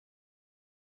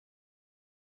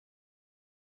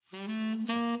Hello，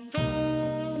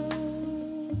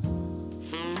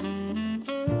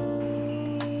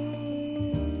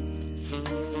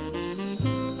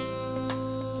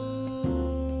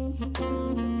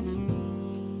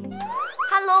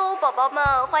 宝宝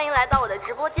们，欢迎来到我的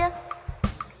直播间。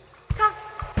看，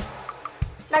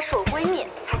那是我闺蜜，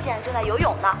她现在正在游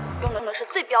泳呢，用的是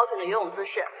最标准的游泳姿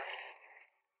势。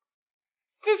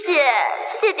谢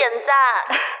谢点赞。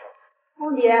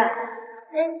梦蝶，哎，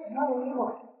请帮我一会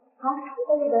儿。好，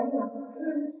我在这等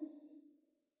你。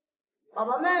宝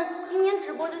宝们，今天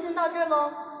直播就先到这儿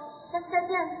喽，下次再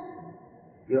见。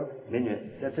哟，美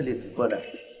女在这里直播的，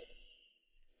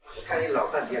我看你老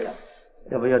半天了，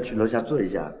要不要去楼下坐一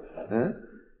下？嗯，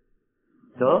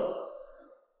走。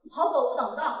好狗，我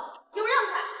等不到，给我让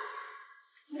开！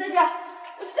你在这儿，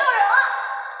我去叫人了，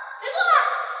别过来！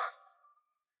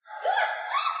给我！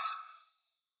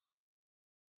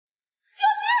救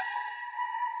命！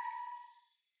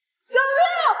救命！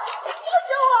救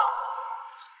救我！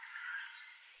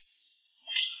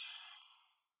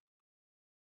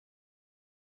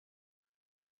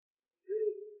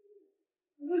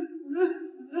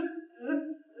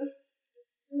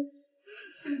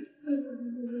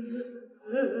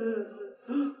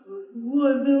我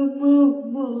的梦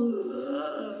梦啊，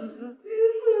你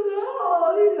死得好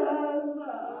冤呐！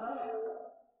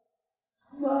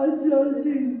妈相信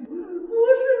不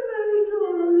是那种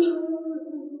人。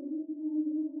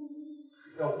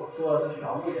要我说，这小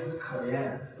木也是可怜，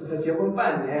这才结婚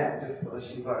半年就死了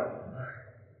媳妇儿。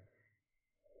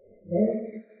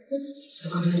这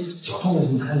刚才脚痛了，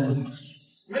你看到吗？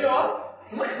没有啊，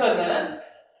怎么可能？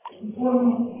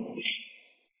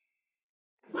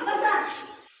马大山，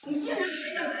你竟然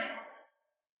还敢来！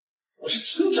我是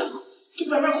村长，这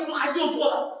本分工作还是要做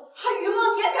的。他于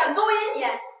梦蝶敢勾引你，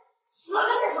死了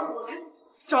才是活该！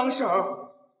张婶，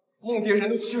梦蝶人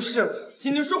都去世了，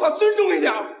心里说话尊重一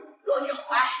点。陆景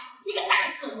怀，你个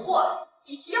大蠢货！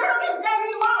你媳妇都给你戴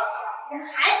绿帽子了，你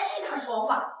还替她说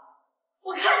话？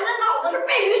我看你的脑子是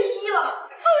被驴踢了吧？梦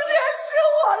蝶是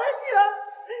我的女儿，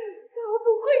我不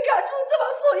会干出这么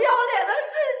不要脸的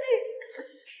事情。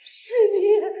是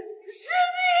你们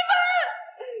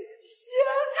陷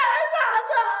害他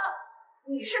的！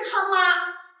你是他妈，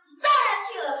你当然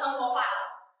替了他说话了。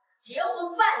结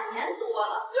婚半年多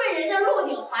了，对人家陆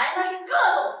景怀那是各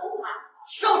种不满，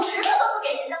手指头都不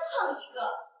给人家碰一个。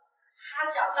他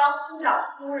想当村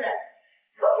长夫人，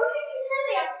可不是一天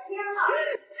两天了。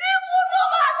你胡说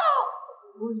八道！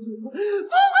不会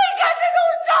干这种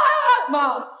事儿！妈，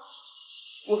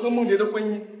我和梦蝶的婚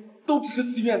姻都不是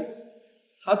自愿的，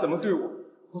她怎么对我，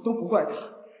我都不怪她。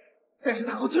但是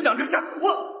她和村长这事，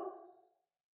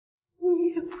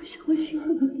你也不相信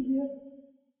梦蝶？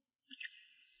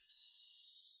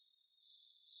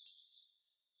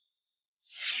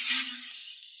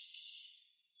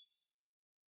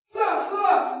诈尸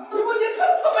了！梦蝶他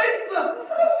没死，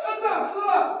他诈尸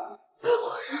了！我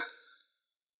人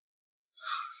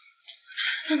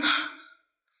在哪儿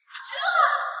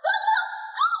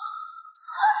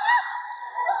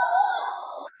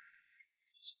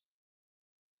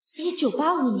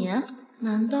？1985年？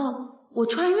难道我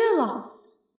穿越了？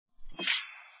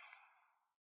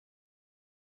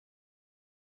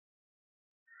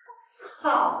好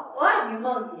啊，于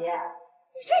梦蝶，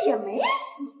你这也没死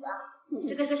啊！你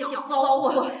这个小骚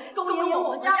货，勾引我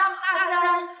们家马大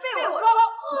山，被我抓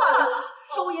破了！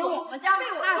勾引我们家马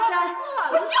大山，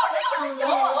我就是想赢我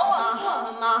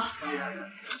妈！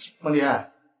梦蝶，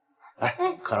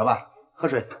来，渴了吧？喝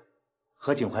水。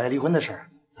和景怀离婚的事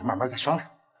儿，咱慢慢再商量。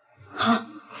好，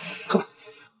喝吧。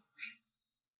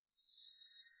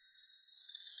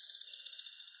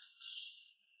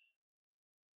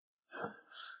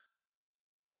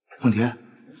梦蝶，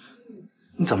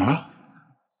你怎么了？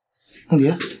梦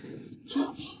蝶，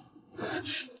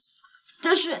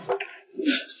这是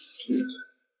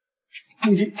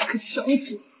梦蝶可想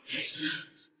死了。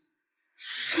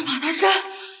是马大山。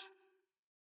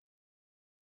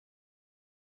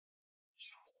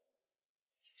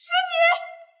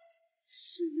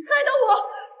是你害的我，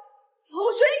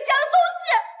偷学你家的东西！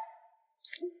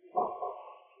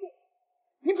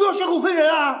你不要血口喷人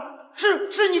啊！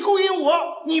是你勾引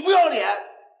我，你不要脸！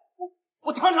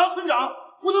我堂堂村长，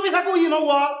我能被他勾引吗？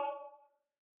我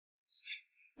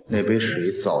那杯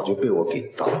水早就被我给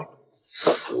倒了，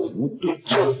死无对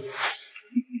证。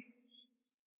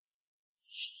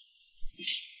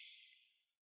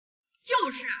就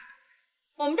是，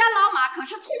我们家老马可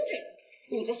是村长，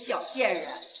你个小贱人！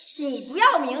你不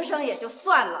要名声也就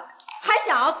算了，还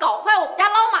想要搞坏我们家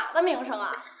老马的名声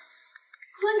啊！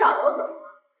村长又怎么了？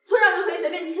村长就可以随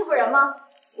便欺负人吗？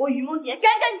我于梦蝶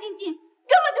干干净净，根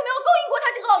本就没有勾引过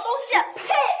他这个老东西！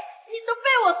呸！你都被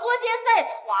我捉奸在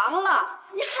床了，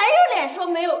你还有脸说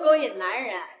没有勾引男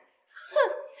人？哼！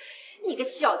你个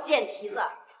小贱蹄子，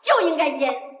就应该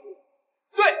淹死！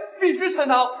对，必须惩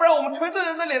罚，不然我们全村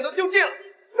人的脸都丢尽了。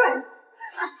对，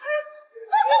放开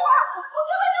我！我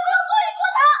根本就没有勾引过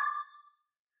他。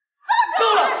够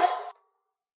了！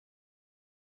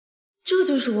这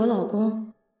就是我老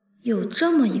公，有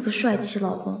这么一个帅气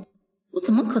老公，我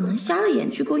怎么可能瞎了眼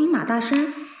去勾引马大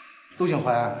山？陆景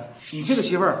环，你这个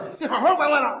媳妇儿，你好好管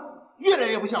管了，越来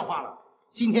越不像话了。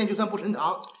今天就算不沉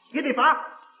堂，也得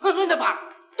罚，狠狠的罚。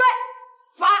对，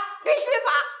罚，必须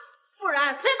罚，不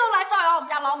然谁都来造谣我们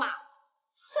家老马。哼！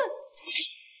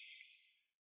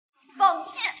放屁！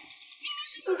明明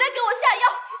是你在给我下药，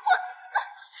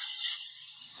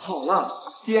好了，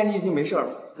既然你已经没事了，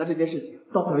那这件事情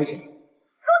到此为止。陆景环，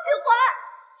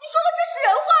你说的这是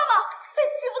人话吗？被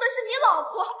欺负的是你老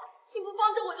婆，你不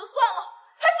帮着我就算了，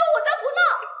还说我在胡闹。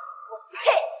我呸！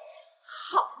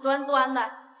好端端的，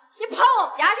你跑我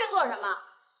们家去做什么？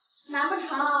难不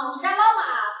成我们家老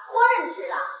马托人吃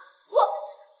啊？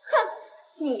哼！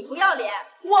你不要脸，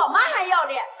我们还要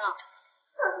脸呢。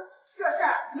哼！这事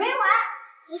儿没完，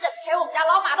你得赔我们家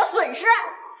老马的损失。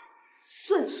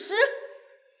损失？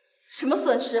什么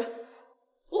损失？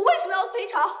我为什么要赔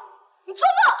偿？你做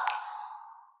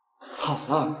梦！好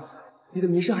了，你的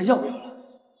名声还要不要了？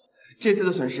这次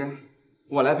的损失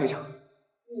我来赔偿。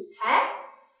你赔？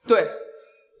对，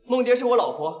梦蝶是我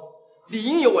老婆，理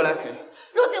应由我来赔。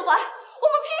陆景环，我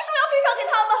们凭什么要赔偿给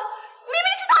他们？明明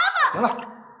是他们！行了，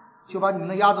就把你们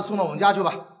的鸭子送到我们家去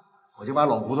吧，我就把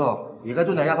老骨头也该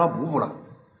炖点鸭汤补补了。陆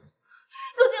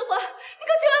景环，你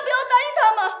可千万不要答应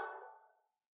他们。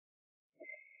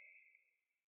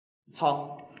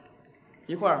好，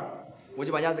一会儿我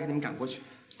就把鸭子给你们赶过去。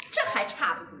这还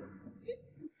差不多。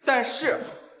但是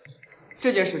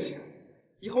这件事情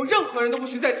以后任何人都不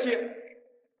许再提。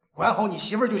管好你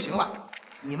媳妇儿就行了，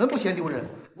你们不嫌丢人，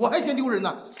我还嫌丢人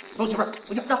呢。走，媳妇儿，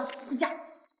回家。走，回家。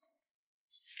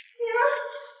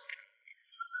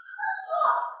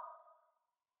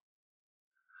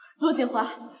陆景环，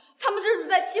他们这是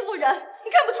在欺负人，你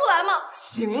看不出来吗？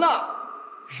行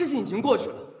了，事情已经过去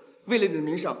了，为了你的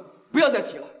名声，不要再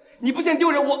提了。你不嫌丢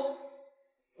人，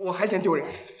我还嫌丢人。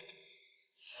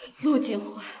陆景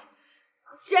环，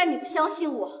既然你不相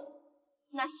信我，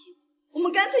那行，我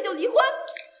们干脆就离婚。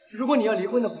如果你要离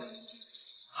婚的话，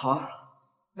好啊，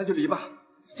那就离吧。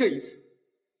这一次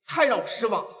太让我失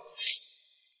望了，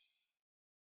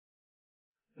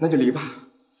那就离吧。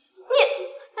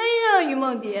哎呀，于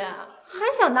梦蝶，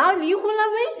还想拿离婚来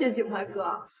威胁景怀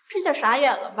哥，这下傻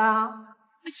眼了吧？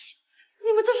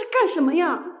你们这是干什么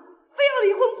呀？非要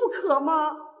离婚不可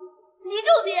吗？离就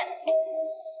离。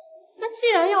那既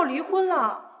然要离婚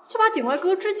了，就把景怀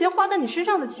哥之前花在你身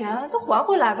上的钱都还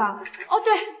回来吧。哦，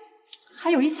对，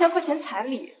还有1000块钱彩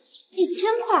礼。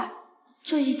1000块，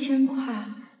这1000块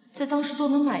在当时都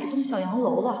能买一栋小洋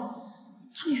楼了。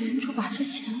这原主把这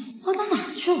钱花到哪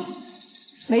儿去了？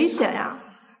没钱呀？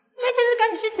没钱就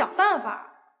赶紧去想办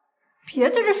法，别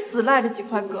在这死赖着景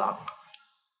怀哥。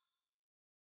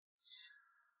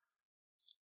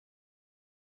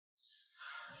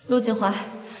陆景怀，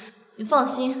你放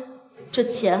心，这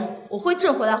钱我会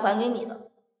挣回来还给你的。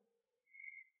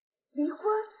离婚？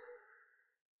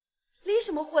离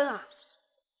什么婚啊？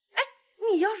哎，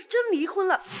你要是真离婚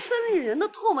了，村里人的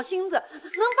唾沫星子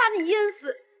能把你淹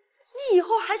死，你以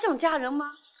后还想嫁人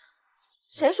吗？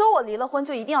谁说我离了婚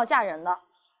就一定要嫁人的？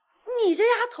你这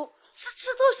丫头是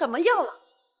吃错什么药了？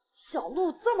小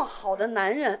陆这么好的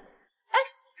男人，哎，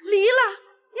离了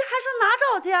你还是哪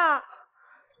找去啊？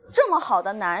这么好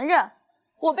的男人，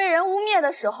我被人污蔑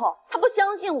的时候，他不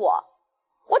相信我；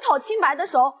我讨清白的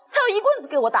时候，他又一棍子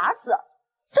给我打死。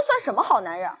这算什么好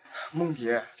男人？梦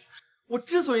蝶，我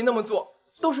之所以那么做，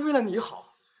都是为了你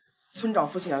好。村长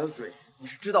父亲来的嘴，你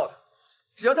是知道的。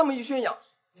只要他们一宣扬，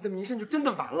你的名声就真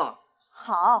的完了。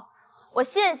好，我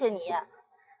谢谢你，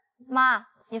妈，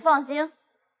你放心，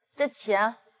这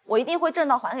钱我一定会挣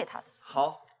到还给他的。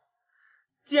好，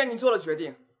既然你做了决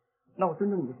定，那我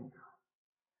尊重你的选择。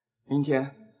明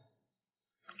天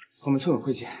我们村委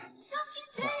会见。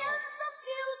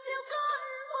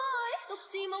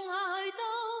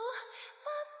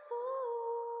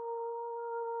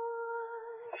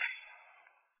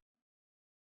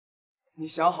你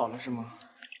想好了是吗？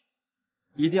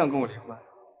一定要跟我离婚？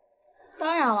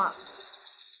当然了，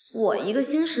我一个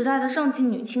新时代的上进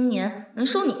女青年，能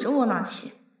受你这窝囊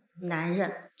气？男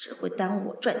人只会耽误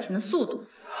我赚钱的速度。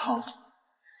好，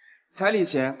彩礼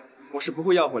钱我是不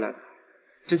会要回来的，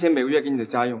之前每个月给你的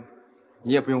家用，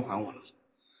你也不用还我了。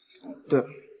对了，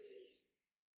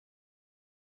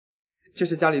这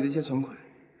是家里的一些存款，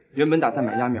原本打算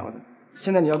买鸭苗的，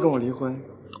现在你要跟我离婚，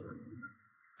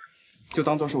就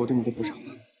当做是我对你的补偿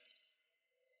了。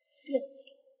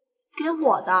给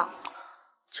我的。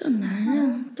这男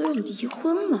人都要离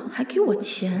婚了，还给我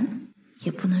钱，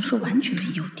也不能说完全没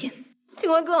优点。警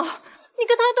官哥，你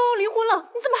跟他都要离婚了，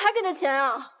你怎么还给他钱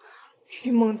啊？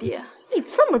于梦蝶，你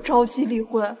这么着急离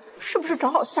婚，是不是找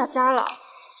好下家了？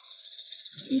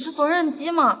你是缝纫机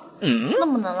吗？那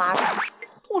么能拉的？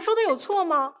我说的有错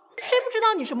吗？谁不知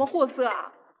道你什么货色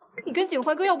啊？你跟景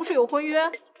怀哥要不是有婚约，他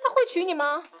会娶你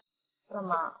吗？怎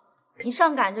么，你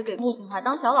上赶着给穆景怀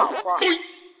当小老婆？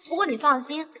不过你放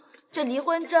心，这离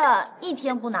婚证一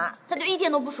天不拿，他就一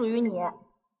天都不属于你。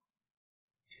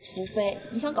除非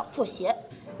你想搞破鞋。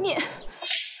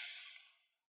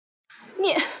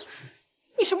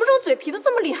你什么时候嘴皮子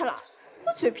这么厉害了？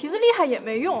那嘴皮子厉害也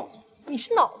没用，你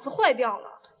是脑子坏掉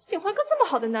了。景怀哥这么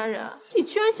好的男人，你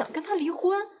居然想跟他离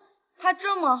婚？他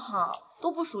这么好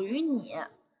都不属于你，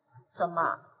怎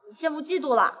么你羡慕嫉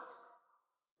妒了？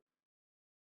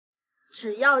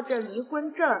只要这离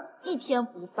婚证一天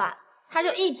不办，他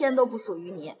就一天都不属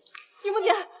于你。于梦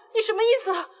蝶，你什么意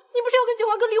思？你不是要跟景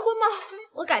怀哥离婚吗？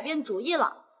我改变主意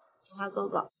了，景怀哥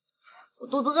哥，我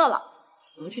肚子饿了，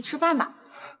我们去吃饭吧。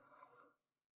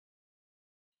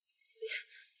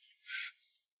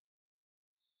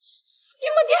于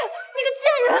梦蝶，你个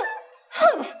贱人！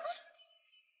哼！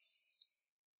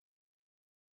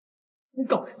你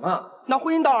搞什么？拿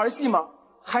婚姻当儿戏吗？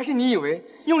还是你以为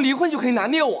用离婚就可以拿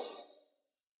捏我？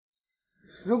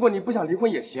如果你不想离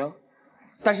婚也行，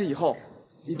但是以后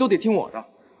你都得听我的，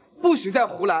不许再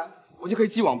胡来，我就可以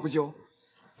既往不咎。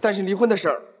但是离婚的事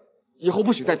儿，以后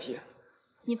不许再提。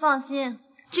你放心，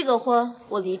这个婚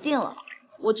我离定了，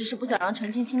我只是不想让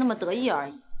陈青青那么得意而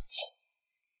已。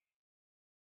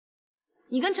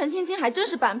你跟陈青青还真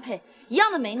是般配，一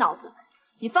样的没脑子。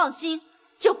你放心，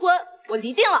这婚我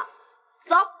离定了。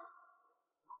走。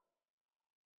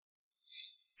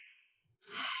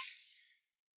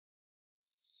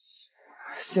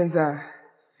现在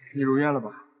你如愿了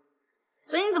吧？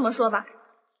随你怎么说吧。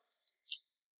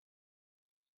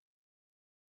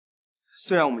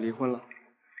虽然我们离婚了，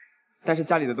但是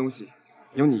家里的东西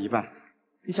有你一半，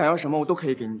你想要什么我都可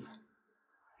以给你。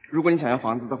如果你想要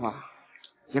房子的话，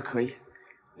也可以，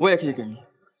我也可以给你。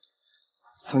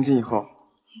从今以后，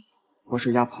我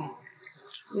是丫鹏。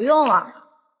不用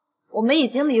了，我们已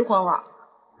经离婚了，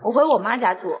我回我妈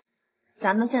家住，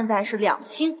咱们现在是两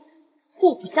清，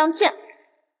互不相欠。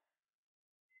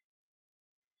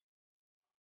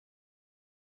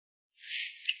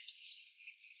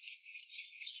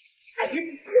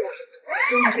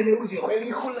终于跟那陆景怀离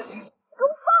婚了，你给我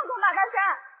放过马大山，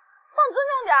放尊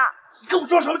重点。你跟我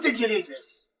装什么贞洁烈女？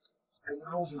跟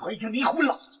那陆景怀已经离婚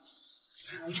了，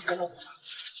你就跟着我吧，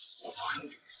我保证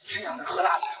你这样的喝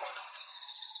大的。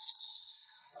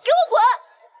给我滚！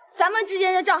咱们之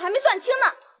间的账还没算清呢，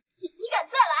你敢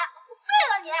再来，我废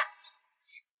了你！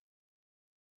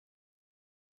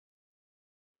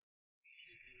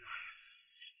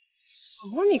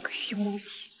好你个于梦蝶，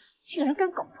竟然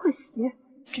敢搞破鞋，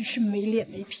真是没脸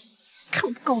没皮！看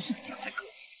我不告诉你景怀哥！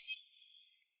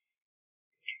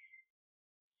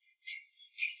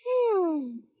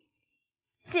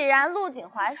既然陆景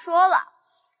怀说了，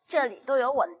这里都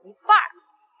有我的一半儿。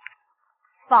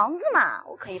房子嘛，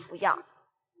我可以不要，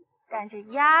但这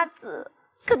鸭子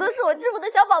可都是我织补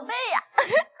的小宝贝呀！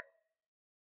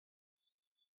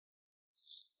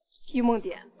于梦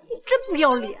蝶，你真不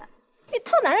要脸！你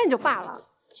套男人也就罢了，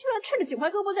居然趁着景怀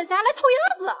哥不在家来偷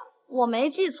鸭子！我没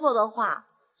记错的话，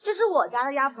这是我家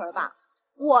的鸭盆吧？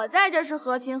我在这是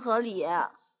合情合理，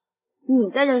你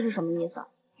在这是什么意思？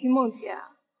于梦蝶，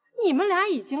你们俩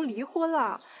已经离婚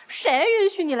了，谁允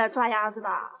许你来抓鸭子的？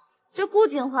这顾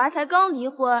景怀才刚离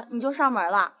婚，你就上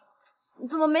门了？你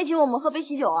怎么没请我们喝杯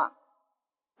喜酒啊？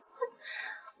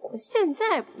我现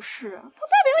在不是，不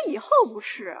代表以后不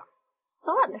是，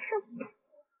早晚的事。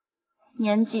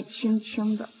年纪轻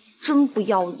轻的，真不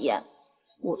要脸，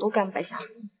我都甘拜下风。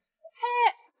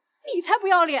嘿，你才不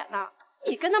要脸呢！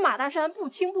你跟那马大山不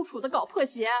清不楚的搞破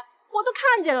鞋，我都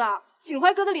看见了，景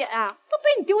怀哥的脸啊，都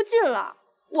被你丢尽了。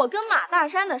我跟马大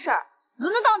山的事儿，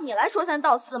轮得到你来说三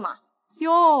道四吗？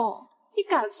哟，你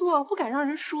敢做不敢让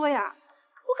人说呀！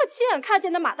我可亲眼看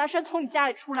见那马大山从你家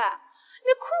里出来，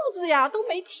那裤子呀都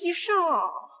没提上。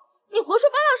你胡说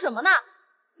八道什么呢？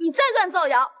你再敢造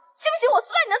谣，信不信我撕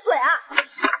烂你的嘴啊！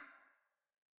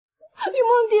于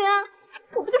梦蝶，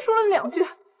我不就说了2句，你居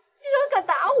然敢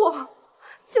打我！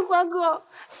景怀哥，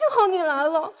幸好你来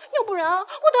了，要不然我都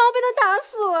要被他打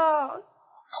死了。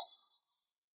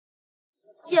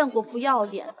见过不要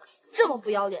脸的，这么不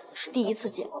要脸的是第一次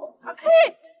见。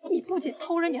呸！你不仅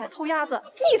偷人，你还偷鸭子，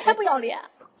你才不要脸！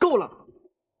够了！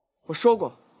我说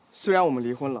过，虽然我们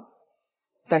离婚了，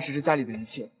但是这家里的一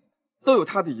切都有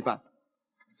他的一半。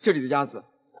这里的鸭子，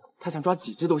他想抓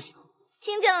几只都行。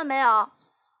听见了没有？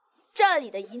这里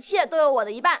的一切都有我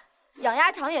的一半，养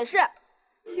鸭场也是。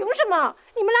凭什么？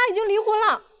你们俩已经离婚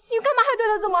了，你干嘛还对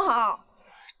他这么好？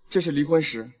这是离婚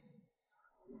时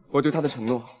我对他的承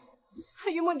诺。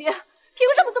于梦蝶，凭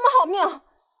什么这么好命？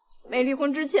没离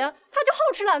婚之前，他就好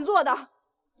吃懒做的。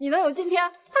你能有今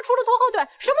天，他除了拖后腿，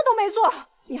什么都没做。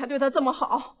你还对他这么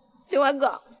好，景怀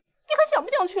哥，你还想不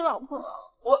想娶老婆？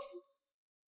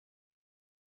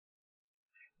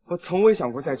我从未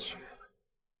想过再娶。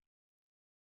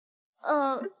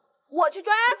我去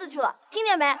抓鸭子去了，听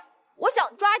见没？我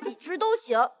想抓几只都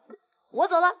行。我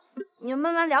走了，你们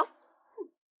慢慢聊。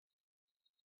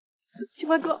景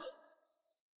怀哥，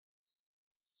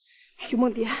于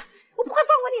梦蝶，我不会放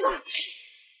过你的。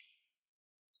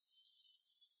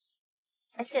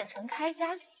来县城开一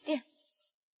家旅店，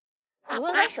无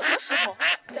论在什么时候，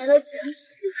给了钱，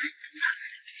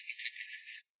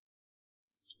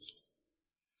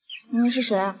你们是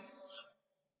谁啊？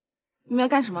你们要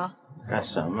干什么？干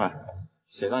什么？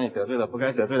谁让你得罪了不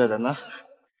该得罪的人呢？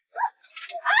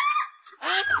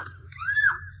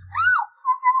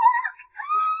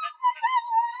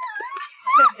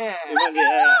李梦蝶，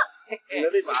你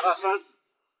能被马大山，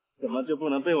怎么就不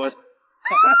能被我？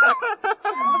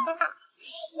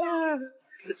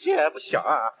这劲还不小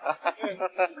啊！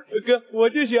哥，我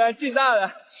就喜欢劲大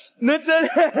的，能真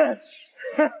的。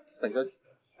等哥，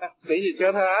随你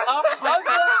折腾啊！好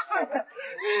哥。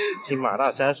听马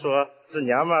大山说，这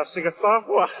娘们是个骚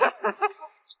货。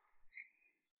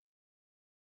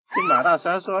听马大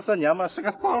山说，这娘们是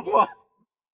个骚货。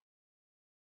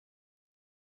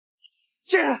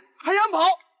贱人还想跑！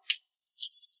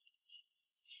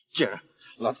贱人，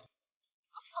老子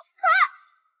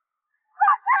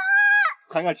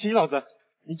看看亲老子，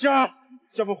你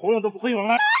这不喉咙都不会用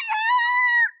了。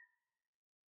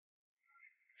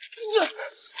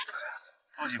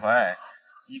陆锦怀，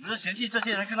你不是嫌弃这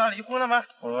些人跟他离婚了吗？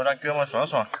我让哥们爽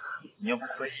爽，你又不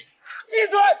可以。闭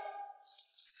嘴！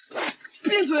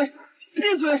闭嘴！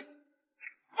闭嘴！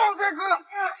放开哥！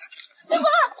景华，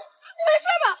你没事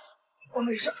吧？我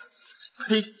没事。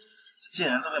嘿，贱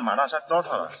人都被马大山糟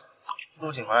蹋了。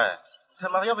陆锦怀，他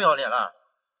妈要不要脸了？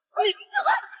景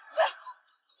华，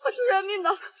我出人命的！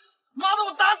妈的，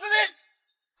我打死你！景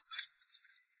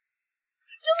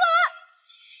华。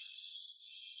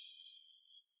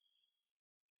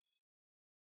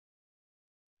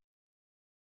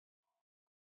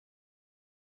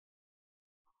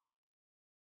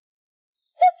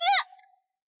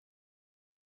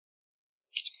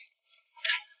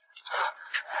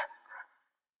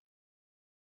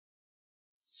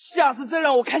下次再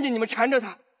让我看见你们缠着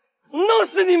他，弄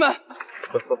死你们！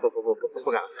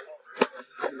不敢。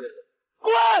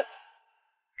滚！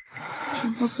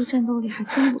景华哥战斗力还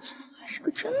真不错，还是个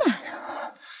真男人。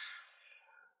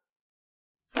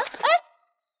景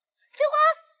华，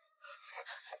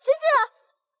醒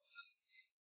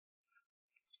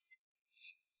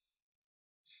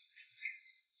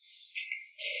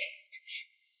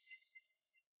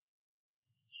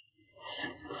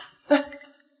醒！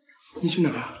你去哪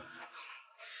儿啊？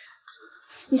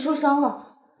你受伤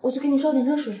了，我去给你烧点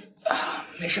热水。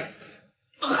没事，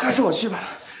还是我去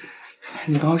吧。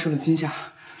你刚刚受了惊吓，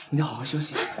你得好好休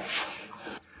息。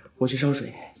我去烧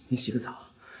水，你洗个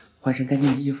澡，换身干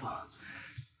净的衣服。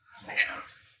没事。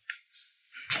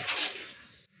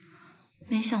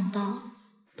没想到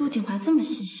陆景怀这么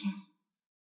细心。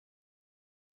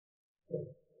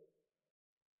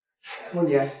梦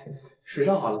蝶，水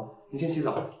烧好了，你先洗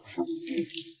澡。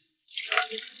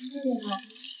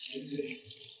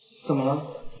怎么了？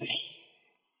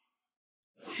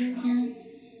今天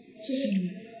谢谢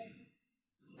你。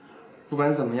不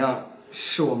管怎么样，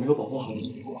是我没有保护好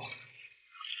你。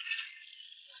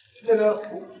那个，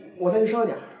我再去烧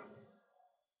点。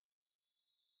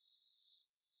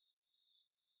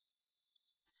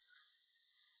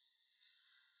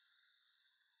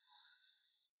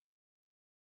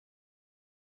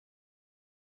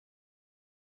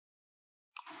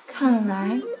看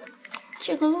来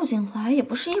这个陆景怀也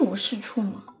不是一无是处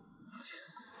嘛，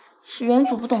是原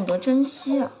主不懂得珍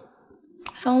惜啊，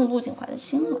伤了陆景怀的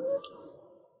心了。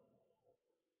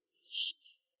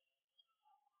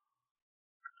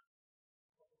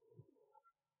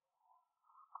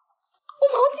我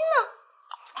毛巾呢？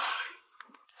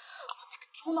我这个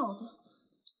猪脑子！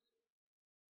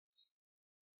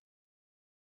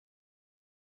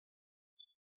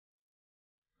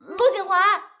陆景怀。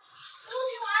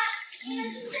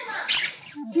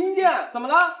听见？怎么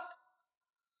了？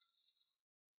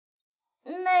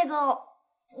那个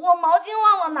我毛巾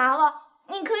忘了拿了，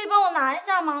你可以帮我拿一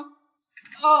下吗？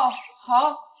哦，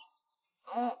好。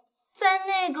在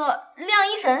那个晾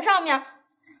衣绳上面，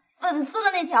粉色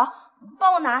的那条，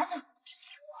帮我拿一下。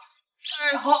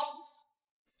哎，好。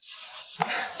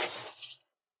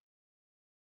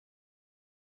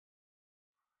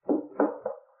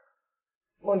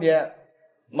梦蝶，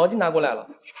毛巾拿过来了。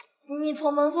你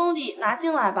从门缝里拿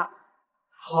进来吧。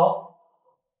好。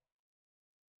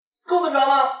够得着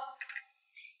吗？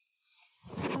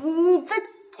你再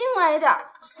进来一点。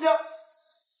行。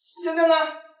现在呢？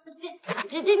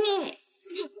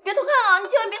你别偷看啊！你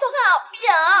千万别偷看啊！闭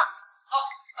眼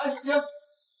啊！行。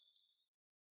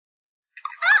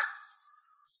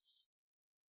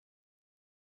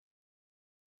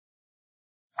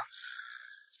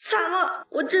惨了，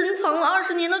我珍藏了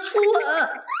20年的初吻。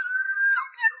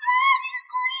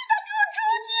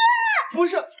不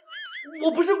是，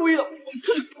我不是故意的，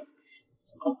出去。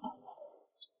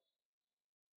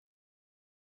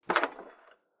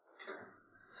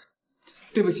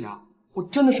对不起啊，我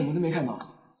真的什么都没看到。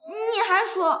你还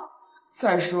说？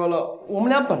再说了，我们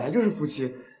俩本来就是夫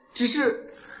妻，只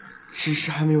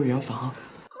是还没有圆房。你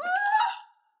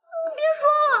别说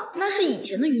了，那是以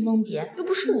前的于梦蝶，又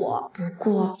不是我。不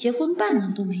过结婚半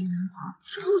年都没圆房，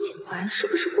这陆景怀是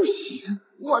不是不行？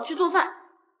我去做饭。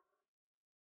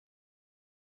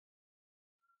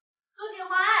陆景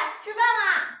怀，吃饭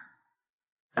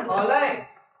啦！好嘞。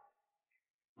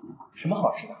什么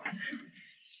好吃的？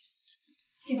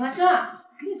景怀哥，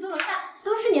给你做的饭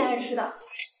都是你爱吃的。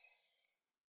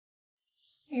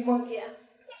于梦蝶，你真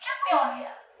不要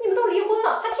脸！你们都离婚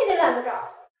了，还天天赖在这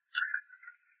儿。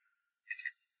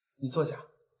你坐下，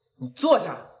你坐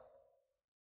下。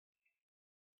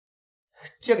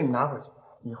这个你拿回去，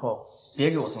以后别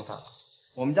给我送饭了，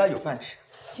我们家有饭吃。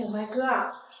景怀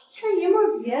哥，这于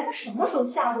梦蝶她什么时候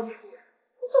下得厨？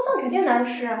你做饭肯定难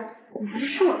吃，你还是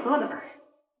吃我做的吧。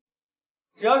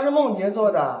只要是梦蝶做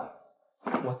的，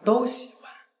我都喜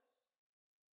欢。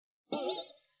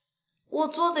我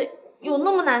做的有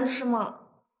那么难吃吗？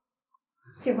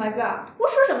景怀哥，我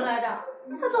说什么来着？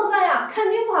他做饭呀，肯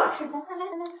定不好吃。来。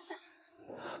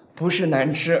不是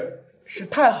难吃，是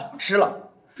太好吃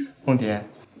了。梦蝶，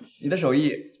你的手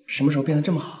艺什么时候变得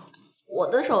这么好？我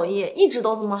的手艺一直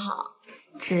都这么好，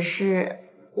只是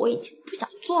我以前不想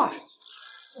做而已。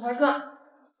景怀哥，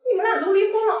你们俩都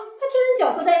离婚了，还天天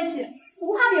搅和在一起，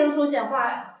不怕别人说闲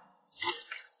话呀？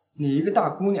你一个大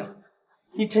姑娘，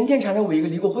你成天缠着我一个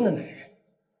离过婚的男人，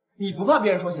你不怕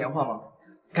别人说闲话吗？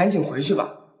赶紧回去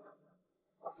吧，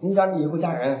你想你以后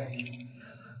嫁人。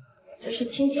这是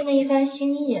青青的一番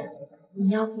心意，你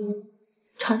要不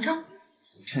尝尝？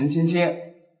陈青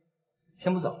青，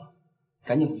先不走了，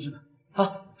赶紧回去吧。好，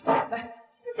来，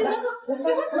景怀哥，景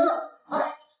怀哥，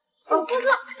景怀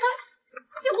哥，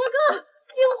景怀哥，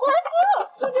景怀哥，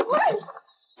陆景怀，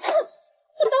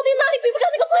我到底哪里比不上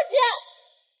那个破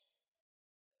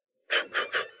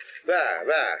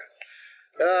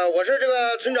喂，我是这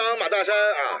个村长马大山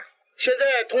啊。现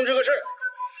在通知个事儿，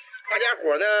大家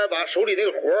伙呢把手里那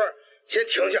个活先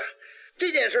停下。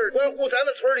这件事关乎咱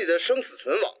们村里的生死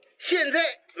存亡。现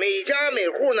在每家每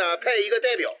户呢派一个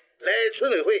代表来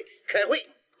村委会开会，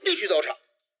必须到场。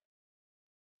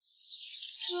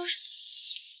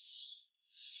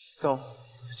走，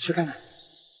去看看。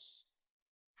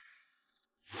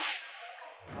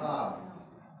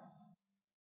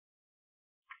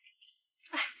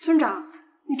村长，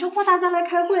你召唤大家来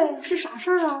开会是啥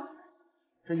事儿啊？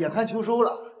这眼看秋收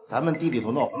了，咱们地里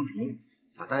头闹蝗虫，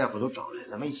把大家伙都找来，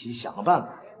咱们一起想个办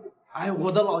法。哎，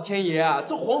我的老天爷啊！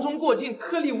这蝗虫过境，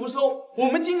颗粒无收，我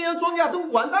们今年的庄稼都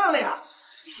完蛋了呀！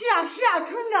是啊，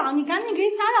村长，你赶紧给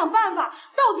想想办法，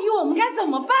到底我们该怎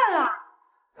么办啊？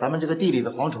咱们这个地里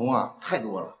的蝗虫啊太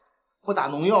多了，不打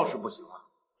农药是不行啊。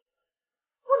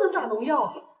不能打农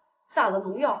药，打了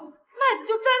农药，麦子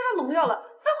就沾上农药了，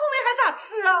那后面还咋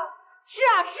吃啊？是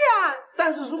啊。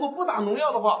但是如果不打农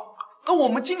药的话，那我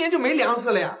们今年就没粮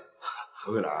食了呀。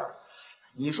何桂兰，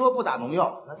你说不打农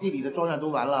药，那地里的庄稼都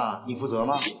完了，你负责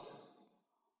吗？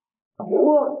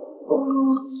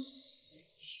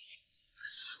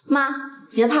妈，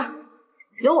别怕，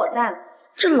有我在呢。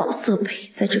这老色胚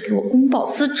在这给我公报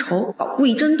私仇，搞故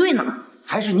意针对呢。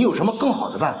还是你有什么更好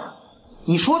的办法？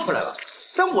你说出来了，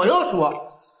但我要说，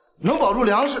能保住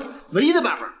粮食唯一的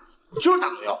办法就是打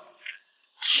农药。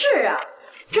是啊，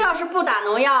这要是不打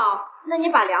农药，那你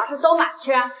把粮食都买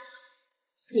去，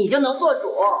你就能做主。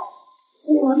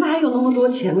我哪有那么多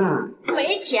钱啊？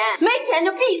没钱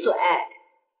就闭嘴。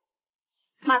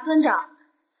马村长，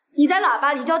你在喇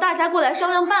叭里叫大家过来商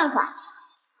量办法，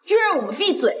又让我们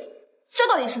闭嘴，这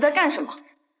到底是在干什么？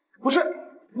不是，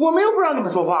我没有不让你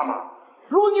们说话吗？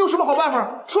如果你有什么好办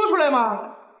法，说出来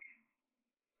嘛。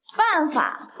办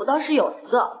法我倒是有一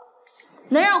个，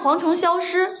能让蝗虫消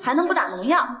失，还能不打农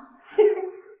药。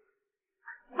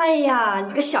哎呀，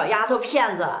你个小丫头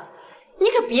片子，你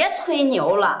可别吹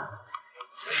牛了，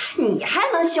你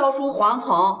还能消除蝗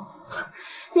虫？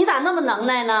你咋那么能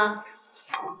耐呢？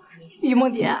于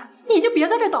梦蝶，你就别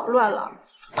在这捣乱了，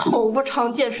头发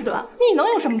长见识短，你能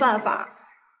有什么办法？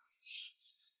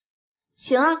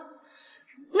行啊，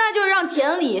那就让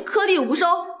田里颗粒无收，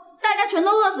大家全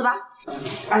都饿死吧。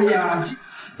哎呀，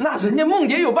那人家梦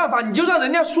蝶有办法，你就让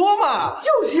人家说嘛。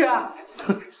就是。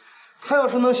他要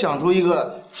是能想出一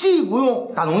个既不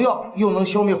用打农药又能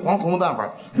消灭蝗虫的办法，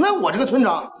那我这个村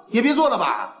长也别做了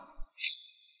吧。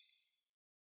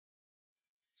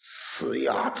死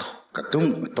丫头，敢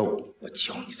跟我斗，我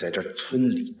叫你在这村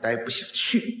里待不下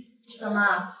去。怎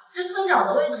么，这村长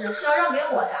的位置是要让给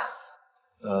我呀？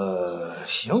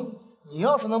行，你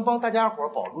要是能帮大家伙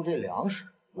保住这粮食，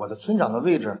我的村长的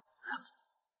位置。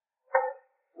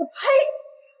我呸！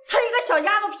他一个小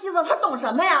丫头坯子，他懂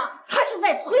什么呀？他是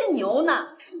在吹牛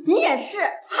呢。你也是，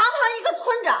堂堂一个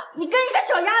村长，你跟一个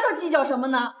小丫头计较什么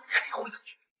呢？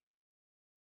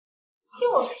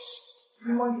就是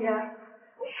于梦蝶，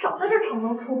你少在这逞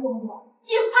能出风头，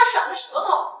也不怕闪了舌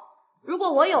头。如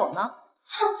果我有呢？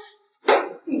哼，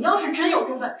你要是真有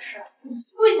这本事，我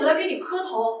就跪下来给你磕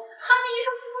头，喊你一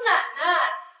声姑奶奶。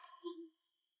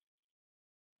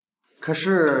可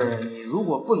是你如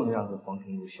果不能让这蝗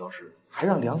虫都消失，还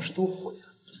让粮食都毁了，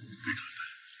该怎么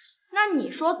办？那你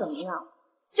说怎么样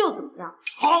就怎么样。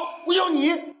好，我要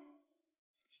你。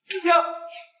不行，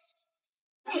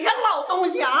你个老东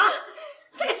西啊！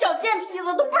这个小贱坯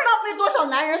子都不知道被多少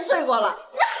男人睡过了，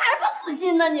你还不死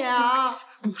心呢你啊！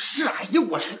不是，哎呀，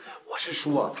我是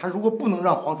说，他如果不能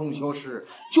让蝗虫消失，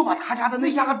就把他家的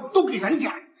那鸭子都给咱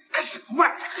家，干什么玩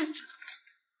意儿？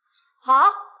好，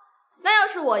那要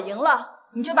是我赢了，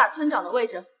你就把村长的位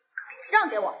置让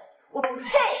给我。我这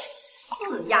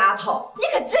死丫头，你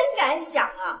可真敢想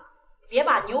啊！别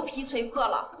把牛皮吹破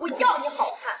了，我要你好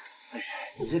看。哎，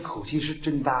你这口气是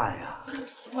真大呀！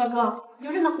秦怀哥，你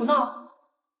就任他胡闹。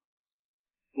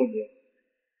梦蝶，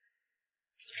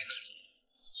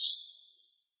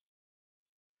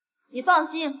你放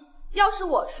心，要是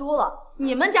我输了，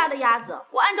你们家的鸭子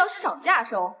我按照市场价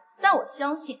收，但我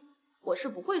相信我是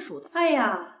不会输的。哎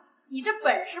呀，你这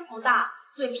本事不大，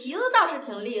嘴皮子倒是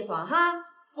挺利索哈。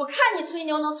我看你吹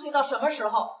牛能吹到什么时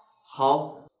候？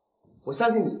好，我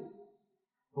相信你。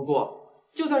不过，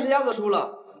就算是鸭子输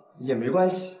了也没关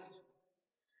系。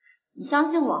你相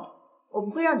信我，我不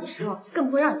会让你失望，更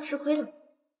不会让你吃亏的。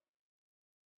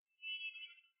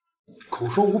口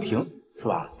说无凭是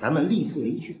吧？咱们立字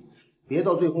为据，别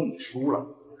到最后你输了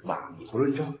是吧？你不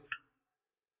论账，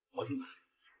我就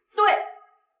对，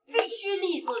必须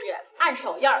立字据，按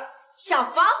手印儿，想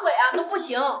反悔啊都不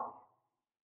行。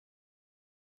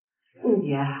凤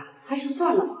姐，还是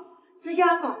算了吧，这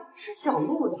丫头是小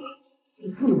路的，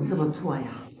你不能这么做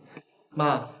呀。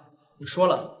妈，我说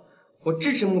了，我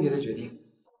支持梦蝶的决定。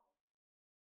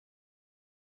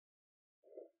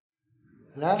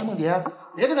来，梦蝶，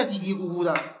别跟那嘀嘀咕咕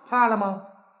的，怕了吗？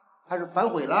还是反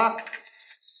悔了？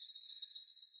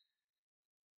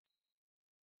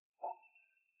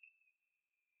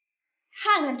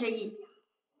看看这一家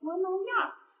模弄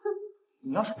样，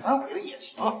你要是反悔了也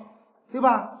行，对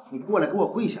吧？你过来给我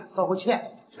跪下道个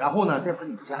歉，然后呢，再把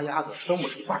你家鸭子分我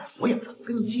一半，我也不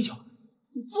跟你计较。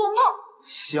你做梦！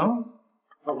行，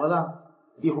怎么了？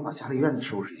一会儿把家里院子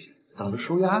收拾一下，等着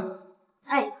收鸭子。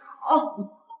哎，好。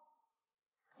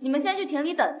你们先去田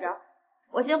里等着，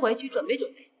我先回去准备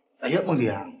准备。哎呀，梦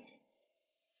蝶，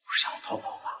不是想逃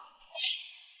跑吧？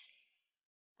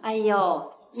哎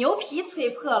呦，牛皮吹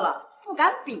破了，不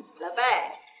敢比了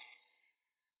呗。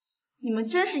你们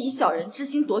真是以小人之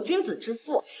心夺君子之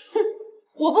腹！哼，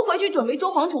我不回去准备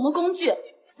捉蝗虫的工具，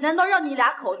难道让你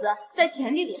俩口子在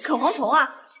田地里啃蝗虫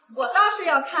啊？我倒是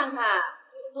要看看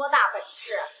你有多大本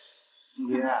事。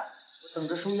梦蝶，我等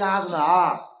着收鸭子呢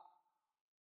啊！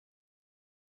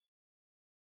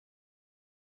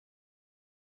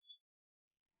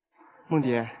梦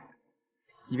蝶，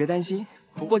你别担心，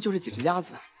不过就是几只鸭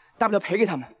子，大不了赔给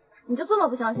他们。你就这么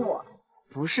不相信我？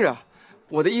不是啊，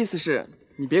我的意思是，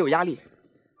你别有压力。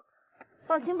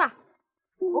放心吧，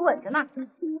我稳着呢。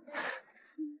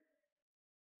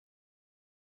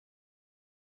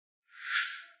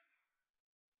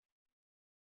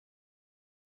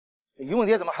于梦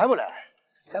蝶怎么还不来？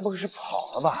该不会是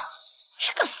跑了吧？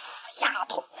是个死丫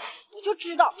头，我就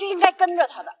知道就应该跟着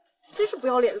她的，真是不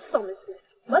要脸，丧门星，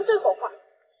满嘴好话。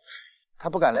他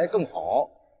不敢来更好，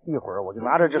一会儿我就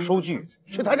拿着这收据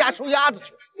去他家收鸭子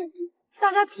去。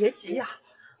大家别急呀，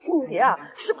梦蝶啊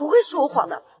是不会说谎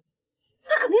的，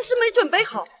他肯定是没准备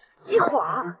好，一会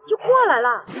儿就过来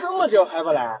了。这么久还不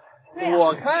来？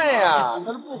我看呀，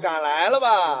他是不敢来了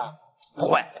吧？不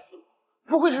会，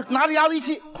不会是拿着鸭子一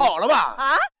起跑了吧？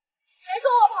啊？谁说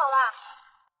我跑了？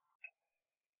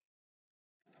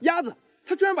鸭子，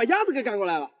他居然把鸭子给赶过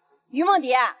来了！于梦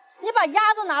蝶，你把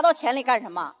鸭子拿到田里干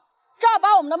什么？这要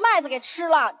把我们的麦子给吃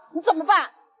了，你怎么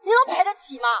办？你能赔得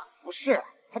起吗？不是，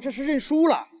他这是认输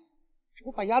了，这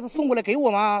不把鸭子送过来给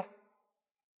我吗？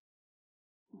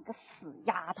你个死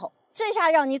丫头，这下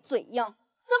让你嘴硬，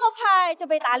这么快就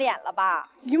被打脸了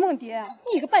吧？于梦蝶，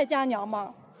你个败家娘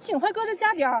们，景怀哥的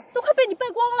家底儿都快被你败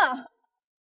光了。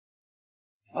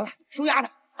好了，收鸭子。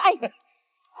哎，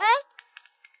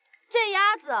这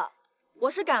鸭子我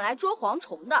是赶来捉蝗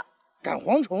虫的。赶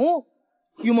蝗虫？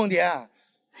于梦蝶，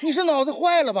你是脑子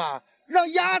坏了吧？让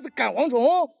鸭子赶蝗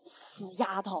虫？死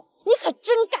丫头，你可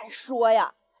真敢说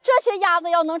呀！这些鸭子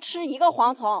要能吃一个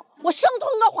蝗虫，我生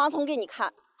吞个蝗虫给你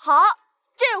看。好，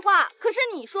这话可是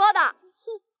你说的。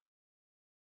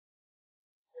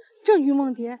这于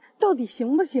梦蝶到底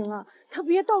行不行啊？他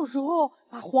别到时候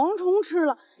把蝗虫吃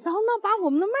了，然后呢把我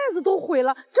们的麦子都毁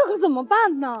了，这可怎么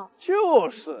办呢？就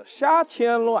是瞎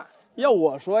添乱。要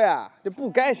我说呀，就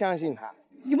不该相信他。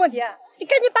于梦蝶，你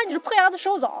赶紧把你这破鸭子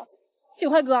收走。景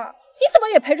怀哥，你怎么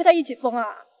也陪着他一起疯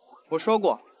啊？我说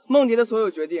过，梦蝶的所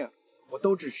有决定我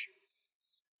都支持。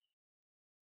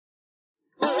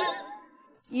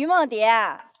于梦蝶，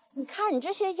你看你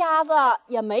这些鸭子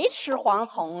也没吃蝗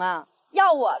虫啊。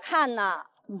要我看呢，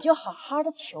你就好好的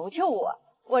求求我，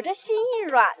我这心一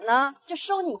软呢，就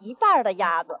收你一半的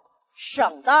鸭子，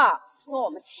省得说我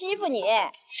们欺负你，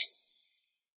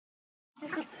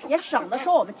也省得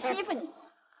说我们欺负你。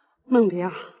梦蝶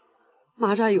啊，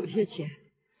妈这有些钱，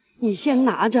你先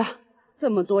拿着。这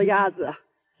么多鸭子，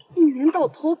一年到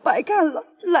头白干了，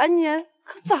这来年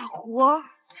可咋活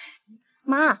啊？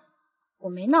妈，我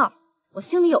没闹，我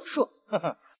心里有数。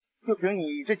就凭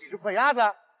你这几只破鸭子？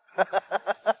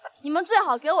你们最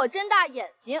好给我睁大眼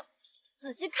睛，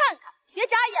仔细看看，别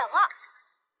眨眼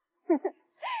了。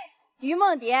于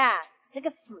梦蝶，这个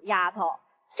死丫头，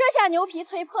这下牛皮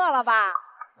吹破了吧？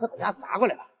快把鸭子拿过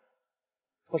来吧。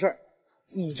不是，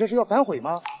你这是要反悔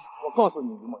吗？我告诉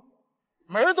你，于梦蝶，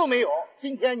门儿都没有。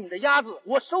今天你的鸭子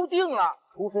我收定了，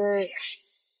除非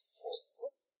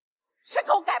吃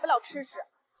狗改不了吃屎，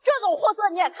这种货色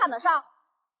你也看得上？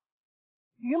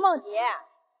于梦蝶，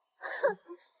哼，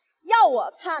要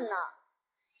我看呢，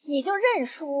你就认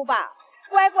输吧，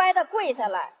乖乖的跪下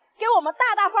来，给我们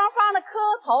大大方方的磕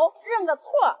个头，认个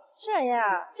错。这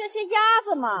样，这些鸭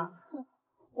子嘛，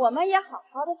我们也好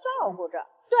好的照顾着。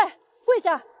对，跪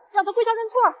下，让他跪下认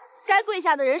错。该跪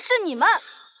下的人是你们。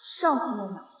上次那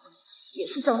样也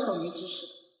是张小梅指使，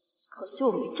可惜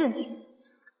我没证据，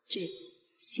这次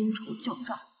新仇旧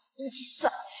账一起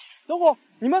算。等会儿，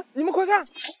你们快看！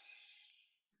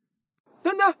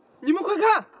等等，你们快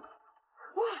看！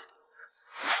哇！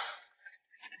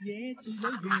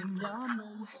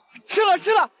吃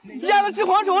了，鸭子吃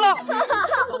蝗虫了！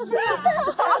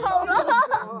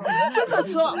真的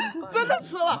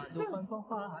吃了！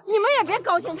你们也别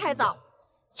高兴太早，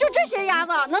就这些鸭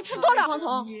子能吃多了蝗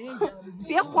虫？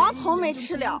别蝗虫没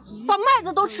吃了，把麦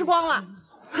子都吃光了。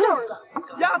就是的，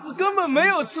鸭子根本没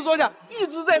有吃庄稼，一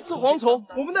直在吃蝗虫。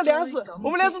我们粮食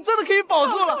真的可以保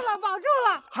住了，保住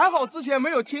了！还好之前没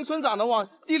有听村长的往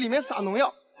地里面撒农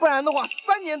药，不然的话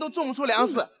3年都种不出粮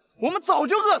食，我们早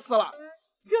就饿死了。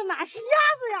这哪是鸭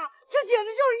子呀，这简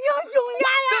直就是英雄鸭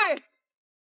呀！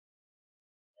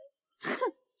对，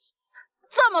哼，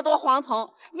这么多蝗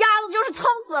虫，鸭子就是撑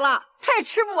死了，它也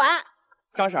吃不完。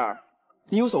张婶儿，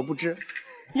你有所不知，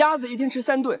鸭子一天吃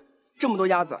3顿，这么多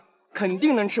鸭子肯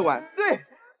定能吃完。对，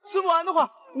吃不完的话，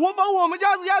我把我们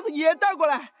家的鸭子也带过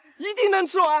来，一定能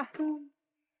吃完。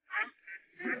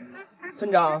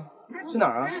村长，去哪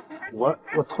儿啊？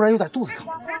我突然有点肚子疼。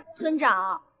村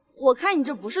长，我看你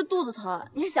这不是肚子疼，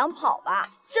你是想跑吧？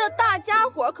这大家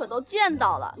伙可都见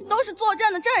到了，都是作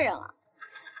证的证人啊。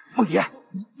梦蝶，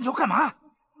你要干嘛？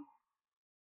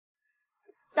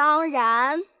当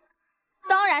然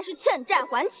是欠债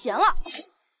还钱了。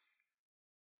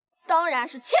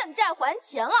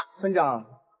村长，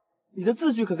你的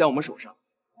字据可在我们手上，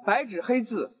白纸黑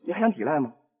字，你还想抵赖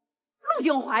吗？陆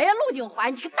景怀呀，陆景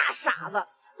怀，你个大傻子！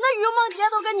那于梦蝶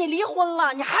都跟你离婚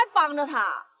了，你还帮着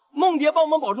他？梦蝶帮我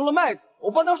们保住了麦子，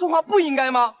我帮他说话不应该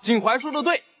吗？景怀说的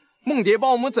对，梦蝶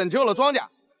帮我们拯救了庄稼。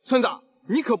村长，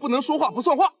你可不能说话不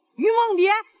算话。于梦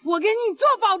蝶，我给你做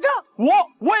保证。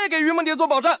我也给于梦蝶做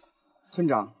保证。村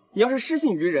长，你要是失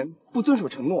信于人，不遵守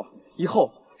承诺，以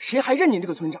后谁还认你这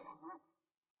个村长？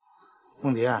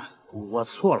梦蝶，我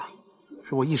错了，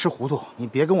是我一时糊涂，你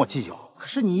别跟我计较。可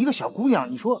是你一个小姑娘，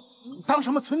你说你当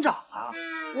什么村长啊？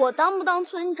我当不当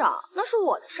村长那是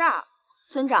我的事儿。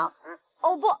村长，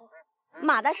哦不，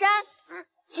马大山，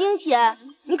今天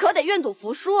你可得愿赌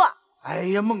服输啊！哎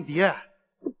呀，梦蝶，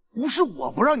不是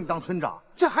我不让你当村长，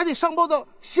这还得上报到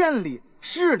县里、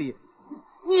市里。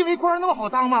你以为官那么好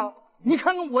当吗？你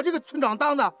看看我这个村长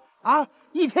当的啊，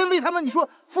一天为他们你说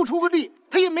付出个力，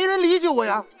他也没人理解我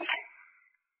呀。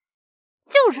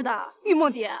就是的，于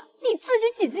梦蝶，你自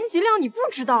己几斤几两你不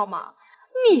知道吗？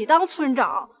你当村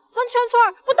长，咱全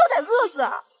村不都得饿死？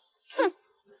哼，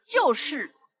就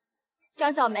是。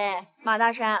张小梅、马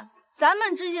大山，咱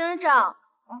们之间的账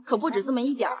可不止这么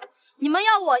一点儿，你们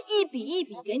要我一笔一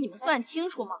笔给你们算清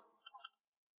楚吗？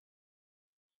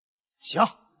行，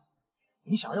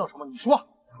你想要什么你说，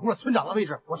除了村长的位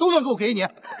置我都能够给你。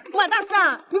马大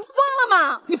山，你疯了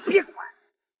吗？你别管。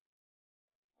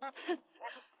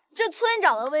这村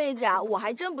长的位置啊，我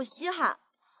还真不稀罕。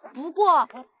不过，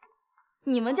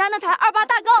你们家那台28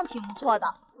大杠挺不错的，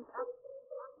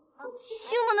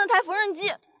新的那台缝纫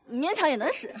机勉强也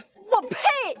能使。我呸！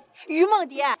于梦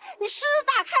蝶，你狮子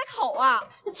大开口啊！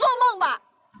你做梦吧！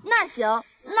那行，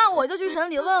那我就去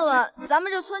省里问问，咱们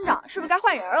这村长是不是该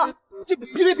换人了？这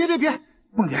别，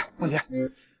梦蝶，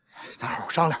咱好好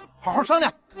商量，好好商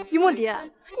量。于梦蝶，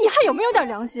你还有没有点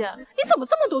良心？你怎么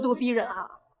这么咄咄逼人啊？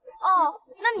哦，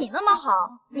那你那么好，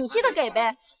你替他给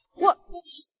呗。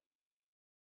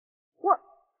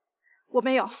我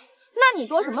没有。那你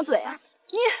多什么嘴啊？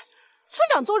你村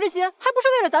长做这些还不是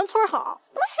为了咱村好？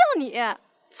不像你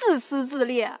自私自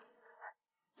利。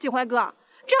景怀哥，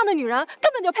这样的女人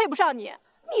根本就配不上你，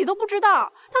你都不知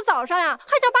道，她早上呀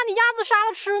还想把你鸭子杀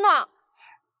了吃呢。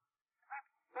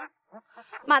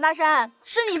马大山，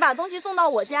是你把东西送到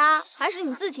我家，还是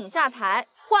你自请下台，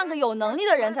换个有能力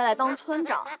的人再来当村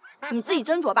长？你自己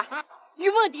斟酌吧。于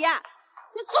梦蝶，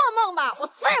你做梦吧！我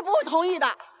死也不会同意的。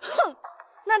哼，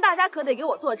那大家可得给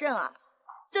我作证啊！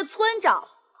这村长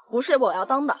不是我要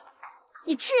当的。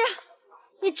你去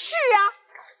呀！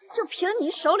就凭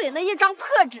你手里那一张破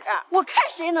纸，我看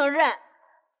谁能认。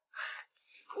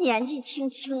年纪轻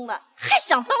轻的还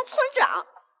想当村长，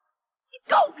你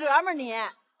够格吗你？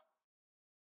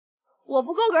我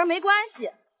不够格没关系，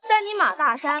但你马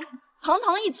大山堂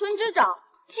堂一村之长，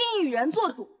轻易与人做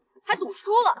赌，还赌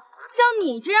输了。像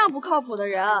你这样不靠谱的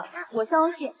人，我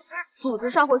相信组织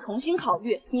上会重新考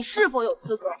虑你是否有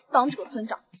资格当这个村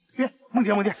长。别，梦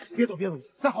蝶，别走，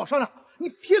咱好商量。你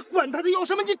别管他这要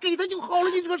什么，你给他就好了。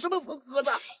你这个什么疯盒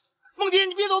子？梦蝶，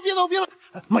你别走。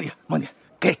梦蝶，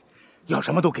给，要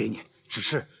什么都给你，只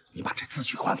是你把这字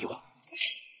据还给我。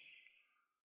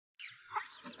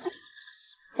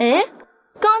哎，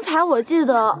刚才我记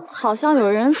得好像有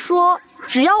人说，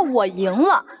只要我赢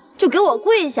了，就给我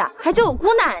跪下，还叫我姑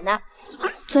奶奶。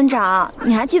村长，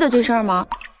你还记得这事儿吗？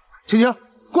晴，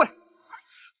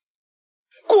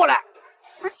过来，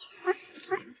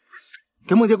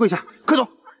给梦蝶跪下，快走。于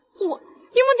梦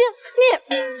蝶，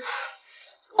你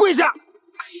跪下。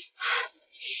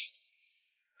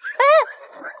哎，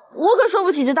我可受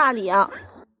不起这大礼啊！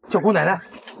叫姑奶奶。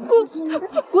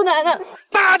姑奶奶，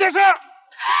大点声。姑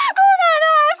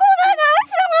奶奶，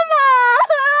行了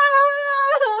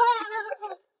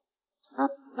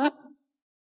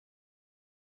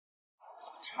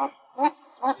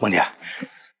吗？梦蝶，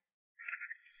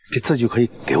这字据可以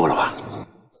给我了吧？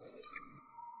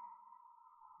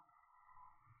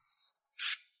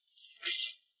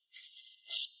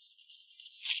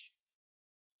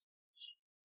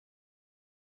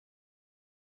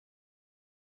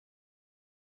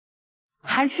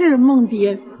还是梦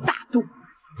蝶大度。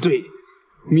对，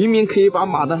明明可以把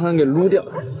马大山给撸掉。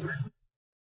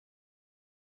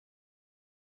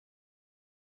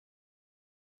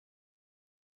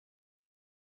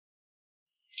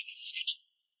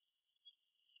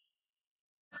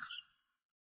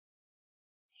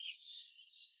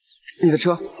你的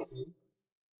车。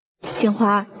锦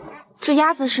华，这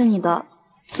鸭子是你的，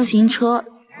自行车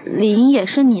理应也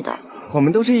是你的。我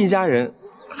们都是一家人，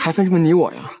还分什么你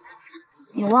我呀？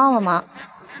你忘了吗？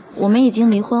我们已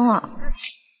经离婚了。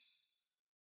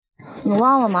你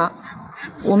忘了吗？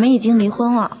我们已经离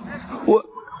婚了。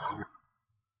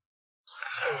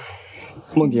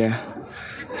梦蝶，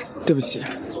对不起，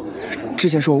之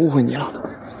前是我误会你了。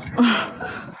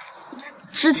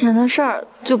之前的事儿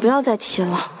就不要再提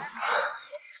了。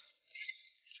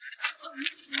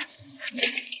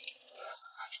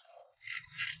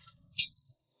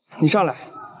你上来，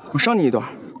我伤你一段。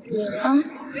啊？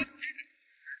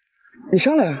你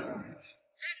上来呀！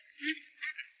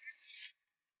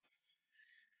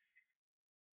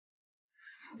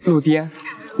陆爹，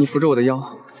你扶着我的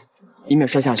腰，以免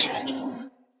摔下去。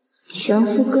前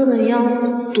夫哥的腰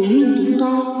夺命顶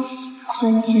刀，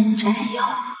宽肩窄腰，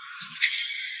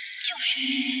就是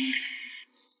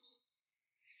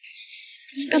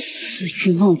你这个死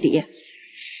于梦蝶！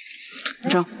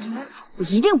反正我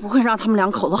一定不会让他们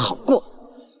两口子好过。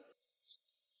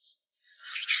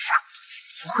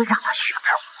我会让他血本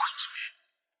无归。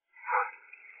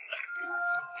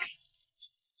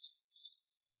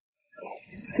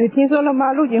你听说了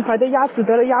吗？陆景怀的鸭子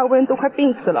得了鸭瘟，都快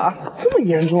病死了。这么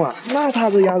严重啊？那他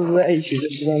这鸭子在一起就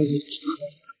知道了。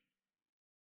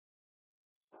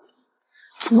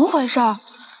怎么回事？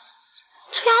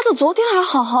这鸭子昨天还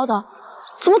好好的，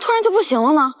怎么突然就不行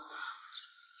了呢？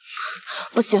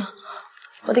不行，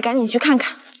我得赶紧去看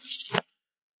看。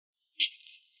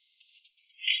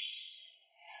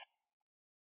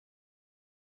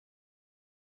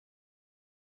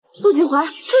陆景怀，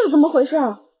这是怎么回事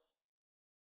啊？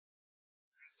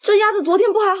这鸭子昨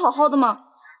天不还好好的吗？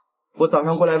我早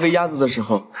上过来喂鸭子的时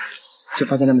候，就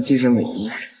发现它们精神萎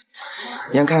靡，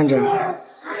眼看着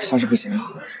像是不行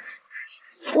了。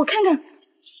我看看，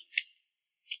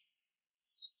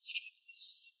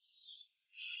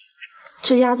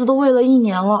这鸭子都喂了1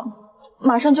年了，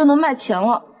马上就能卖钱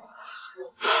了，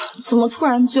怎么突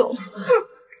然就……哼，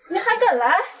你还敢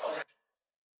来？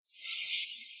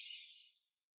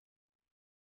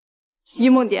于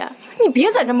梦蝶，你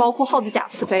别在这猫哭耗子假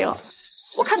慈悲了。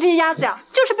我看这些鸭子呀，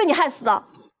就是被你害死的。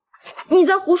你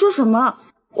在胡说什么？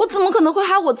我怎么可能会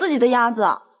害我自己的鸭子？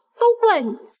都怪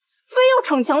你，非要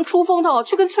逞强出风头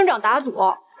去跟村长打赌，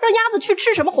让鸭子去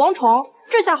吃什么蝗虫。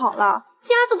这下好了，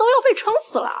鸭子都要被撑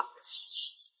死了。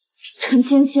陈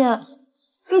芊芊，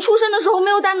你出生的时候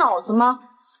没有带脑子吗？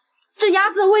这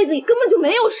鸭子的胃子里根本就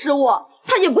没有食物，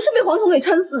它也不是被蝗虫给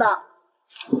撑死的。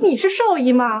你是兽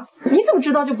医吗？你怎么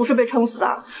知道就不是被撑死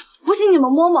的？不信你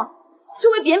们摸摸，这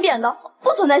胃扁扁的，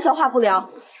不存在消化不良。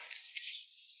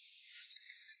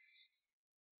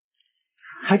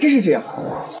还真是这样。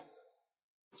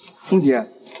梦蝶，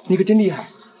你可真厉害。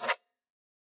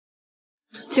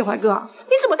景怀哥，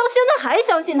你怎么到现在还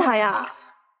相信他呀？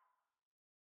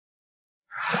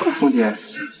梦蝶，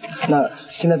那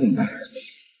现在怎么办？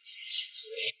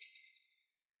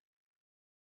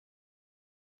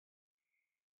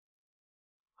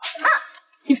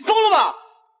你疯了吧！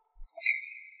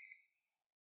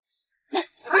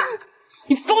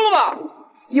你疯了吧！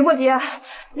于梦蝶，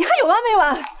你还有完没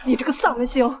完？你这个丧门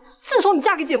星！自从你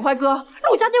嫁给景怀哥，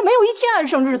陆家就没有一天安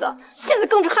生日子，现在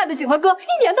更是害得景怀哥1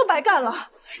年都白干了。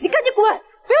你赶紧滚，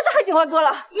不要再害景怀哥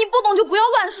了！你不懂就不要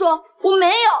乱说，我没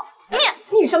有。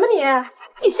你什么你？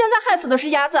你现在害死的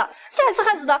是鸭子，下一次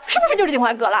害死的是不是就是景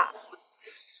怀哥了？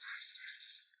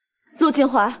陆景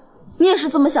怀，你也是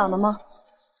这么想的吗？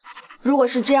如果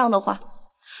是这样的话，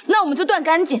那我们就断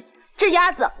干净，这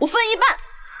鸭子我分1半。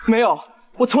没有，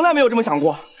我从来没有这么想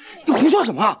过。你胡说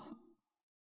什么？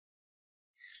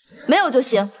没有就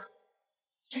行。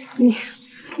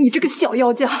你这个小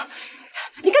妖精，你赶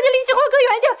紧离景怀哥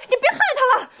远一点，你别害他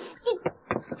了。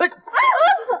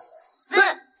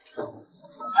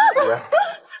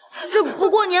这不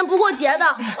过年不过节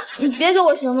的，你别给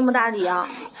我行那么大礼啊！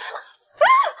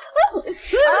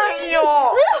哎呦，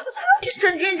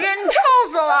陈芊芊，你臭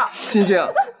死了！芊芊，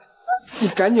你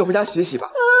赶紧回家洗洗吧。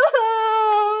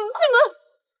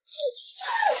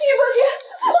于梦蝶，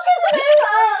我跟你没完！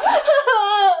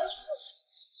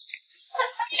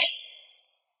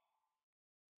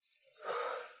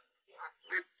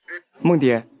梦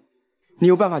蝶，你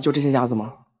有办法救这些鸭子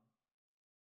吗？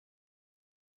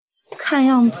看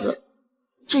样子，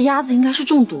这鸭子应该是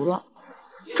中毒了。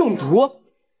中毒？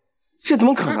这怎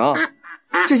么可能？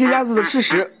这些鸭子的吃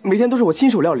食每天都是我亲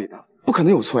手料理的，不可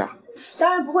能有错呀。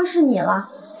当然不会是你了，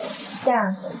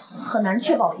但很难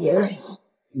确保别人。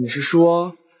你是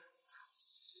说，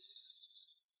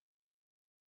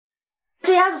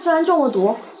这鸭子虽然中了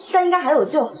毒，但应该还有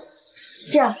救。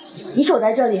这样，你守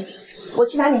在这里，我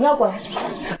去拿点药过来。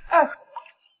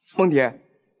梦蝶，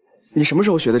你什么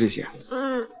时候学的这些？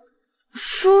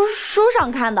书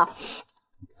上看的。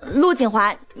陆景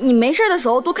华，你没事的时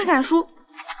候多看看书。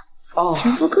哦，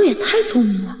前夫哥也太聪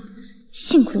明了，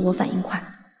幸亏我反应快。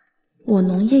我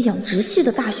农业养殖系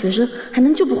的大学生还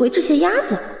能救不回这些鸭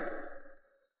子？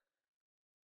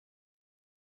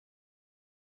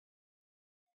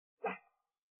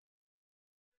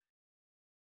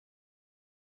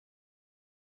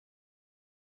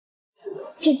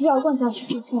这些药灌下去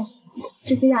之后，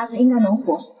这些鸭子应该能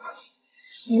活。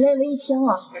你累了1天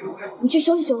了，你去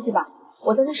休息休息吧，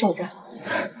我在这守着。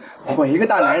我一个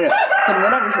大男人，怎么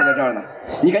能让你守在这儿呢？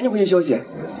你赶紧回去休息，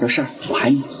有事儿我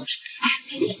喊你。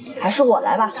还是我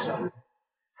来吧。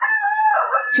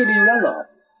这里有点冷，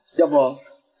要不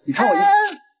你穿我衣服？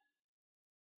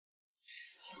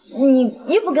你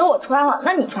衣服给我穿了，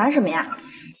那你穿什么呀？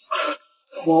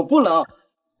我不冷，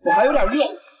我还有点热。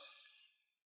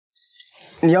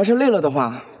你要是累了的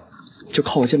话，就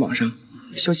靠我肩膀上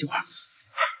休息会儿。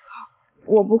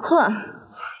我不困。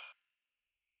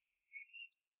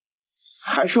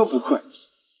还说不困？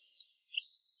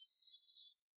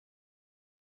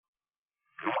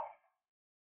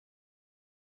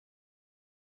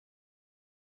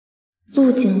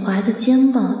陆景怀的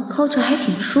肩膀靠着还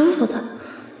挺舒服的，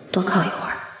多靠一会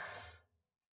儿。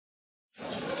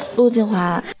陆景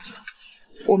怀，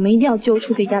我们一定要揪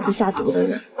出给鸭子下毒的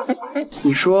人。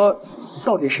你说，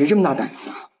到底谁这么大胆子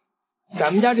啊？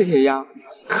咱们家这些鸭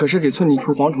可是给村里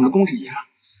除蝗虫的功臣鸭，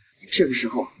这个时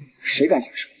候谁敢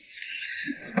下手？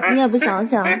你也不想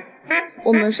想，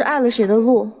我们是爱了谁的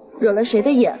鹿，惹了谁的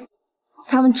眼，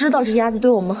他们知道这鸭子对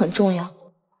我们很重要，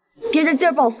憋着劲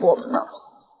儿报复我们呢。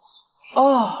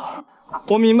哦，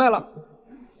我明白了，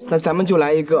那咱们就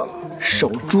来一个守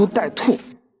株待兔。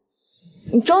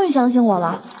你终于相信我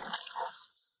了。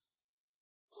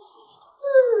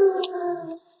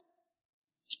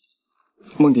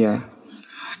梦蝶，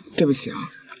对不起啊，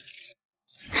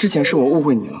之前是我误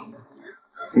会你了，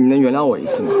你能原谅我一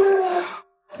次吗？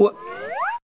我。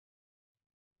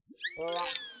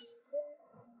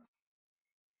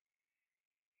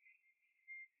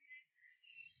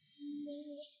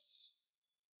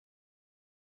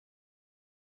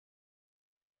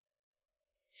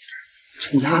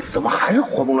这鸭子怎么还是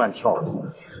活蹦乱跳的？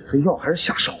这药还是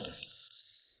下少了。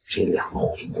这两个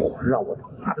混货让我他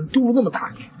妈的丢了那么大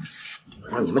脸，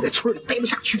让你们在村里待不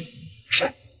下去。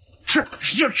吃，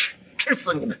使劲吃，吃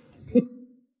死你们！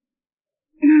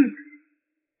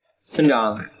村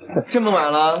长，这么晚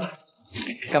了，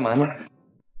干嘛呢？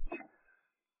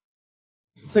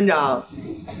村长，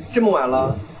这么晚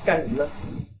了，干什么呢？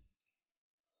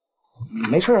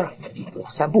没事啊，我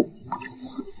散步。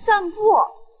散步？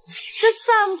这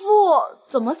散步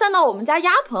怎么散到我们家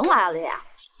鸭棚来了呀？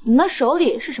你那手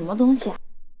里是什么东西啊？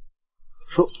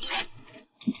说，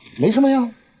没什么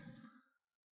呀。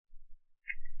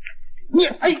你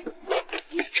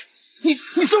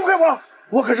松开我！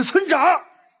我可是村长。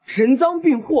人赃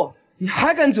并获，你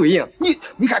还敢嘴硬？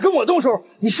你敢跟我动手？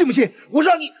你信不信我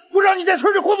让你在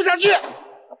村里混不下去？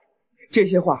这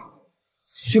些话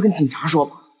去跟警察说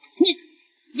吧。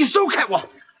你松开我！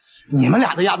你们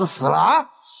俩的鸭子死了啊！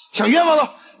想冤枉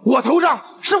了我头上，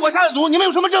是我下的毒，你们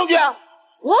有什么证据？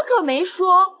我可没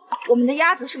说我们的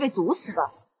鸭子是被毒死的，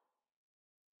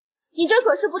你这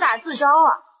可是不打自招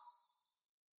啊！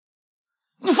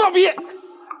你放屁！快来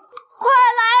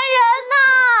人呐！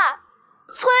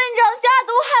村长下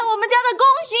毒害我们家的功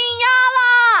勋鸭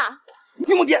啦！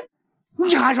于梦蝶，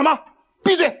你喊什么？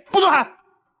闭嘴，不准喊！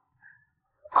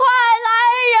快来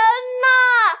人呐！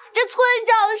这村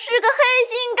长是个黑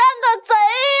心干的贼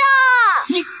呀！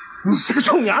你是个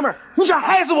臭娘们儿，你想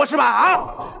害死我是吧？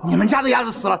啊！你们家的鸭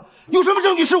子死了，有什么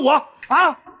证据是我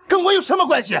啊？跟我有什么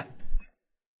关系？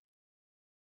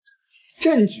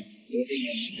证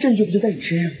据不就在你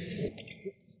身上？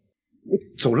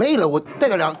走累了，我带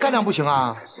点干粮不行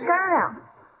啊？干粮？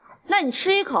那你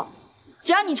吃一口，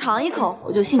只要你尝一口，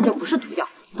我就信这不是毒药。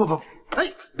不，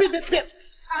哎，别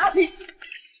啊！你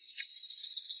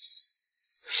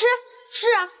吃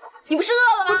啊！你不是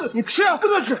饿了吗？你吃啊！不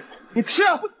能吃！你吃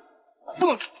啊！不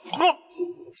能吃！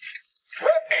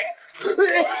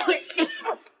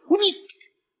你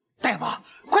大夫，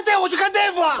快带我去看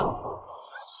大夫啊！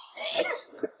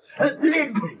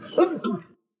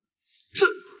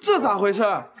这咋回事？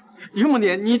于梦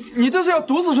蝶，你这是要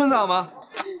毒死村长吗？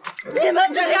你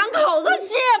们这两口子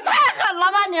心也太狠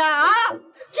了吧你啊！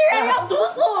居然要毒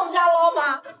死我们家老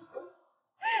马！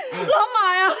老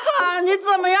马呀，你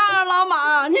怎么样啊？老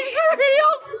马，你是不是要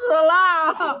死了？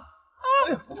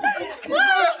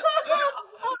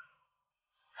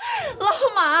老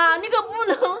马，你可不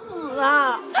能死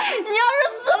啊！你要是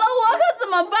死了，我可怎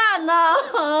么办呢？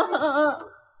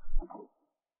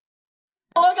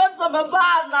我可怎么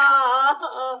办呢？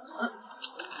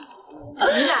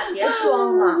你俩别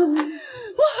装了！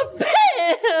我呸！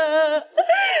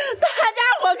大家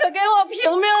伙可给我评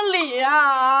评理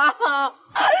啊！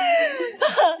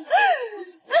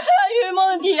这于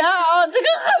梦蝶啊，这个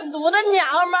狠毒的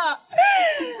娘们儿，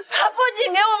她不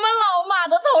仅给我们老马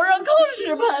的头上扣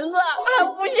屎盆子，还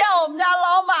诬陷我们家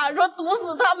老马说毒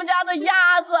死他们家的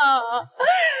鸭子。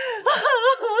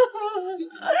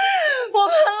我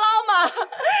们老马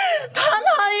堂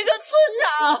堂一个村长，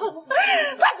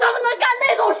他怎么能干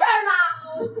那种事儿呢？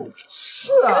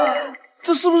是啊，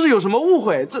这是不是有什么误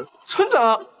会？这村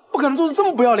长不可能做出这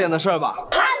么不要脸的事儿吧？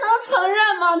他能承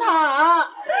认吗？吗？他，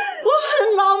我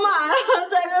们老马呀，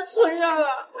在这村上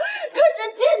啊，可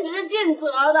是尽职尽责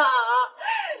的，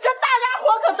这大家伙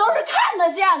可都是看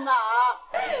得见的啊！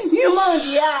于梦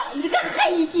蝶，你这个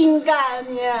黑心干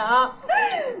你啊！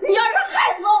你要是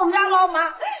害死我们家老马，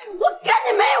我跟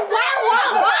你没完！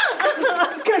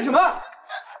我干什么？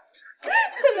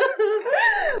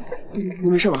你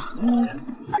没事吧？你们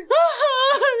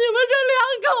这两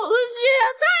口子心也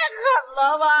太狠了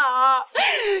吧！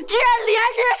居然联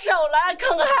起手来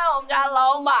坑害我们家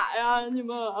老马呀！你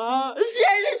们啊，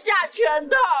先是下圈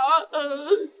套，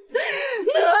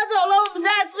拿走了我们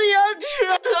家自行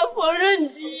车和缝纫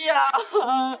机呀！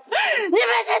你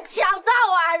们是强盗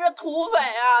啊，还是土匪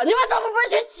啊？你们怎么不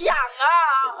去抢啊？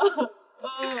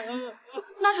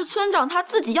那是村长他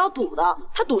自己要赌的，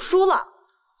他赌输了。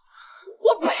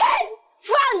我呸！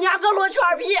放你丫个罗圈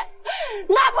皮！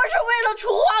那不是为了除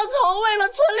蝗虫，为了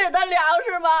村里的粮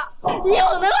食吗？你有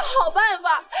那个好办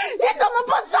法，你怎么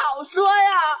不早说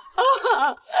呀？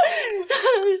非得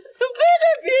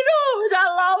逼着我们家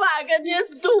老马跟你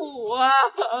赌啊！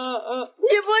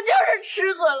你不就是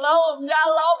吃损了我们家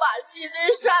老马心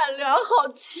地善良，好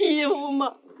欺负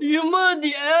吗？于梦蝶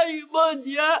呀，于梦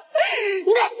蝶，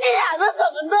你的心眼子怎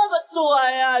么那么多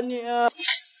呀你？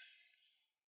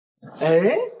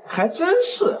哎，还真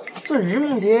是，这于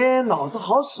梦蝶脑子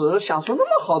好使，想出那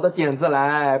么好的点子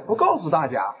来，不告诉大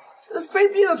家，非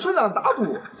逼着村长打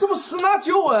赌，这不十拿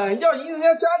九稳要赢人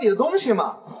家家里的东西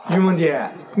吗？于梦蝶，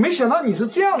没想到你是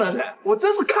这样的人，我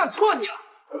真是看错你了。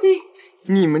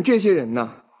你们这些人呐，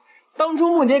当初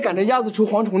梦蝶赶着鸭子除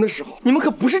蝗虫的时候，你们可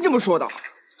不是这么说的。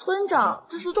村长，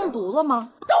这是中毒了吗？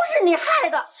都是你害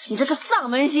的！你这个丧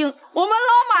门星！我们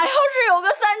老马要是有个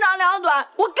三长两短，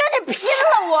我跟你拼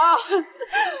了我！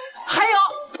还有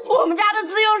我们家的自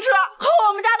行车和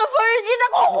我们家的缝纫机，再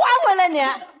给我还回来你！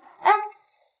哎，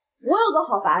我有个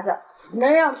好法子，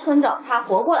能让村长他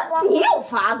活过来。你有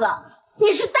法子？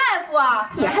你是大夫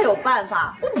啊？你还有办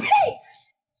法？我呸！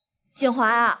锦华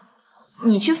啊，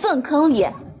你去粪坑里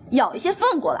舀一些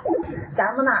粪过来，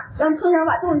咱们呢让村长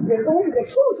把肚子里的东西给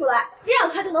吐出来，这样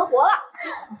他就能活了。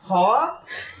好啊，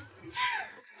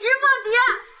于梦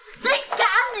蝶，谁赶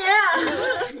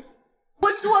你？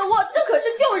我这可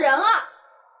是救人啊！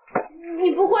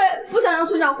你不会不想让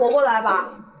村长活过来吧？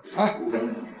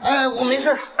哎，我没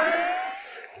事，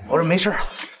我这没事。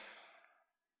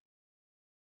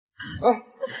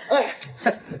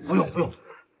不用，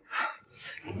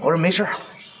我这没事，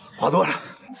好多了。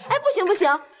哎，不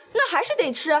行，那还是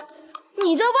得吃。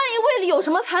你这万一胃里有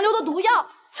什么残留的毒药，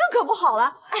这可不好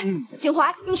了。哎，景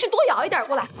怀，你去多舀一点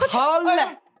过来，快去。好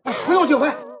嘞，不用，景辉，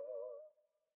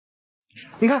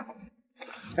你看，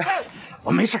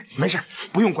我没事，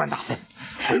不用管打分，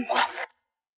不用管。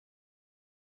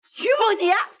于梦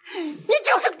蝶，你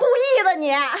就是故意的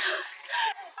你！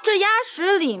这鸭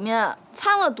屎里面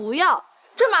掺了毒药，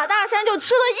这马大山就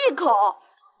吃了一口，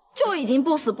就已经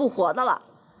不死不活的了，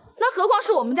那何况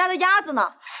是我们家的鸭子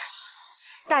呢？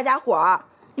大家伙儿，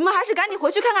你们还是赶紧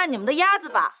回去看看你们的鸭子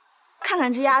吧，看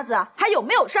看这鸭子还有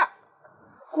没有事儿。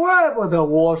怪不得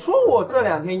我说我这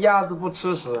2天鸭子不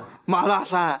吃屎。马大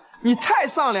山，你太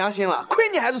丧良心了，亏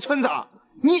你还是村长。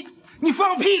你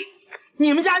放屁！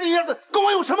你们家这鸭子跟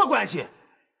我有什么关系？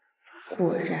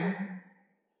果然，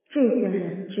这些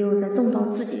人只有在动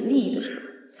到自己利益的时候，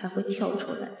才会跳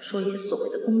出来说一些所谓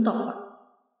的公道话。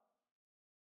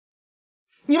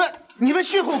你们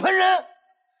血口喷人！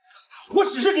我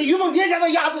只是给于梦蝶家的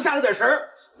鸭子下了点食儿，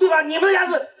对吧？你们的鸭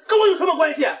子跟我有什么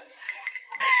关系？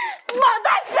马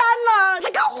大山呐，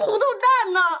这个糊涂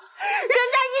蛋呐！人家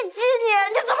一激你，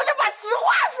你怎么就把实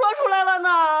话说出来了呢？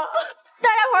大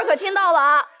家伙儿可听到了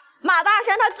啊！马大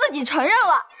山他自己承认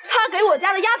了，他给我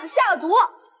家的鸭子下了毒。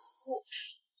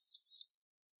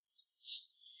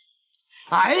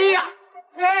哎呀！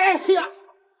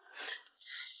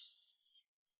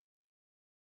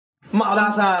马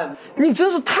大山，你真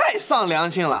是太丧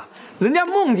良心了！人家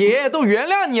梦蝶都原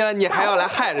谅你了，你还要来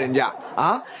害人家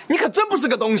啊？你可真不是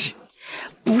个东西！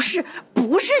不是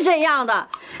这样的，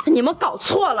你们搞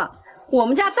错了。我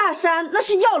们家大山那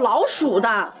是要老鼠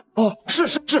的。哦，是，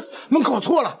们搞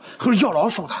错了，可是要老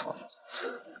鼠的。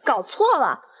搞错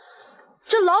了，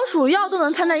这老鼠药都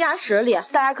能掺在鸭屎里，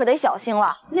大家可得小心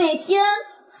了。哪天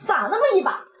撒那么一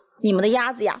把，你们的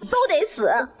鸭子呀都得死。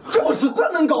就是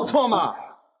真能搞错吗？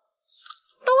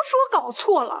都说搞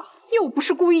错了，又不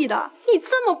是故意的，你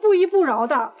这么不依不饶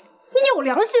的，你有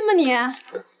良心吗你？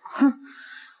哼，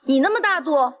你那么大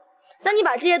度，那你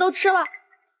把这些都吃了，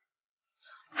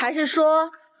还是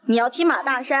说你要替马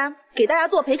大山给大家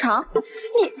做赔偿？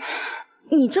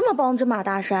你这么帮着马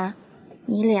大山，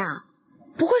你俩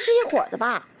不会是一伙的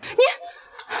吧？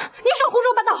你少胡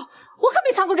说八道！我可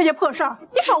没掺和这些破事儿，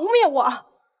你少污蔑我！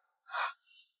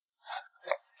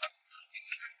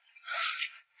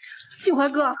景怀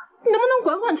哥，你能不能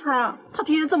管管他呀？他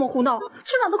天天这么胡闹，村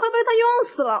长都快被他冤枉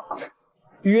死了。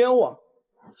冤枉？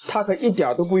他可一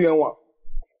点都不冤枉。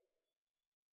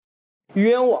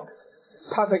冤枉？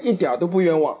他可一点都不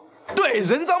冤枉。对，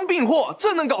人赃并获，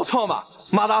这能搞错吗？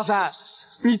马大山，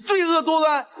你罪恶多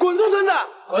端，滚出村子！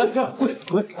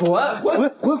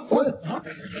滚！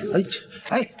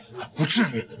哎，不至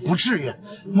于，不至于。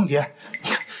梦蝶，你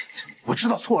看，我知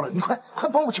道错了，你快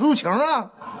帮我求求情啊！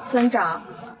村长，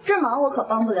这忙我可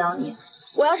帮不了你。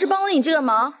我要是帮了你这个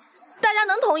忙，大家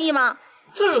能同意吗？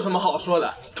这有什么好说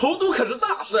的？投毒可是大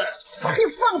事儿。你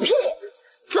放屁！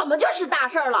怎么就是大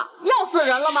事了？要死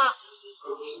人了吗？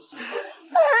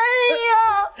哎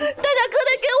呀，大家可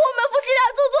得给我们夫妻俩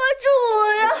做主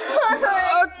呀！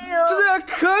哎呀，这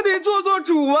可得做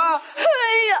主啊！哎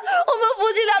呀，我们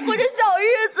夫妻俩过着小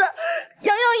日子，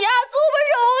养牙子，我们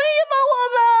容易吗？我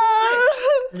们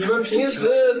你们平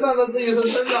时仗着自己是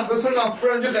村长和村长夫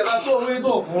人，就在那作威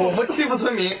作福，不欺负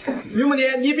村民。于母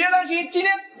蝶，你别担心，今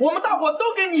天我们大伙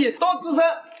都给你当资深。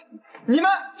你们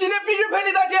今天必须赔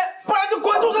礼道歉，不然就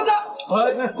滚出村子！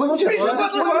滚出去！必须滚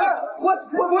出去！滚！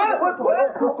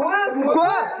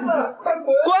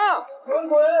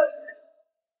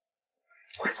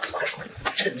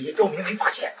趁你肉明没发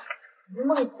现，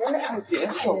梦蝶那样别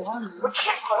丑，我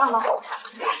正好让他好看。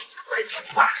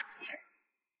快！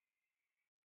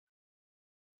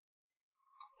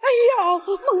哎呀，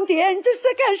梦蝶，你这是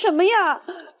在干什么呀？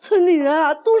村里人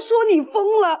啊都说你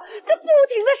疯了，这不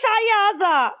停的杀鸭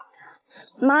子。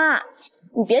妈，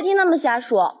你别听他们瞎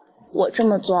说，我这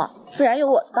么做自然有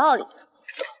我的道理。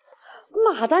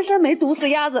马大山没毒死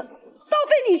鸭子，倒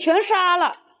被你全杀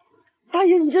了。哎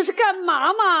呀，你这是干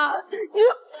嘛嘛？你说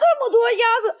这么多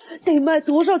鸭子得卖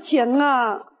多少钱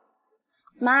啊？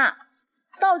妈，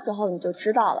到时候你就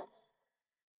知道了。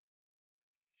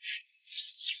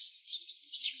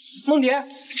梦蝶，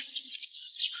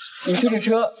你推着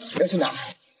车要去哪？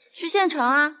去县城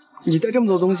啊。你带这么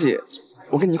多东西，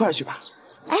我跟你一块儿去吧。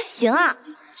哎，行啊，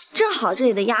正好这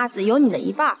里的鸭子有你的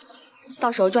一半，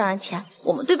到时候赚的钱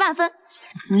我们对半分。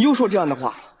你又说这样的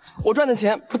话，我赚的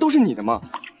钱不都是你的吗？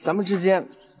咱们之间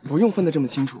不用分得这么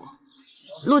清楚。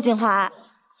陆锦华，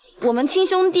我们亲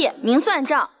兄弟明算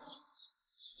账，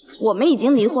我们已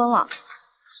经离婚了，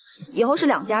以后是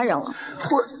两家人了。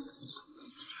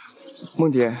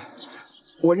梦蝶，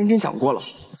我认真想过了，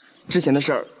之前的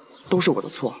事儿都是我的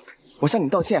错，我向你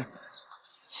道歉。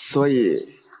所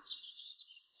以，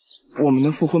我们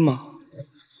能复婚吗？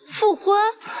复婚？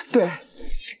对。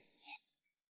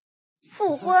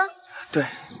复婚？对。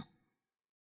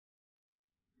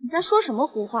你在说什么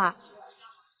胡话？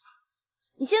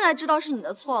你现在知道是你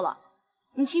的错了，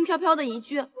你轻飘飘的一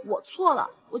句“我错了”，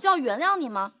我就要原谅你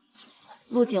吗？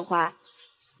陆锦怀，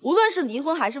无论是离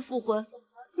婚还是复婚，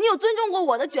你有尊重过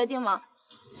我的决定吗？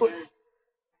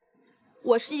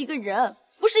我是一个人，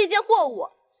不是一件货物，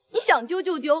你想丢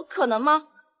就丢，可能吗？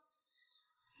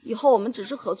以后我们只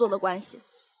是合作的关系，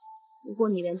如果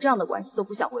你连这样的关系都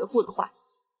不想维护的话，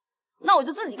那我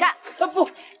就自己干。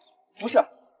不是，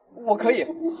我可以。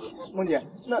梦蝶，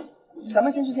那咱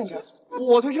们先去县城，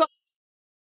我推车。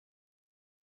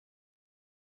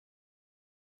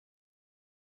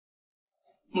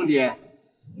梦蝶，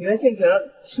你来县城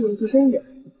是为了做生意？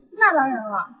那当然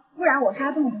了，不然我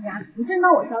杀这么多鸭子，你真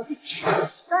当我是要自己吃？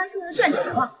当然是为了赚钱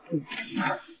了。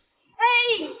哎，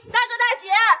大哥大姐，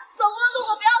走过的路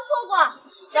过不要错过，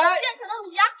这是县城的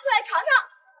卤鸭，快来尝尝。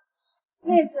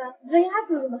妹子，你这鸭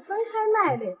子怎么分开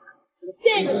卖的呀？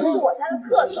这个是我家的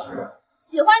特色，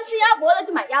喜欢吃鸭脖的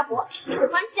就买鸭脖，喜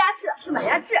欢吃鸭翅就买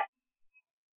鸭翅。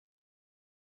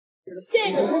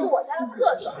这个是我家的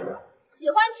特色，喜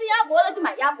欢吃鸭脖的就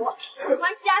买鸭脖，喜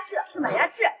欢吃鸭翅就买鸭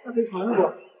翅。那可以尝尝不？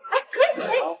哎，可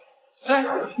以。哎，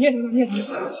你也尝尝，你也尝尝。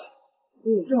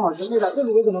正好是妹子，这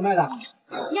卤味怎么卖的？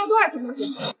你要多少钱都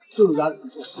行。这卤鸭子不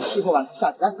错，吃过完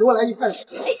下去，来给我来1块的。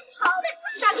哎，好嘞，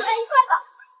大哥来1块的。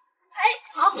哎，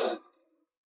好，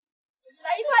来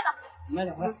1块的。买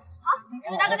2块。好，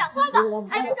给大哥2块的。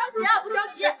哎，别着急啊，不着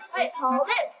急。哎，好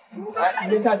嘞。来，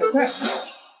你先下酒菜。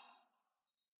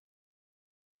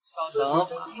稍等，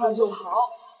马上就好。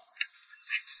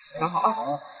拿好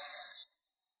啊。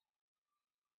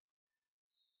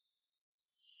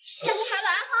这不排完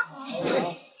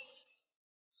哈。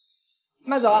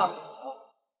慢走啊。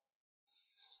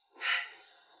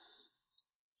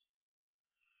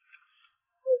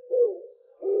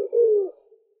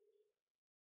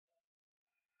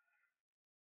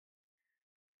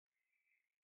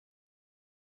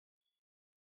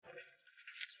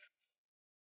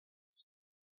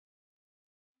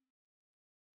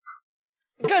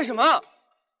你干什么？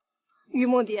于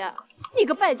梦蝶，你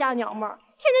个败家娘们儿，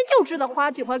天天就知道花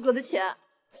景怀哥的钱，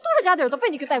多少家底儿都被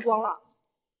你给败光了。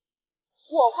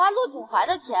我花陆景怀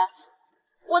的钱，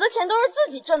我的钱都是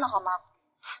自己挣的，好吗？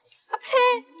啊呸！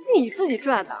你自己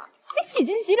赚的，你几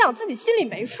斤几两自己心里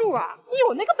没数啊？你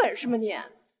有那个本事吗你？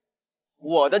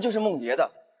我的就是梦蝶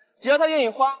的，只要他愿意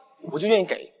花，我就愿意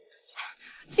给。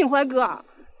景怀哥，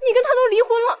你跟他都离婚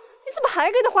了，你怎么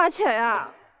还给他花钱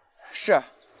呀？是，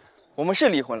我们是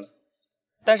离婚了，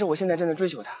但是我现在正在追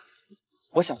求他，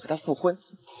我想和他复婚。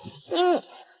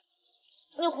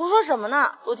你胡说什么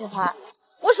呢，陆景怀？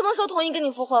我什么时候同意跟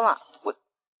你复婚了？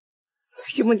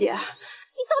于梦蝶，你到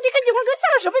底跟景怀哥下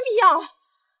了什么迷药？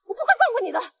我不会放过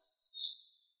你的。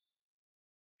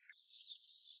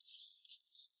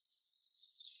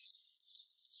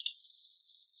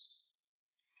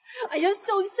哎呀，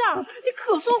小夏，你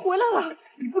可算回来了！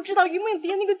你不知道于梦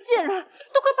蝶那个贱人，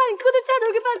都快把你哥的家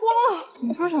底给败光了。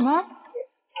你说什么？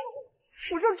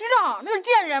我就知道那个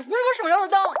贱人不是个省油的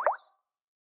灯。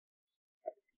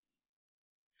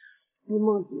于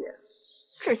梦蝶，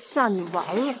这下你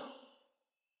完了。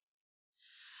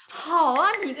好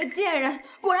啊，你个贱人，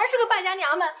果然是个败家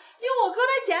娘们，用我哥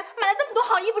的钱买了这么多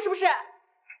好衣服，是不是？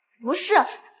不是，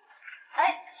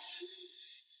哎，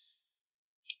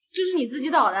这是你自己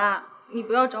捣的，你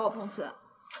不要找我碰瓷。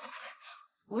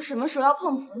我什么时候要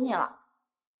碰瓷你了？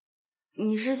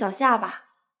你是小夏吧？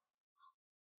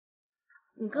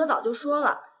你哥早就说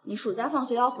了，你暑假放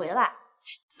学要回来，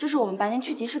这是我们白天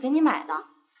去集市给你买的，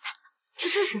去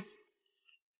试试。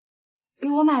给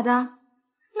我买的？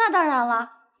那当然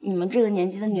了。你们这个年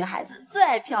纪的女孩子最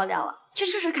爱漂亮了，去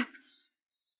试试看。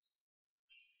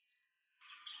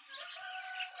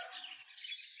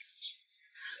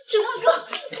景怀哥，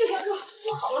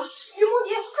不好了，于梦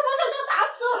蝶快把小夏打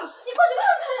死了！你快去看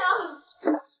看呀！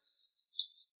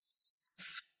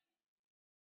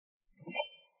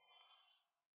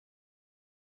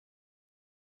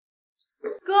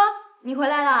哥，你回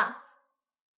来了。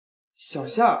小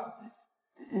夏，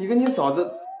你跟你嫂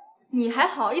子，你还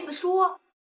好意思说？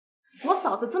我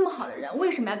嫂子这么好的人，为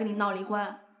什么要跟你闹离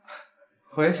婚？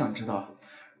我也想知道，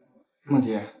梦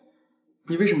蝶，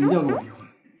你为什么一定要跟我离婚？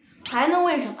还能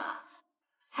为什么？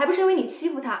还不是因为你欺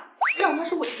负他，让他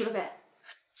受委屈了呗。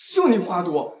就你话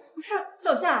多。不是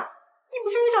小夏，你不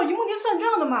是来找于梦蝶算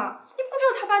账的吗？你不知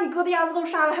道他把你哥的鸭子都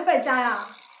杀了还败家呀？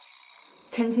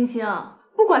陈青青，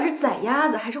不管是宰鸭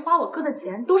子还是花我哥的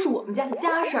钱，都是我们家的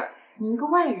家事儿，你一个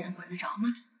外人管得着吗？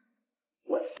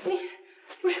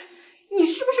不是，你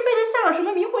是不是被他下了什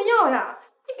么迷魂药呀？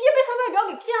你别被他外表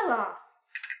给骗了。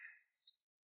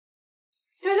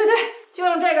对，就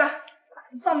用这个，把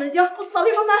这丧门星给我扫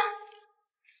地出门。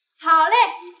好嘞，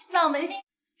丧门星。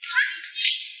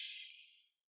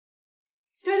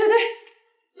对，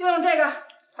就用这个，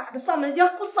把这丧门星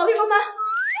给我扫地出门。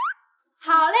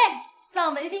好嘞，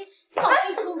丧门星，扫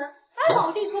地出门，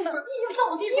扫地出门，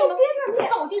扫地出门，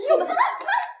扫地出门。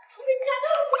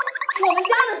我们家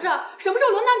的事，什么时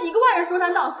候轮到你一个外人说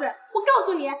三道四？我告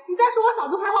诉你，你再说我嫂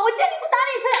子坏话，我见你一次打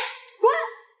你一次！滚！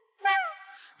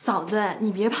嫂子，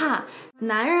你别怕，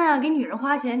男人啊给女人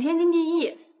花钱天经地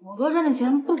义。我哥赚的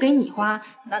钱不给你花，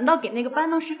难道给那个搬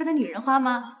弄是非的女人花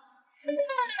吗？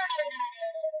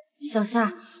小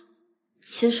夏，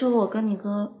其实我跟你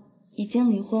哥已经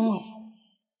离婚了。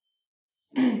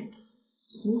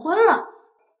离婚了？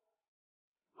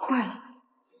坏了，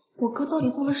我哥到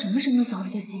底动了什么伤了嫂子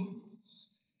的心？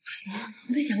不行，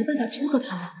我得想个办法撮合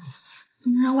他们，不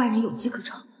能让外人有机可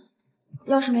乘。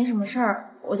要是没什么事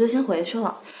儿，我就先回去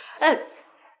了。哎，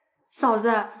嫂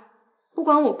子，不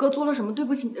管我哥做了什么对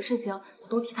不起你的事情，我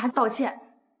都替他道歉。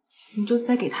你就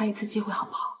再给他一次机会好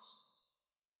不好？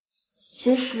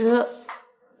其实，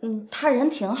他人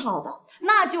挺好的。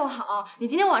那就好，你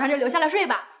今天晚上就留下来睡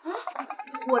吧。啊，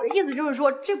我的意思就是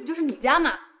说，这不就是你家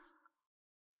吗？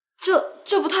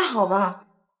这不太好吧？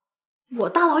我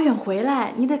大老远回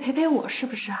来，你得陪陪我，是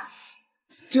不是啊？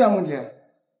对啊，梦蝶，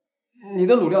你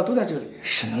的卤料都在这里，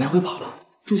省得来回跑了，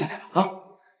住下来吧啊！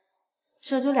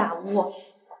这就俩屋，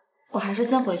我还是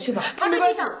先回去吧。他睡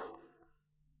地上。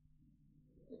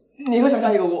你和小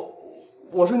夏一个屋，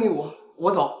我睡那屋，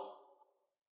我走。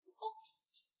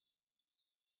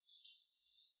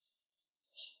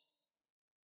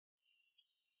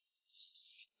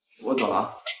我走了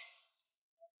啊。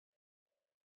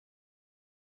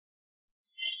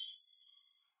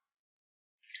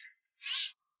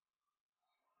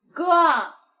哥，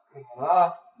啊，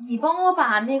你帮我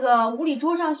把那个屋里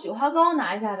桌上雪花膏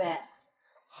拿一下呗。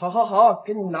好，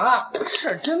给你拿，事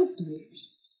儿真多。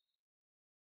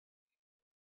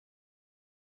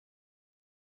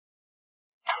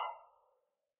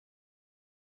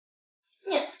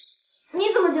你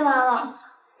你怎么进来了？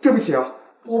对不起啊，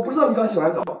我不知道你刚洗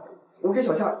完澡，我给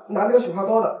小夏拿那个雪花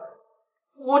膏的，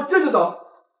我这就走。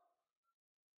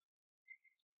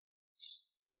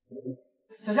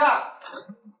小夏，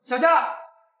小夏，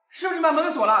是不是你把门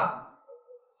给锁了？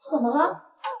怎么了？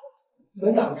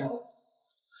门打不开。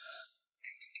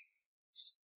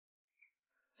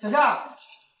小夏，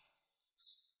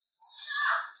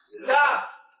小夏，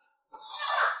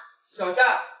小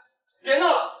夏，别闹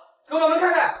了，给我把门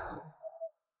开开。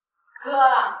哥，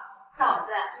嫂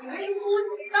子，你们是夫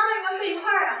妻，当然要睡一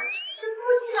块儿啊。这夫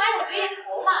妻哪有别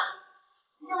头嘛？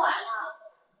今天晚上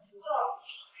就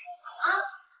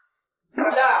小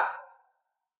夏，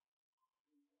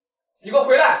你给我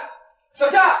回来！小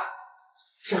夏，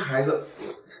这孩子，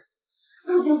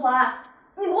陆景怀，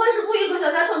你不会是故意和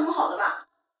小夏串通好的吧？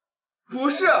不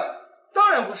是，当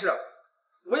然不是，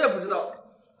我也不知道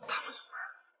他们怎么了。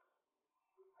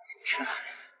这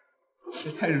孩子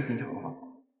也太热心肠了吧？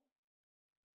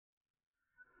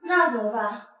那怎么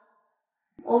办？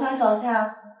我看小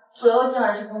夏左右今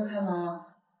晚是不会开门了。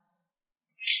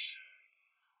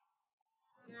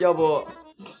要不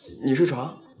你睡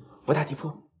床，我打地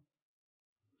铺。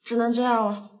只能这样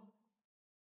了。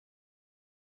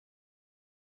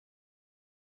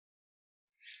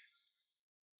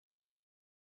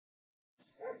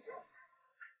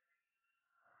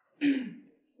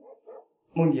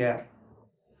梦蝶，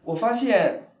我发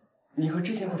现你和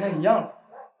之前不太一样了。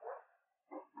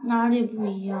哪里不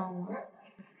一样了？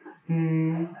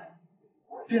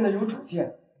变得有主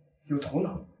见，有头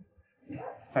脑，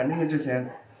反正跟之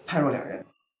前判若两人。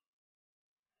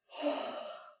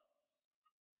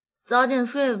早点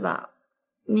睡吧，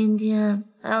明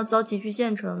天还要早起去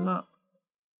县城呢。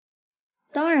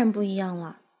当然不一样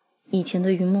了，以前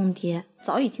的云梦蝶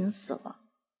早已经死了。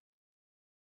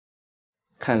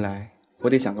看来我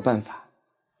得想个办法，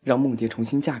让梦蝶重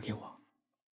新嫁给我。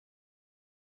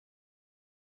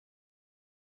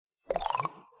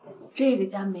这个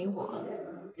家没我，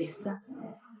得散。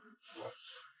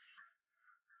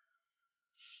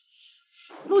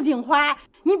陆景怀，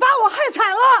你把我害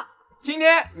惨了！今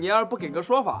天你要是不给个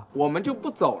说法，我们就不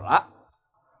走了。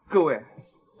各位，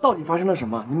到底发生了什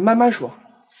么？你们慢慢说。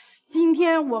今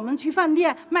天我们去饭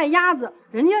店卖鸭子，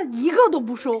人家一个都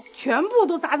不收，全部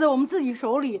都砸在我们自己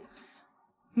手里。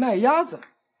卖鸭子？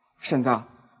婶子，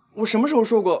我什么时候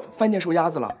说过饭店收鸭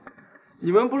子了？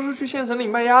你们不是去县城里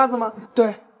卖鸭子吗？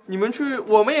对，你们去，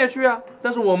我们也去啊。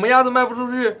但是我们鸭子卖不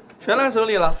出去，全烂手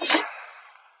里了。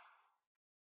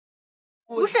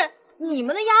不是，你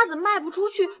们的鸭子卖不出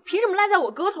去，凭什么赖在我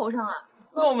哥头上啊？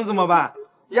那我们怎么办？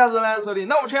鸭子烂在手里，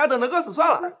那我们全家等着饿死算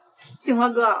了。景华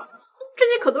哥，这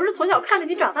些可都是从小看着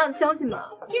你长大的乡亲们，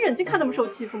你忍心看他们受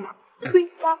欺负吗？呸！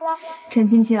陈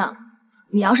青青，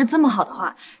你要是这么好的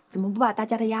话，怎么不把大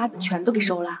家的鸭子全都给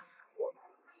收了？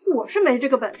我是没这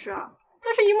个本事，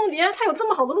但是于梦蝶她有这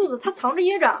么好的路子，她藏着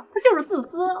掖着，她就是自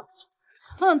私。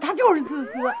他就是自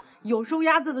私，有收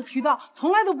鸭子的渠道，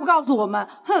从来都不告诉我们。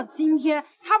今天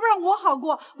他不让我好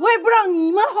过，我也不让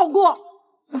你们好过。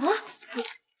怎么了？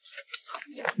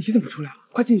你怎么出来了？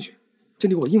快进去，这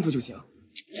里我应付就行。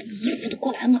衣服都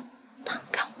过来了，他们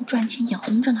看我们赚钱眼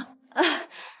红着呢。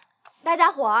大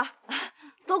家伙儿，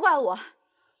都怪我。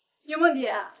于梦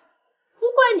蝶，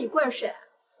不怪你怪谁？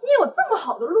你有这么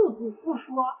好的路子你不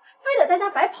说，非得大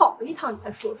家白跑了一趟你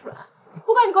才说出来，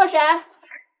不怪你怪谁？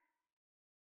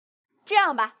这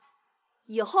样吧，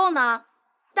以后呢，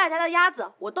大家的鸭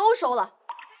子我都收了，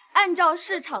按照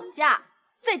市场价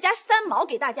再加3毛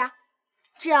给大家，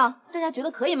这样大家觉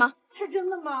得可以吗？是真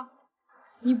的吗？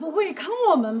你不会坑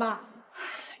我们吧？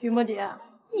于梦蝶，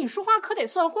你说话可得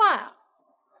算话呀！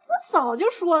我早就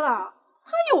说了，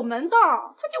他有门道，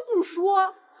他就不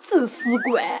说，自私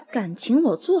鬼！感情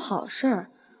我做好事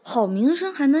儿，好名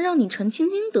声还能让你陈青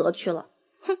青得去了？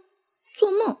哼，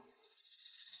做梦！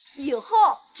以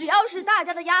后只要是大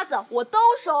家的鸭子我都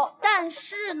收，但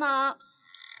是呢，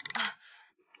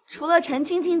除了陈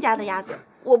青青家的鸭子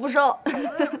我不收。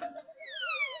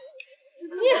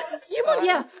于梦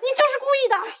蝶，你就是故意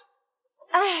的！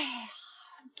哎呀，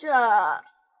这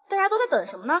大家都在等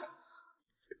什么呢？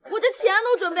我这钱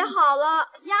都准备好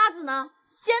了，鸭子呢，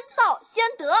先到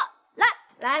先得。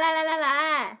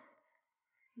来，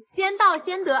先到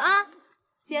先得啊！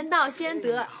先到先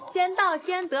得，先到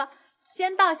先得，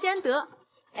先到先得，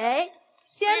哎，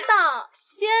先到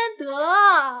先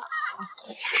得。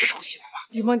收起来吧，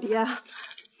于梦蝶，我就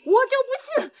不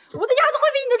信我的鸭子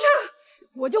会比你的差，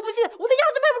我就不信我的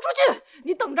鸭子卖不出去。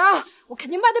你等着，我肯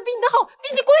定卖的比你的好，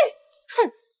比你贵。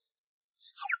哼！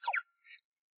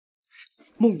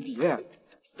梦蝶，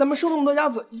咱们收那么多鸭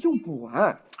子用不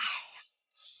完。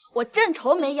我正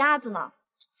愁没鸭子呢。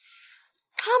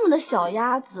他们的小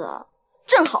鸭子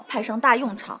正好派上大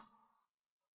用场。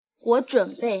我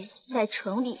准备在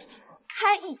城里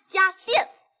开一家店。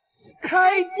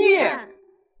开店？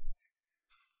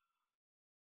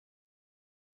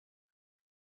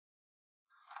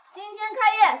今天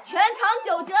开业，全场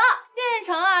9折。县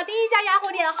城啊，第一家鸭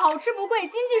货店，好吃不贵，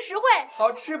经济实惠。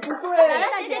好吃不贵。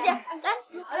来，姐，来，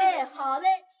好嘞，好嘞。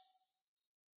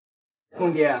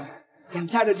梦蝶，咱们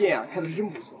家这店啊开的是真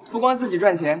不错，不光自己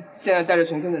赚钱，现在带着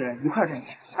全村的人一块赚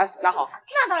钱。哎，拿好。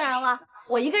那当然了，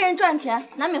我一个人赚钱，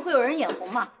难免会有人眼红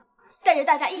嘛。带着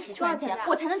大家一起赚钱，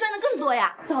我才能赚得更多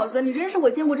呀。嫂子，你真是我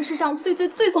见过这世上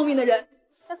最聪明的人。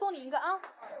再送你一个啊，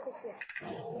谢谢。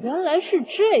原来是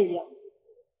这样。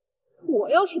我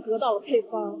要是得到了配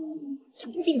方，就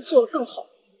一定做得更好。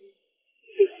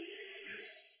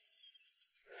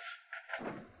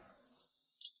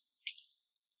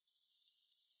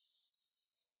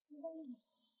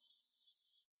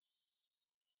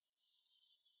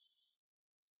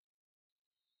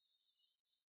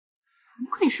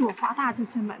不愧是我花大价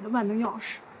钱买的万能钥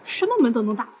匙，什么门都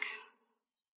能打开。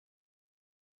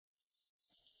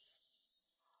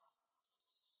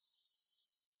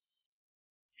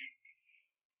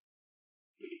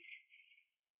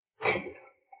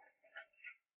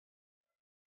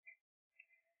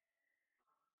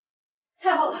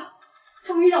太好了，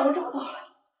终于让我找到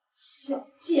了！小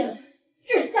贱人，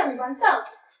这下你完蛋了！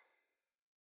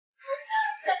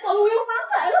太好了，我又发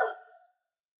财了！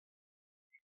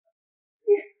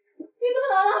你怎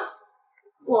么来了？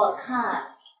我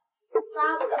看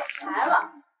发不了财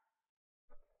了。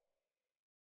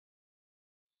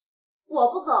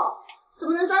我不走，怎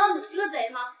么能抓到你这个贼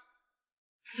呢？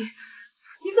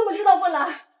你怎么知道会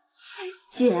来？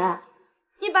姐，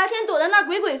你白天躲在那儿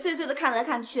鬼鬼祟祟的看来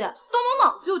看去，动动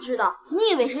脑子就知道。你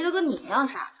以为谁都跟你一样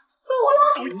傻？够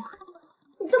了！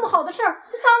你这么好的事儿，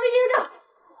你藏着掖着，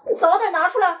你早点拿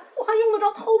出来，我还用得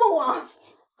着偷吗我？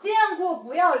见过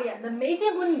不要脸的，没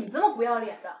见过你这么不要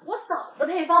脸的。我嫂子的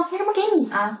配方凭什么给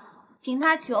你啊？凭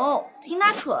他穷，凭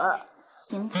他蠢，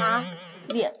凭他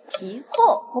脸皮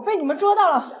厚。我被你们捉到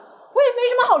了，我也没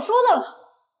什么好说的了。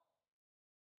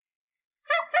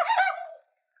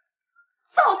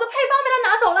嫂子配方被他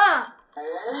拿走了。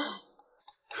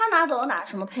他拿走哪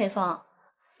什么配方？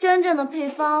真正的配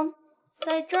方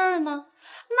在这儿呢。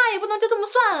那也不能就这么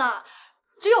算了，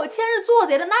只有千日做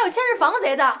贼的，哪有千日防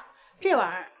贼的？这玩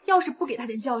意儿要是不给他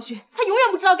点教训，他永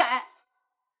远不知道改。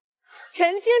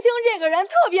陈青青这个人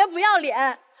特别不要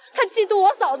脸，他嫉妒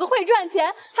我嫂子会赚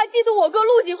钱，还嫉妒我哥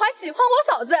陆锦华喜欢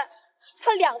我嫂子，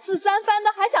他2次3番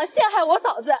的还想陷害我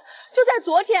嫂子。就在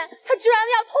昨天，他居然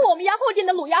要偷我们鸭货店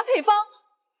的卤鸭配方。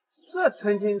这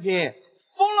陈青青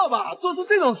疯了吧？做出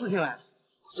这种事情来！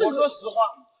我说实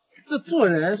话，这做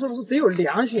人是不是得有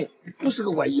良心？不是个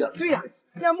玩意儿。对呀，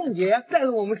让梦蝶带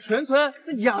着我们全村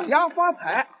这养鸭发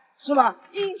财，是吧？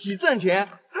一起挣钱。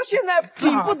他现在不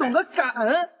仅不懂得感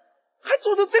恩，还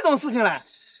做出这种事情来。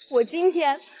我今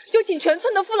天就请全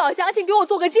村的父老乡亲给我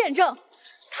做个见证。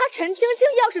他陈青青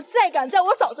要是再敢在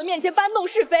我嫂子面前搬弄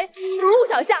是非，如陆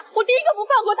小夏，我第一个不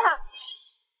放过他。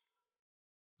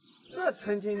这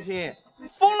陈青青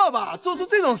疯了吧？做出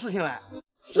这种事情来！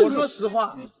我说实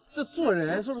话，这做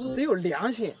人是不是得有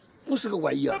良心？不是个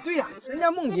玩意儿。对呀，人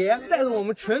家梦蝶带着我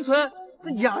们全村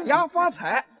这养鸭发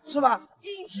财，是吧？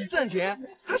一起挣钱。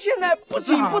他现在不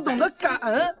仅不懂得感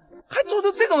恩，还做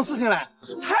出这种事情来，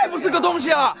太不是个东西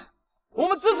了。我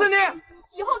们支持你。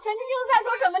以后陈青青再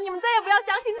说什么，你们再也不要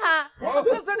相信他。我们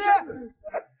支持你。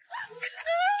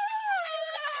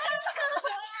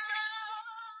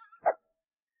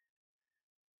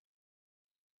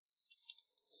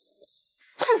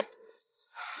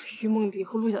于梦蝶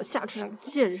和陆小夏这两个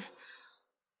贱人，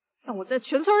让我在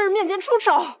全村人面前出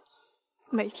丑，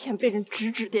每天被人指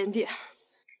指点点，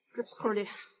这村里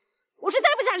我是待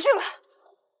不下去了。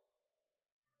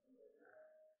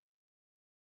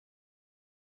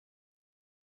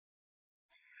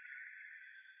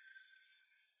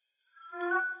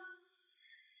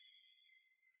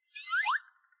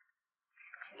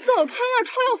早餐呀，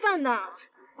超要饭的。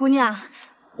姑娘，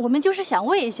我们就是想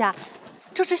问一下，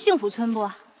这是幸福村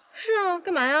不？是啊，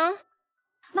干嘛呀？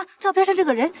那照片上这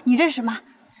个人你认识吗？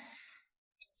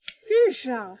认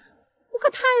识啊，我可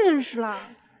太认识了。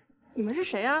你们是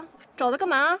谁啊？找他干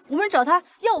嘛？我们找他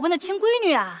要我们的亲闺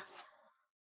女啊！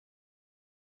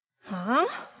啊？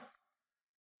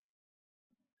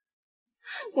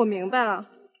我明白了。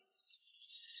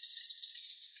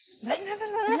来，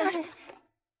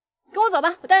跟我走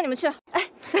吧，我带你们去。哎，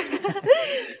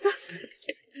走。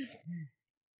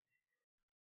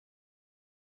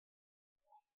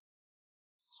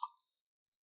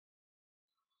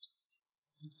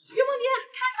于梦蝶，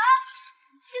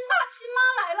亲妈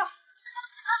来了。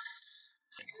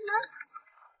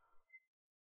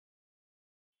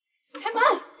开门，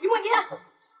于梦蝶。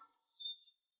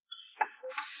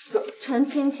陈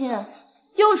青青，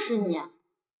又是你，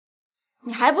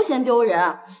你还不嫌丢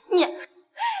人？你，梦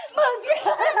蝶，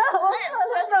我可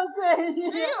爱的闺女，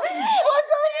我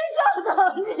终于找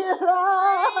到你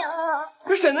了。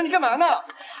不是婶子，你干嘛呢？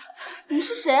你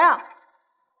是谁啊？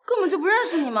根本就不认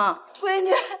识你嘛，闺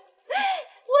女。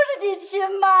我是你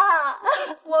亲妈，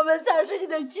我们才是你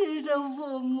的亲生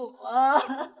父母啊！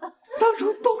当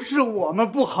初都是我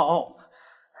们不好，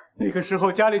那个时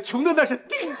候家里穷的那是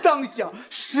叮当响，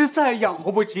实在养活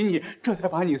不起你，这才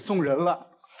把你送人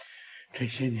了。这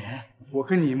些年，我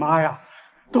跟你妈呀，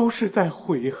都是在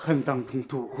悔恨当中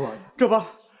度过的。这不，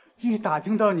一打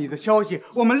听到你的消息，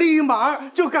我们立马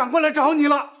就赶过来找你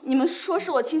了。你们说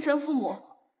是我亲生父母，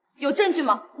有证据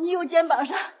吗？你有肩膀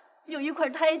上有一块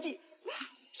胎记。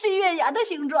是月牙的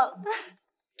形状，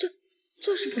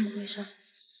这是怎么回事？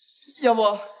要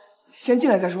不先进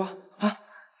来再说啊？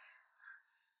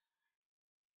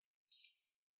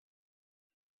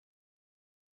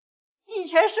以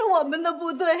前是我们的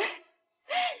不对，可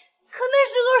那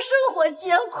时候生活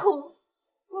艰苦，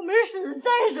我们实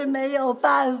在是没有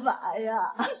办法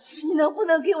呀。你能不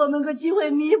能给我们个机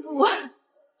会弥补？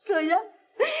这样，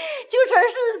就算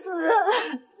是死，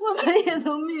我们也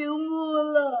能瞑目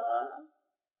了。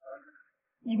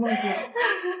于梦蝶，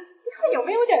你还有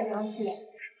没有点良心？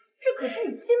这可是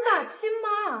你亲爸亲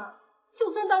妈，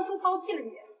就算当初抛弃了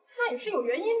你，那也是有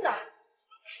原因的，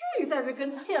至于在这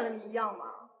跟欠了你一样吗？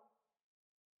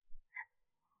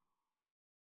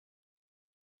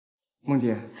梦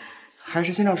蝶，还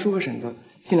是先让叔和婶子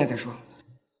进来再说。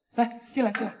来，进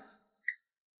来，进来。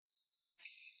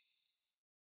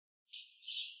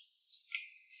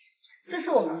这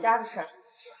是我们家的事儿，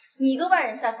你一个外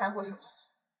人下掺和什么？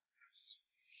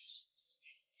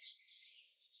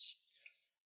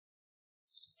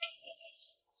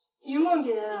于梦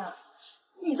蝶，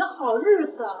你的好日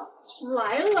子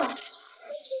来了。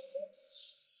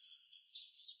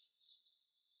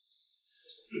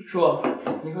叔，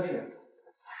你喝水。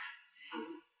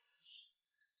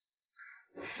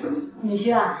女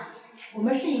婿啊，我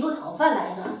们是一路讨饭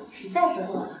来的，实在是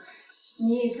饿了，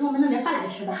你给我们弄点饭来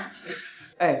吃吧。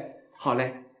哎，好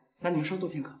嘞，那你们稍坐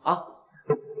片刻啊。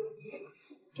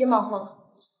别忙活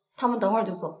了，他们等会儿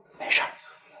就走。没事儿。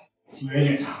袁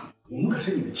院长，我们可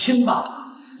是你的亲爸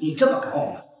爸，你这么赶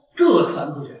我们，这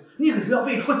传出去，你可是要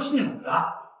被戳亲母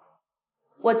的。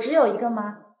我只有一个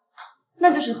妈，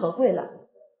那就是何桂兰。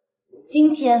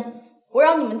今天我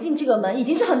让你们进这个门，已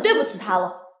经是很对不起她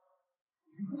了。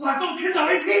我都听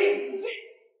哪一屁！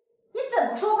你怎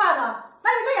么说话的？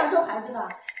哪有这样咒孩子的？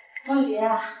梦蝶，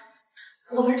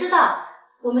我们知道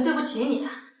我们对不起你，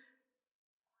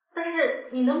但是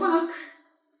你能不能，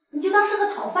你就当是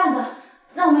个讨饭的，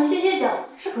让我们歇歇脚，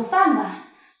吃口饭吧。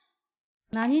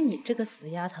拿捏你这个死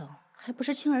丫头，还不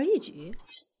是轻而易举？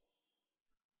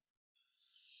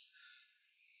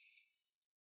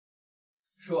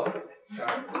叔，婶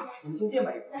儿，你们先垫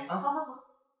吧一会儿啊。好。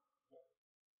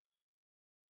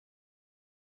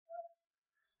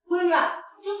闺女，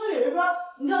听说有人说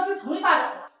你要去城里发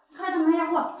展了，开他们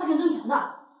家货还挺挣钱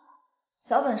的。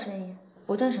小本生意，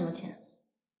我挣什么钱？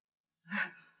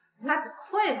那怎么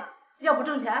会呢？要不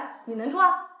挣钱，你能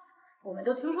赚？我们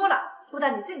都听说了，不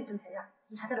但你自己挣钱呀，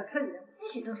你还带着村里人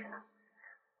一起挣钱呢。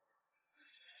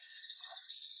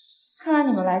看来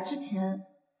你们来之前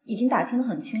已经打听得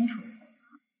很清楚。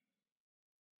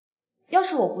要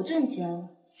是我不挣钱，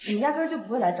你们压根儿就不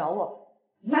会来找我。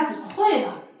那怎么会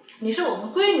呢？你是我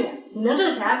们闺女，你能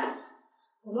挣钱，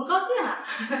我们高兴啊！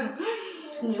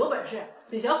你有本事，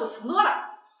比小虎强多了。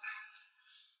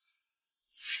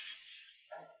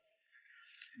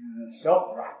小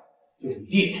虎啊，就是你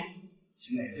弟弟，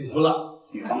现在也订婚了，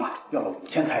女方啊要了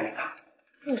5000彩礼呢。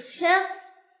5000，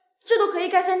这都可以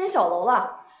盖3间小楼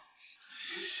了。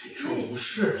谁说不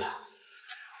是的？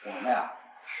我们呀，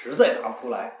实在拿不出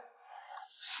来。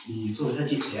你作为他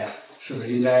姐姐，是不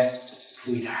是应该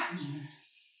出一点啊？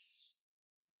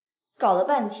搞了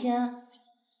半天，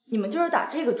你们就是打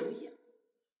这个主意。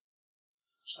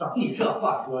照你这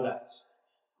话说的，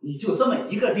你就这么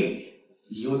一个弟弟，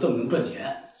你又这么能赚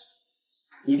钱，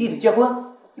你弟弟结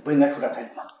婚，你不应该出点彩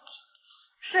礼吗？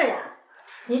是呀，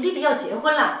你弟弟要结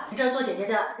婚了，你这做姐姐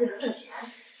的又能挣钱。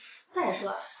再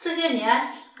说这些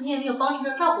年你也没有帮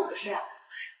着照顾不是啊？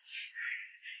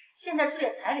现在出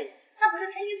点彩礼，那不是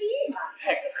天经地义吗？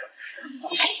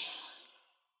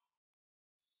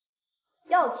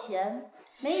要钱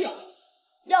没有，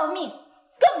要命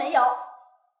更没有。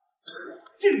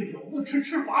敬酒不吃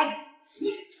吃罚酒。你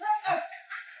要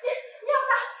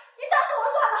打，你打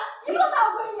你说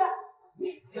当闺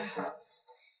女？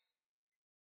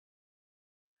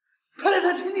看来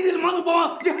他听你的忙都不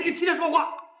忙，你还给替他说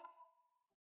话。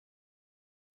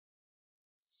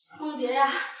梦蝶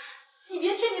呀，你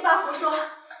别听你爸胡说，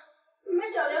你们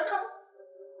小两口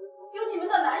有你们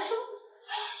的难处，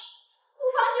不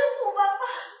帮就不帮吧，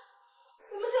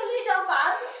我们肯定想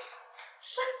法子。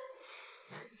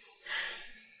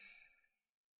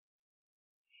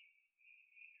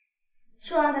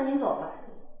吃完赶紧走吧。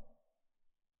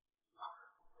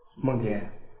梦蝶，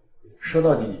说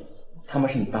到底，他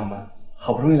们是你爸妈，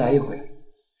好不容易来一回，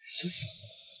休息。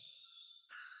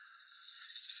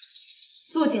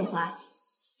陆景怀，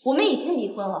我们已经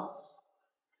离婚了，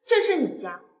这是你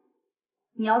家，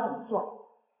你要怎么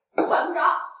做？管不着。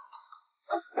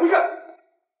不是，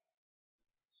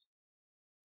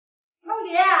梦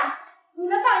蝶，你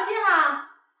们放心哈，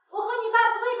我和你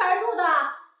爸不会一板住的，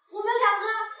我们两个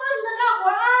帮你们干活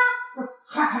啊。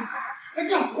还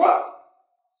干活？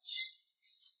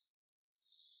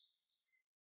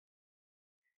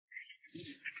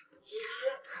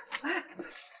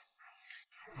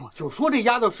我就说这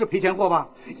丫头是赔钱货吧，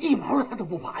一毛她都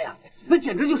不拔呀，那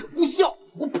简直就是不孝！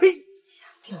我呸！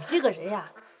你这个人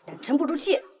呀，沉不住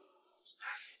气，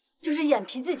就是眼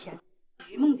皮子浅。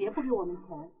于梦蝶不给我们钱，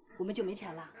我们就没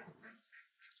钱了。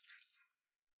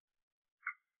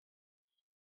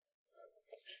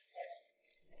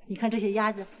你看这些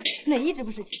鸭子，哪一只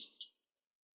不是钱？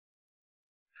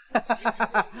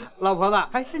老婆子，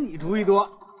还是你主意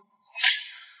多。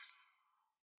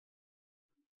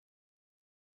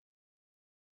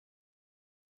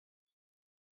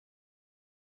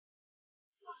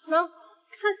能看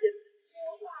见没？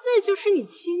那就是你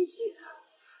亲姐，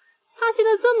她现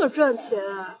在这么赚钱，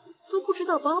都不知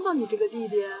道帮帮你这个弟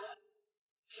弟。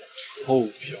臭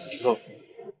婊子，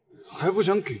还不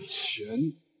想给钱？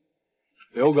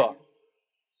刘哥，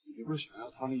你不是想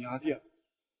要他那家店？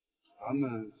咱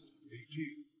们给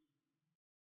这个。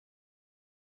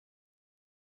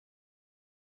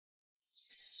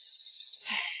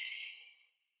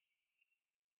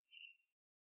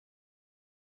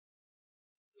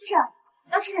不是，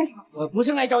要吃点什么？我不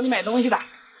是来找你买东西的，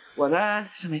我呢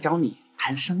是来找你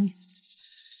谈生意。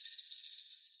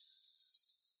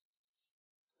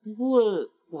不过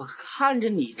我看着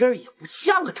你这儿也不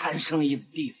像个谈生意的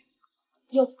地方，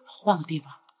要不换个地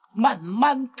方慢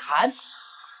慢谈。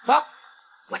啊，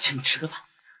我请你吃个饭。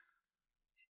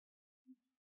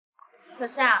小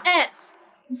夏，哎，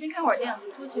你先看会儿店，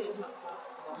出去一会儿。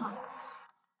好。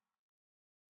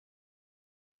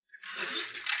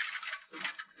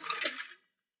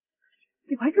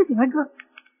景怀哥，景怀哥，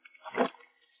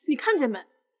你看见没？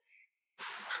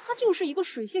她就是一个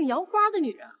水性杨花的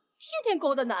女人，天天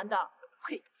勾搭男的，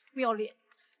呸，不要脸！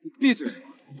你闭嘴，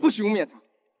不许污蔑她。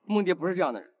梦蝶不是这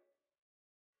样的人。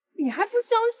你还不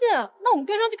相信？那我们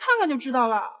跟上去看看就知道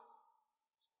了。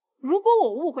如果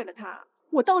我误会了她，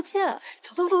我道歉。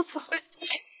走走走走。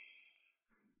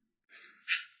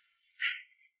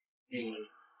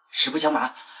实不相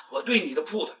瞒，我对你的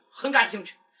铺子很感兴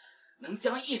趣。能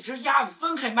将一只鸭子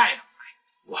分开卖呢，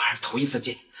我还是头一次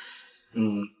见。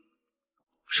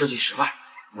说句实话，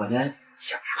我呢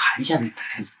想盘下你的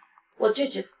摊子。我拒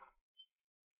绝。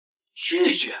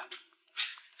拒绝？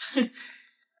哼，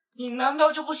你难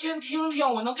道就不先听听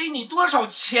我能给你多少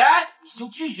钱，你就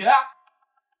拒绝？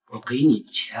我给你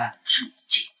的钱是你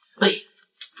这辈子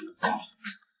都不够。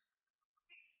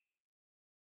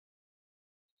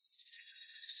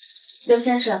刘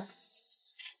先生，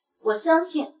我相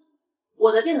信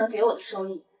我的店能给我的收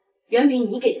益，远比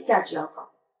你给的价值要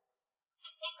高。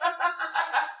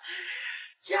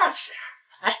价值？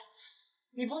哎，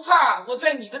你不怕我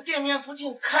在你的店面附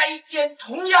近开一间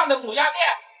同样的卤鸭店？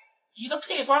你的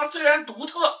配方虽然独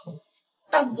特，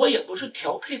但我也不是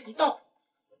调配不到。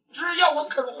只要我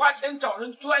肯花钱找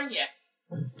人钻研，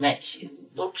那些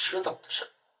都迟早的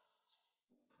事。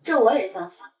这我也相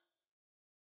信。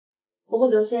不过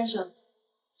刘先生，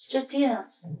这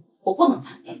店我不能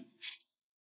谈定。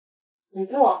不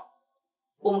过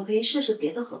我们可以试试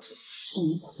别的合作。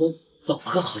怎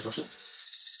么个合作？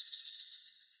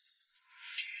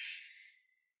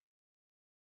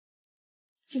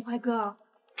景怀哥，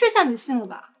这下你信了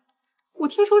吧？我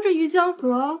听说这于江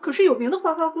河可是有名的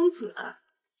花花公子，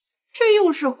这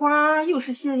又是花又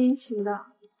是献殷勤的，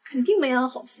肯定没安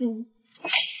好心。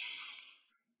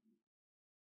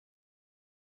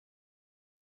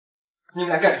你们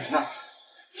来干什么呢？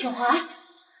景怀，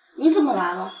你怎么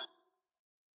来了？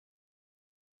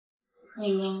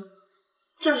明明，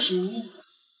这是什么意思？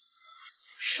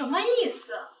什么意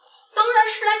思？当然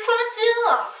是来抓奸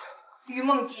了。于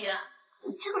梦蝶，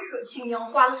你这个水性杨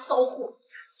花的骚货，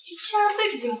你竟然背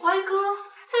着景怀哥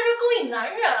在这勾引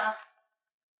男人啊！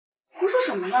胡说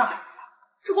什么呢？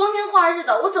这光天化日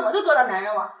的，我怎么就勾搭男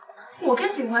人了？我跟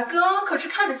景怀哥可是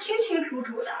看得清清楚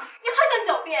楚的，你还敢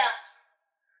狡辩？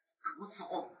给我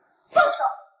走！放手！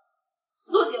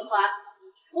陆景怀，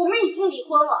我们已经离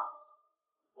婚了，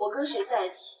我跟谁在一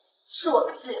起是我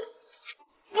的自由。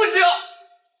不行，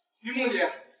于梦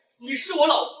蝶，你是我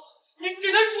老婆，你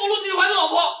只能是我陆景怀的老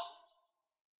婆。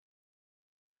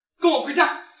跟我回家。陆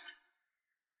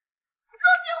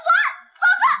景怀，放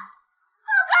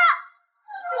开！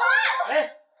哎，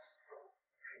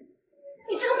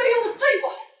你这个没用的废物，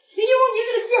连于梦蝶这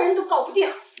个贱人都搞不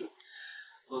定。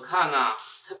我看呐，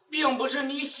他并不是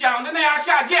你想的那样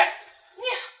下贱，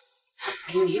他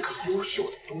比你可优秀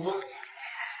的多。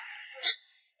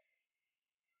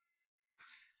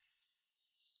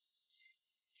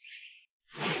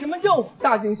什么叫我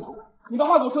大惊小怪？你把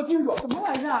话给我说清楚。怎么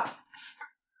回事？问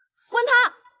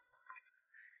他，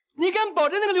你敢保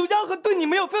证那个刘江河对你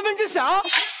没有非分之想？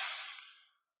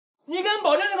你敢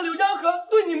保证那个刘江河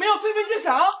对你没有非分之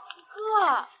想？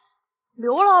哥，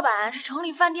刘老板是城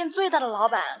里饭店最大的老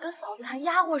板，跟嫂子谈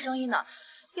鸭货生意呢，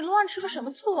你乱吃个什么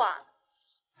醋啊？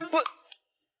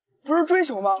不是追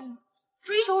求吗？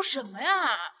追求什么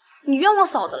呀？你冤枉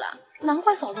嫂子了，难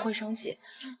怪嫂子会生气。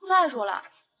再说了，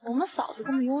我们嫂子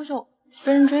这么优秀，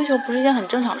被人追求不是一件很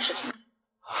正常的事情。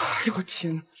哎呦我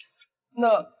天哪！那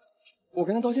我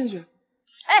跟他道歉去。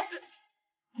哎，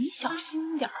你小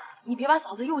心点儿，你别把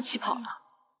嫂子又气跑了。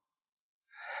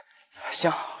行，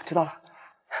我知道了。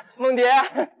梦蝶，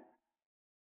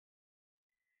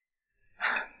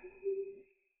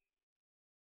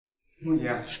梦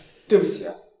蝶，对不起，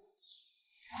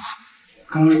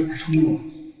刚刚有点冲动，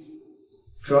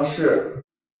主要是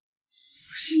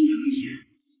我心痒你。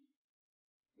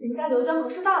人家刘江河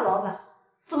是大老板，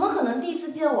怎么可能第一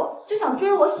次见我就想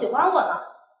追我、喜欢我呢？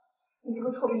你这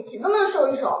个臭脾气，能不能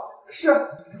收一收？是，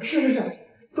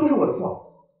都是我的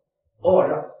错，偶尔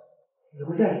让也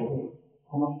会再说你，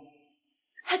好吗？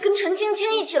还跟陈青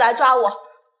青一起来抓我，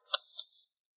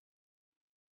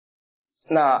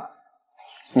那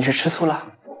你是吃醋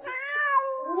了？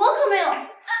我可没有。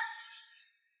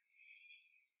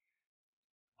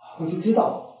我就知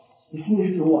道你心里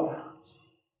是有我的。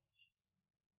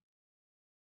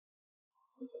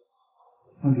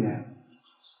梦蝶，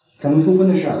咱们复婚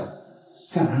的事儿，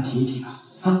在网上提一提吧，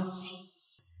啊？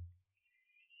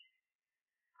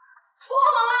不好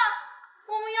了，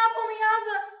我们鸭棚的鸭子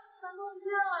全都不见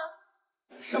了。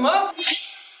什么？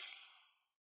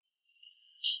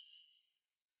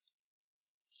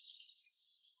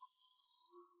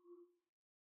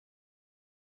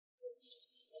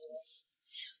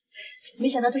没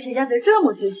想到这些鸭子这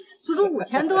么值钱，足足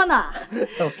5000多呢。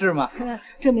都是吗？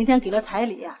这明天给了彩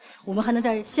礼呀，我们还能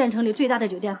在县城里最大的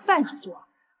酒店办几桌。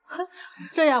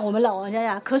这样我们老王家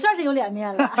呀，可算是有脸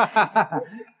面了。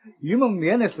于梦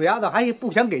蝶那死丫头还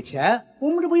不想给钱，我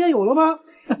们这不也有了吗？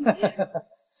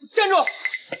站住！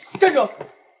站住！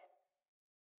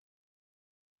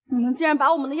你们竟然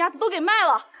把我们的鸭子都给卖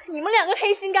了！你们两个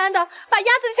黑心肝的，把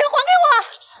鸭子的钱还给我！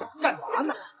干嘛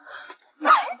呢？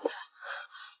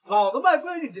老子卖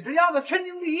闺女几只鸭子天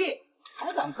经地义，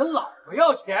还敢跟老子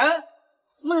要钱？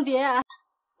梦蝶，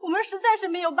我们实在是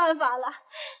没有办法了。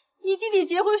你弟弟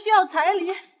结婚需要彩礼，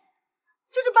就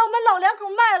是把我们老两口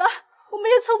卖了，我们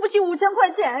也凑不起5000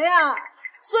块钱呀。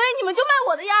所以你们就卖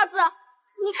我的鸭子。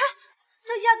你看，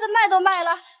这鸭子卖都卖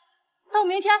了，到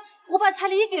明天我把彩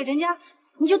礼一给人家，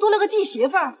你就多了个弟媳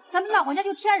妇儿，咱们老黄家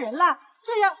就添人了，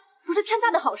这样不是天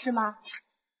大的好事吗？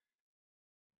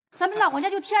咱们老黄家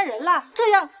就添人了，这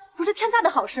样不是天大的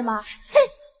好事吗？嘿，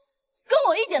跟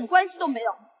我一点关系都没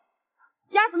有。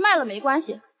鸭子卖了没关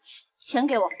系，钱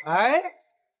给我。哎，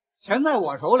钱在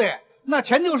我手里，那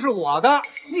钱就是我的。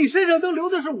你身上都流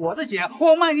的是我的血，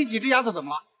我卖你几只鸭子怎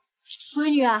么了？闺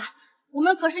女啊，我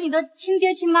们可是你的亲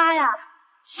爹亲妈呀！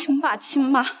亲爸亲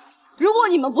妈，如果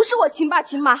你们不是我亲爸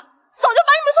亲妈，早就把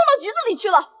你们送到局子里去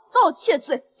了。盗窃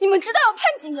罪，你们知道要判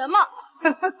几年吗？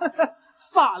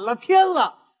反了天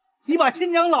了！你把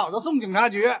亲娘老子送警察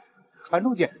局，传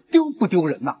出去丢不丢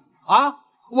人呐？啊！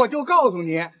我就告诉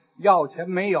你，要钱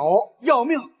没有，要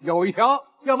命有一条。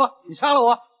要不你杀了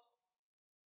我！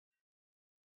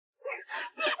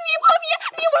你破皮，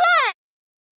你不赖！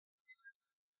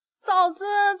嫂子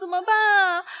怎么办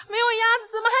啊？没有鸭子，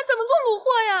咱们还怎么做卤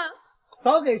货呀？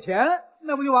早给钱，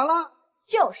那不就完了？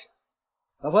就是。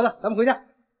老婆子，咱们回家。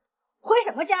回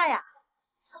什么家呀？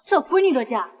这闺女的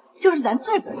家就是咱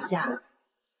自个儿的家。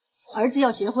儿子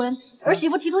要结婚，儿媳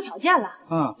妇提出条件了。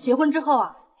结婚之后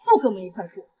啊，不跟我们一块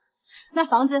住，那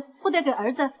房子不得给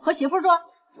儿子和媳妇住？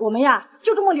我们呀，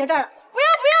就这么留这儿了。不要，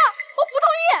我不同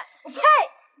意。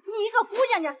你一个姑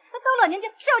娘家，那到了年纪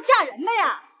是要嫁人的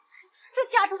呀。这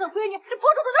嫁出的闺女是泼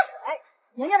出去的水，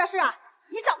娘家的事啊，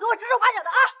你少给我指手画脚的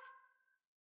啊！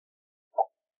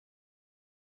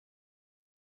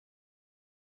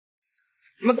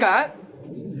你们敢？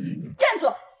站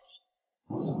住！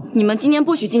你们今天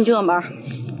不许进这个门。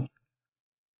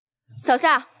小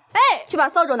夏，哎，去把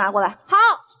扫帚拿过来。好。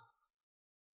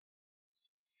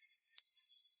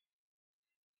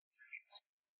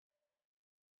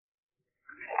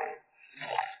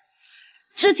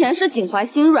之前是锦怀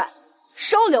心软，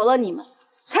收留了你们，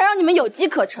才让你们有机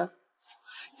可乘。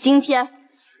今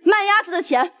天卖鸭子的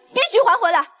钱必须还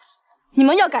回来！你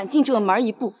们要敢进这个门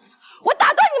一步，我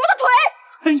打断你们的腿！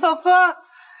哎呀呵，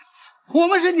我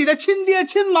们是你的亲爹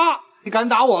亲妈，你敢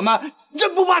打我们，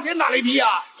真不怕天打雷劈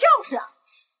啊！就是啊，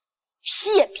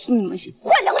劈也劈你们些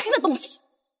坏良心的东西！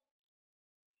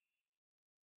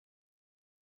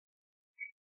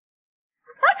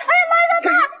哎，来着他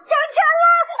抢钱了！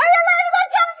哎呀，来着他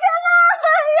抢钱了！哎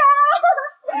呀，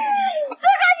这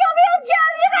还有没有天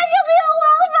理？还有没有王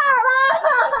法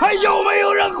了？还有没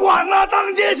有人管呢？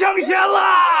当街抢钱了！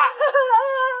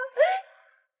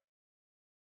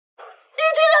你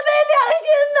这个没良心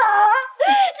的！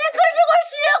这可是我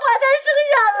10月怀胎生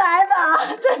下来的，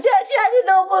这点钱你都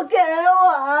不给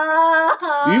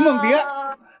我！于梦蝶，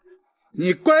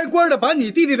你乖乖的把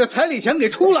你弟弟的彩礼钱给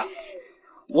出了，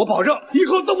我保证以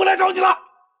后都不来找你了。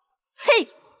嘿，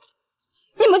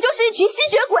你们就是一群吸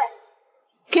血鬼，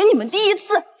给你们第一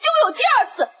次就有第二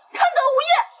次，贪得无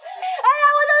厌。哎呀，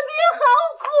我的命好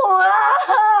苦啊！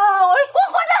我活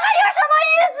着还有什么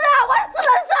意思啊？我死了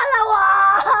算了，我。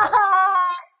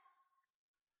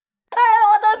哎呀，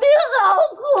我的命好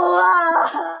苦啊！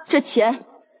这钱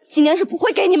今天是不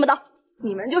会给你们的，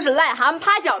你们就是癞蛤蟆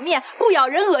趴脚面，不咬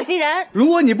人恶心人。如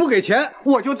果你不给钱，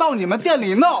我就到你们店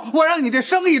里闹，我让你的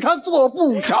生意他做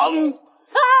不成。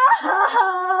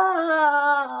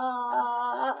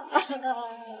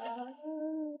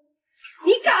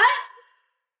你敢？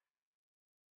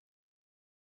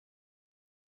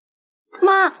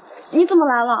妈，你怎么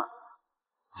来了？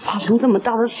发生这么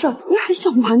大的事儿，你还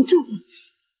想瞒着我？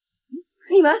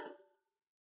你们谁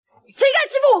敢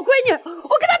欺负我闺女，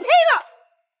我跟他拼了！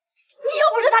你又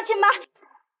不是他亲妈，你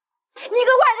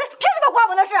个外人凭什么管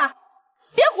我的事啊？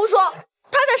别胡说，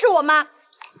她才是我妈。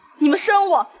你们生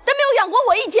我，但没有养过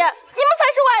我一天，你们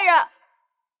才是外人。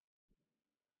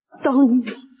当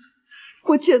年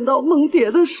我见到梦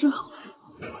蝶的时候，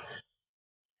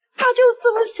她就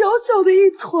这么小小的一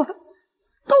团，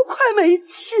都快没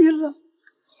气了。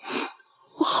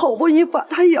我好不容易把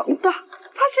她养大，她现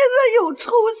在有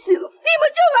出息了，你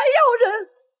们就来要人？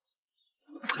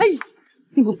呸！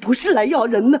你们不是来要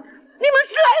人的，你们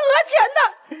是来讹钱的！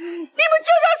你们就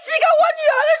想吸干我女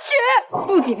儿的血！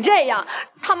不仅这样，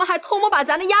他们还偷摸把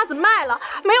咱的鸭子卖了，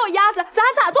没有鸭子咱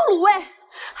咋做卤味？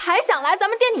还想来咱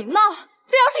们店里闹，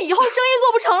这要是以后生意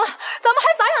做不成了，咱们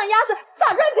还咋养鸭子，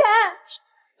咋赚钱？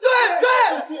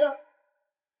对，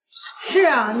是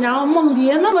啊，然后梦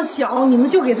蝶那么小，你们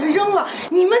就给她扔了，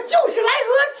你们就是来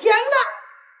讹钱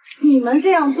的！你们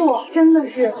这样做真的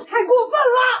是太过分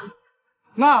了！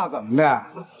那怎么的？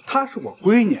她是我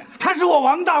闺女，她是我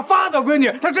王大发的闺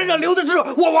女，她身上流的是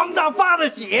我王大发的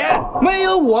血，没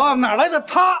有我哪来的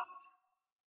她？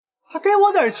还给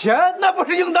我点钱，那不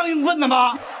是应当应分的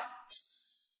吗？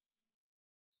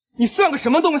你算个什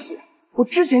么东西？我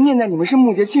之前念在你们是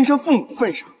梦蝶亲生父母的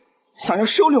份上，想要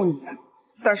收留你们，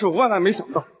但是我万万没想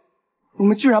到，你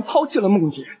们居然抛弃了梦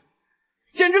蝶，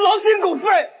简直狼心狗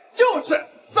肺！就是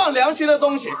丧良心的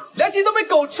东西，良心都被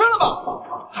狗吃了吧？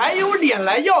还有脸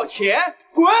来要钱？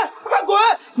滚！快滚！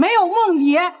没有梦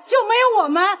蝶就没有我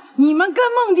们，你们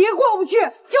跟梦蝶过不去，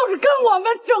就是跟我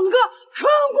们整个村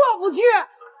过不去。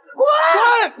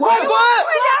滚！快滚！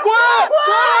滚！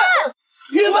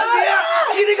于文蝶，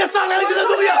你这个丧良心的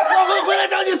东西，我会回来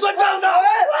找你算账的！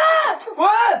滚！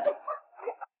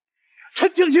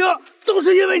陈青青，都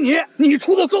是因为你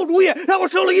出的馊主意，让我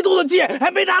生了一肚子气，还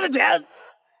没拿着钱。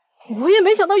我也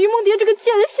没想到于梦蝶这个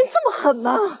贱人心这么狠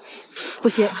呐！不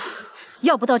行，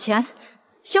要不到钱，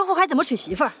小虎还怎么娶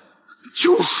媳妇儿？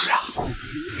就是啊，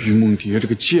于梦蝶这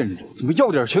个贱人，怎么要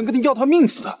点钱跟他要他命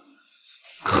似的？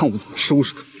看我怎么收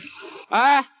拾他！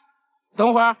哎，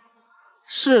等会儿，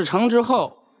事成之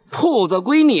后，铺子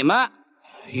归你们，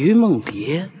于梦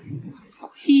蝶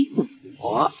归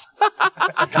我。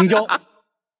成交。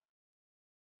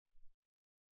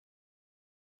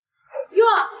哟，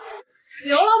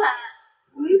刘老板，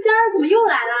您今儿怎么又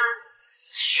来了？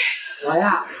我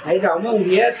呀，来找梦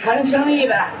蝶谈生意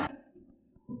的。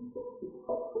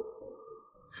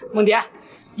梦蝶，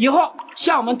以后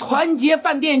向我们团结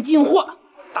饭店进货，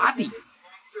打底。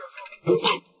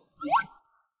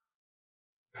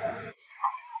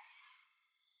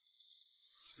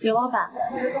刘老板，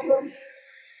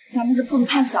咱们这铺子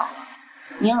太小了，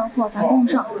年二货咱供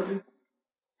不上。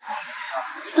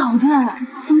嫂子，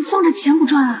怎么放着钱不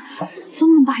赚啊？这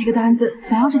么大一个单子，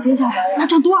咱要是接下来，那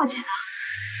赚多少钱啊？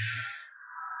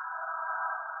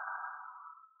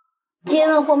今天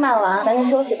的货卖完，咱就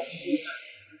休息吧。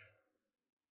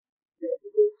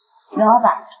刘老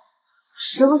板，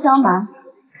实不相瞒，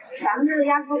咱们这个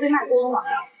鸭子都被卖光了，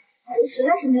我实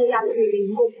在是没有鸭子可以给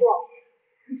您供货。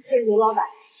谢谢刘老板，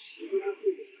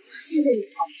谢谢你。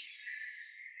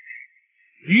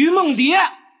于梦蝶，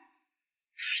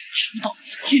知道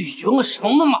你拒绝了什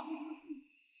么吗？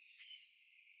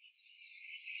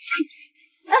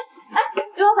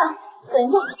刘老板，等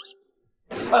一下。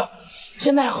哎呀，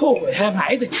现在后悔还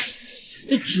来得及，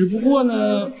这只不过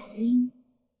呢，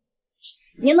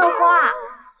您的花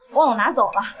忘了拿走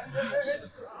了。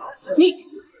你，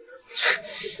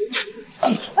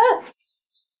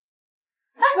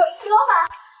刘老板，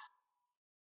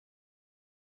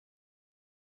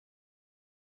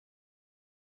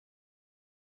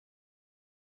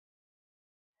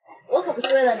我可不是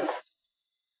为了你。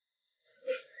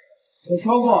我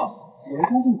说过，我不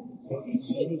相信你。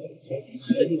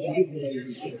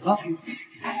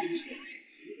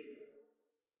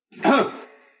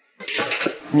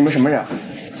你们什么人？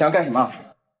想要干什么？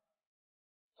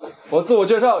我自我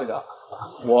介绍一下，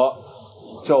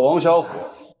我叫王小虎，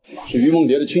是于梦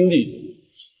蝶的亲弟。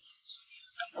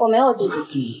我没有弟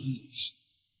弟。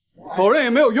否认也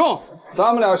没有用，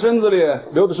咱们俩身子里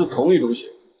流的是同一种血，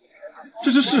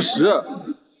这是事实。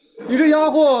你这鸭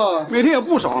货每天也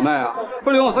不少卖啊，不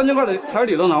连我3000块的彩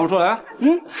礼都拿不出来？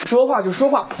说话就说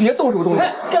话，别动手动脚。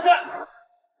干干，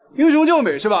英雄救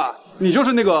美是吧？你就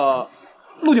是那个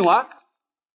陆景丸。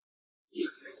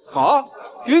好，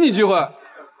给你机会，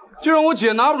既然我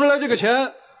姐拿不出来这个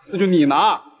钱，那就你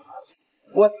拿。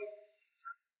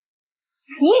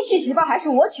你娶媳妇儿还是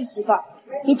我娶媳妇儿？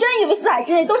你真以为四海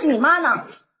之内都是你妈呢？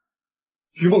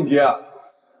于梦蝶，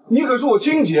你可是我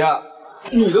亲姐，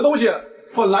你的东西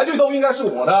本来就都应该是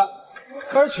我的，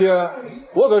而且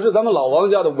我可是咱们老王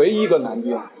家的唯一一个男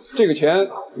丁，这个钱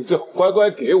你最好乖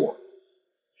乖给我。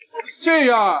这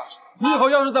样，你以后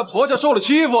要是在婆家受了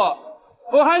欺负，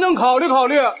我还能考虑考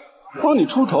虑帮你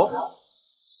出头。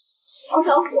王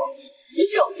小虎，你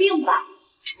是有病吧？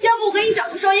要不我给你找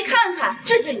个兽医看看，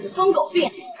治治你的疯狗病。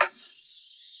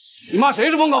你骂谁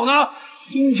是疯狗呢？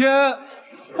今天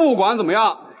不管怎么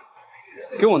样，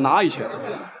给我拿1000，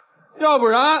要不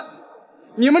然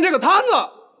你们这个摊子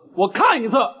我看一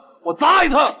次我砸一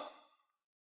次。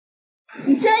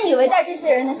你真以为带这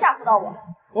些人能吓唬到我？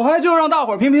我还就让大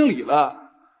伙儿评评理了。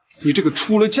你这个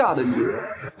出了嫁的女人，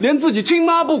连自己亲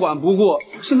妈不管不顾，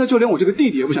现在就连我这个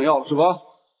弟弟也不想要了是吧？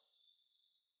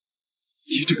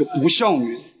你这个不孝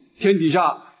女，天底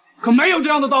下可没有这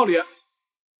样的道理。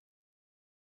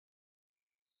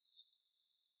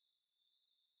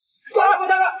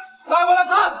大过来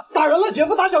看，打人了，姐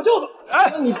夫打小舅子。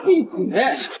哎，你闭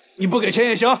嘴！你不给钱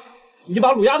也行，你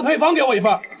把卤鸭的配方给我一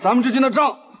份，咱们之间的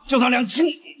账就算两清。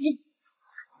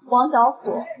王小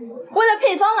虎，为了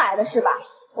配方来的是吧？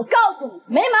我告诉你，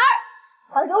没门儿！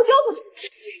把他给我丢出去！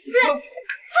是。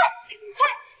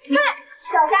嘿，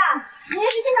小夏，你也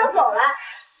是经常走了。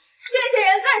这些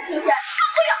人再出现，干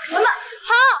不了什么。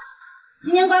好，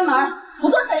今天关门，不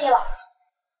做生意了。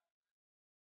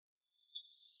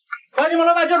把你们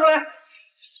老板叫出来！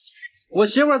我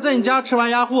媳妇在你家吃完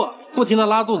鸭货，不停的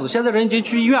拉肚子，现在人已经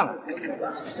去医院了。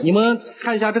你们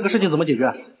看一下这个事情怎么解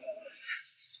决？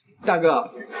大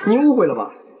哥，您误会了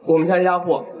吧？我们家鸭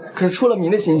货可是出了名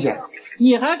的新鲜。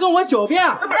你还跟我狡辩？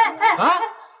啊！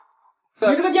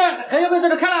你这个店还要不要在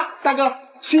这开了？大哥，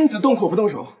君子动口不动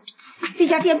手。这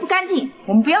家店不干净，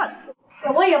我们不要了。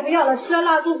我也不要了，吃了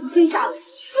拉肚子最吓人。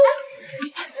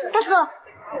大哥，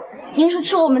您是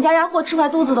吃我们家鸭货吃坏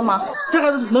肚子的吗？这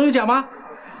个能有假吗？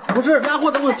不是鸭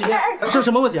货的问题，是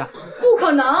什么问题啊？不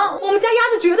可能，我们家鸭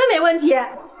子绝对没问题。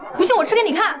不信我吃给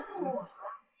你看。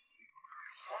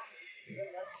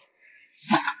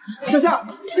小夏，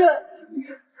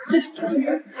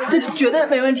这绝对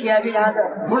没问题啊！这鸭子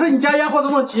不是你家鸭货的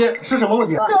问题，是什么问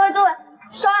题？各位，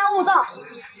稍安勿躁。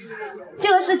这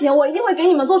个事情我一定会给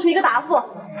你们做出一个答复。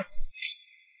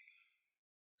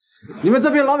你们这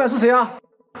边老板是谁啊？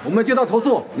我们接到投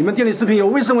诉，你们店里食品有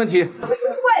卫生问题。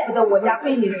怪不得我家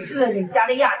闺女吃了你们家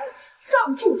的鸭子，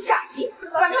上吐下泻，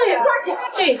把他给抓起来。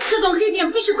对，这种黑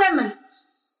店必须关门。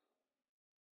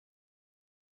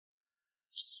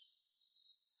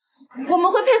我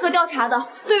们会配合调查的。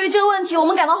对于这个问题，我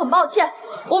们感到很抱歉。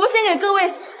我们先给各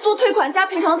位做退款加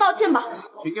赔偿的道歉吧。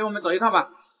请给我们走一趟吧。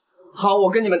好，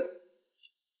我跟你们。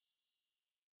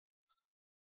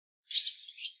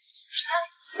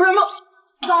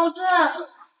嫂子，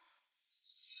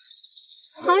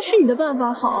还是你的办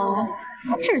法好，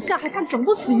这下还敢整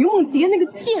不死于梦蝶那个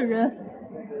贱人。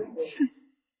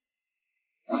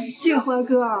建怀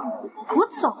哥，我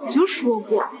早就说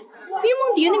过，于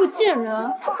梦蝶那个贱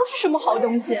人，她不是什么好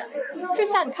东西。这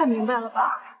下你看明白了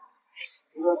吧？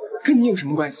跟你有什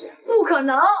么关系？不可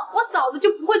能，我嫂子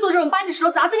就不会做这种搬起石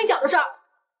头砸自己脚的事儿。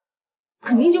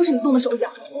肯定就是你动的手脚。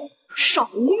少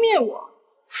污蔑我，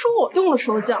说我动了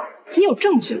手脚，你有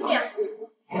证据吗？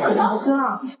老哥，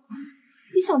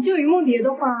你想救于梦蝶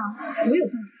的话，我有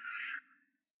办法。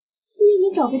你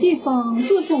们找个地方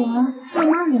坐下来，慢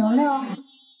慢聊聊。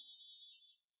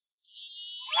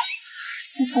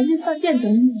在船店饭店等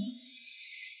你。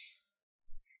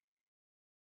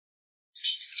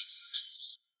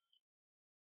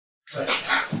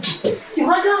景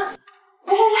欢哥，来，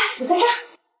我在这儿。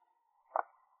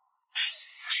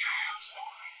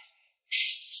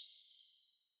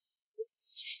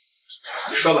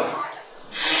说吧，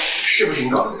是不是你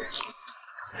搞的？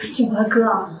景欢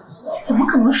哥，怎么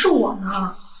可能是我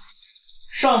呢？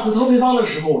上次偷配方的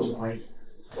时候我就怀疑，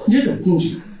你是怎么进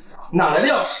去的？哪来的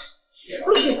钥匙？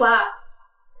陆景欢，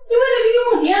你为了于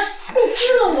梦蝶，你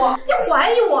治了我，你怀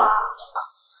疑我？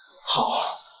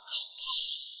好，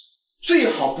最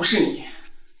好不是你，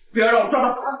不要让我抓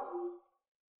到他。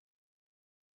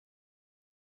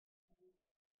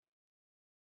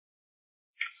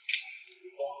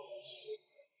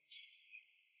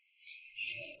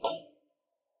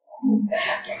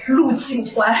陆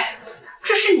景怀，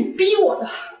这是你逼我的，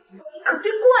你可别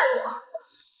怪我。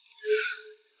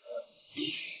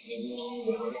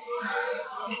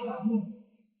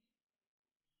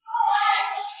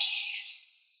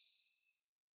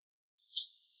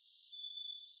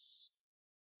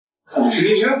史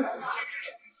立清，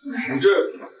你这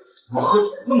怎么喝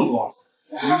那么多？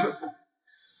没事。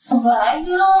景怀哥，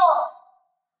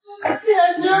别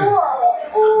接我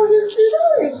了，我就知道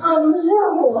你放不下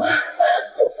我。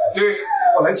对，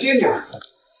我来接你了。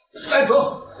来，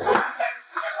走。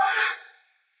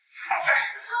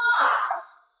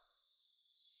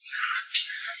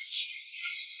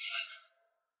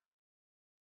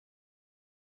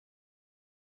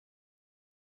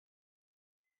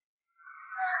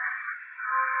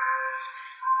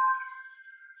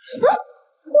王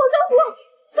小虎，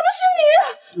怎么是你？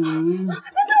你对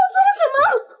我做了什么？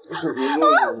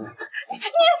你变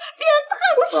态！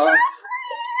我杀死你！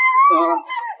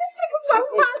你这个王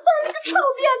八蛋，你个臭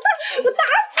变态！我打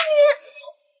死你！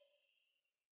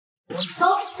走，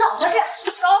找他去！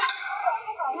走。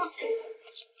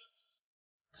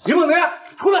于梦蝶，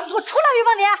出来！给我出来！于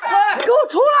梦蝶，快给我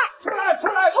出来！出来！出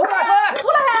来！出来！出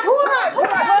来！出来！出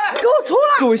来！给我出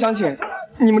来！各位乡亲，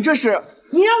你们这是？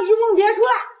你让于梦蝶出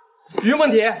来！于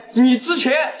梦蝶，你之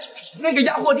前那个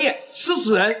压货店吃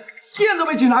死人，店都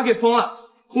被警察给封了，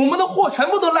我们的货全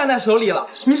部都烂在手里了，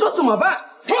你说怎么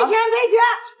办？赔钱！赔钱！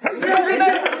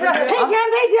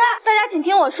大家请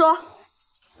听我说，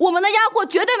我们的压货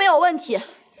绝对没有问题。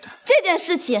这件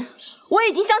事情我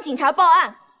已经向警察报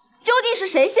案，究竟是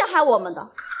谁陷害我们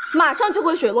的，马上就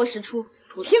会水落石出。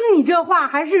听你这话，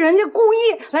还是人家故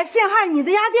意来陷害你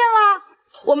的鸭店啦？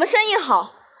我们生意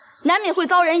好，难免会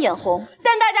遭人眼红，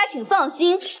但大家请放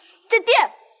心，这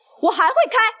店我还会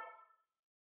开。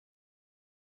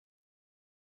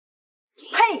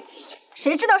嘿，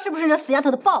谁知道是不是那死丫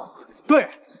头的报？对，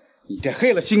你这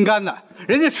黑了心肝的，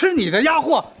人家吃你的鸭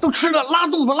货都吃的拉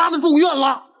肚子拉的住院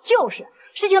了。就是，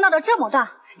事情闹到这么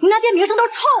大，你那店名声都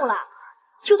臭了。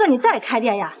就算你再开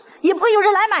店呀，也不会有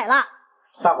人来买了。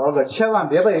大伙儿可千万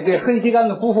别被这黑心肝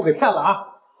的夫妇给骗了啊！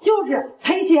就是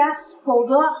赔钱，否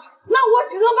则那我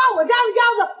只能把我家的鸭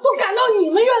子都赶到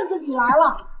你们院子里来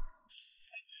了。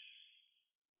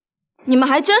你们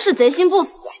还真是贼心不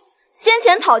死，先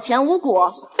前讨钱无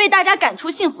果，被大家赶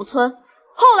出幸福村，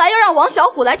后来又让王小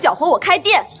虎来搅和我开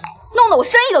店，弄得我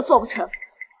生意都做不成。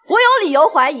我有理由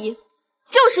怀疑，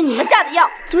就是你们下的药。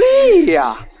对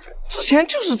呀，之前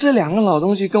就是这两个老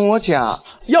东西跟我讲，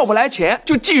要不来钱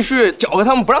就继续搅和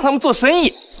他们，不让他们做生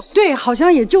意。对，好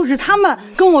像也就是他们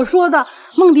跟我说的，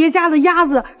梦蝶家的鸭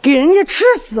子给人家吃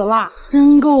死了，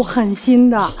真够狠心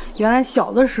的。原来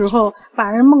小的时候把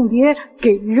人梦蝶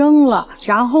给扔了，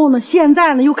然后呢，现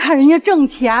在呢又看人家挣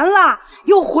钱了，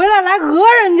又回来讹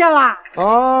人家了。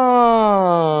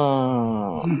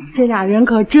哦，这俩人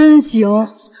可真行。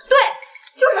对，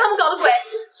就是他们搞的鬼。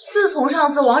自从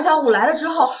上次王小虎来了之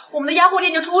后，我们的鸭货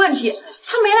店就出问题。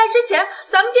他没来之前，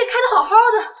咱们店开得好好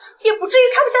的，也不至于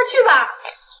开不下去吧？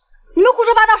你们胡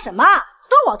说八道什么？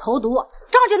都我投毒，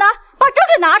证据呢？把证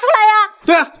据拿出来呀！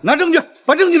对啊，拿证据，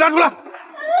把证据拿出来。王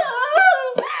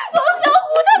小虎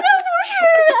他就不是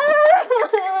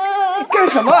人。该干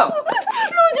什么？陆俊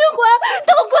怀，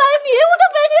都怪你，我都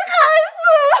被你害死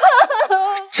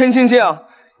了。陈青青，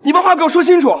你把话给我说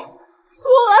清楚。说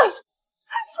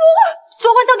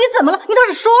话到底怎么了？你倒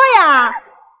是说呀！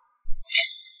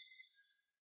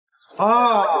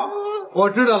啊，我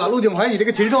知道了，陆景怀，你这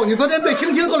个禽兽，你昨天对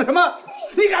青青做了什么？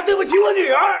你敢对不起我女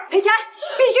儿？赔钱，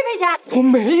必须赔钱！我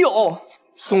没有，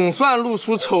总算露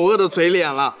出丑恶的嘴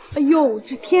脸了。哎呦，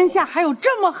这天下还有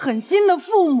这么狠心的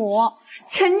父母！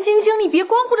陈青青，你别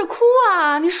光顾着哭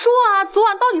啊！你说啊，昨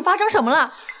晚到底发生什么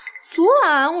了？昨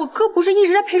晚我哥不是一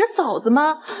直在陪着嫂子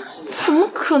吗？怎么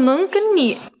可能跟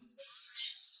你？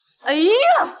哎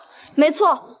呀，没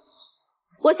错，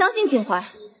我相信景怀。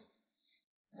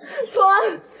昨晚就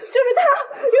是他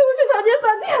约我去团结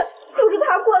饭店，就是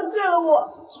他灌醉了我，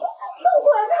都怪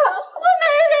他，我没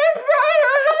脸见人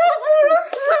了，我不如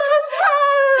死了算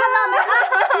了。看到没？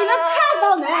你们看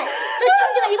到没？这青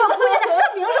青的一个姑娘，这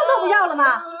名声都不要了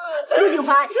吗？陆景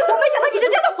怀，我没想到你是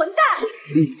这样的混蛋！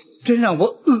你真让我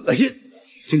恶心！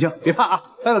青青，别怕啊，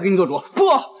爸爸给你做主。不，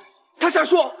他瞎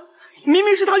说，明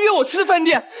明是他约我去的饭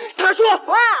店。他说，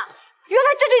哇，原来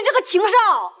这就是这个禽兽！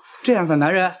这样的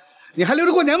男人，你还留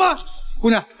着过年吗？姑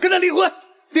娘，跟他离婚，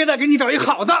爹再给你找一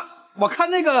好的。我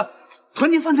看那个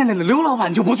团结饭店里的刘老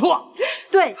板就不错。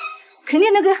对，肯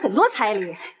定能给很多彩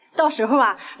礼。到时候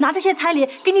啊，拿这些彩礼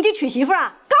给你弟娶媳妇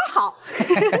啊，刚好。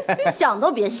想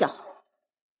都别想。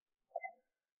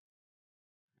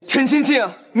陈青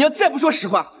青，你要再不说实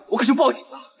话，我可就报警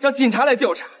了，让警察来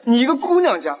调查。你一个姑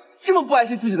娘家这么不爱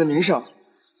惜自己的名声，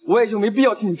我也就没必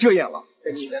要听你这样了。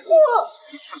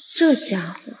这家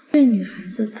伙对女孩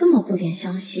子这么不怜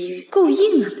香惜玉，够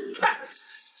硬啊！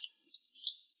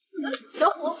小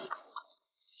虎，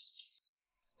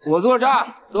我作证，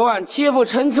昨晚欺负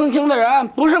陈青青的人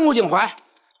不是陆景怀。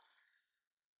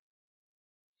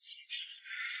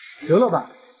刘老板，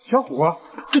小虎，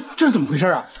这是怎么回事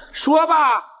啊？说吧。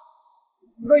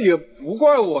那也不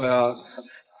怪我呀，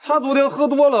他昨天喝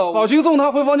多了，好心送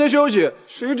他回房间休息，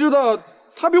谁知道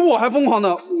他比我还疯狂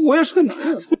呢。我也是个男人。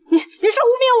你是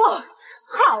污蔑我？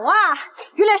好啊，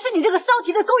原来是你这个骚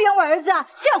蹄子勾引我儿子啊！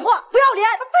贱货，不要脸！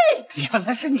呸！原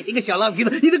来是你这个小浪蹄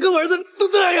子，你都跟我儿子都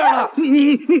这样了，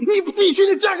你必须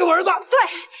得嫁给我儿子。对，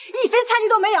一分差距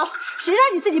都没有，谁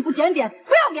让你自己不检点，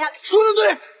不要脸！说的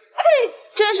对。呸！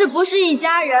真是不是一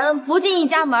家人，不进一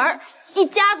家门，一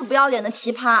家子不要脸的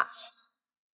奇葩。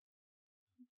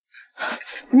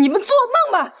你们做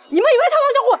梦吧！你们以为他王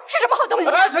小虎是什么好东西？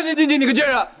哎，陈你个贱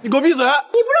人，你给我闭嘴！你不让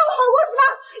我好过是吧？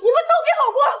你们都别好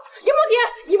过！于梦蝶，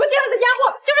你们店里的家伙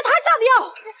就是他下的药。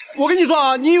我跟你说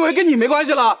啊，你以为跟你没关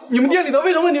系了？你们店里的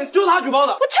卫生问题就是他举报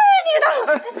的。我去你的！你打我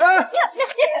儿子！你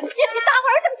干什么？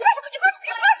你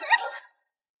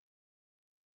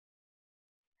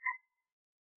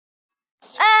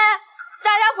哎，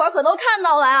大家伙可都看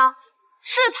到了呀，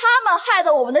是他们害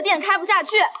得我们的店开不下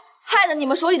去。害得你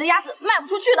们手里的鸭子卖不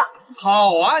出去的。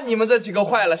好啊，你们这几个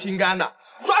坏了心肝的，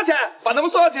抓起来，把他们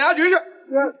送到警察局去。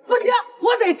不行，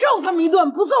我得揍他们一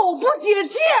顿，不揍我不解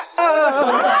气。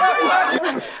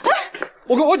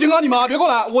我警告你们啊，别过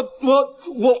来！我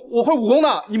会武功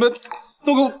的，你们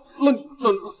都给我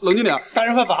冷静点。大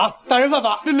人犯法，大人犯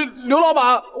法！刘老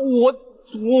板，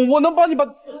我能帮你把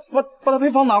他配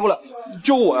方拿过来，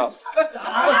救我呀！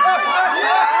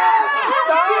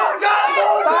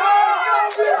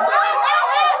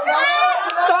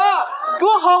打！给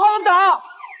我好好的打！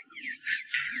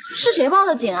是谁报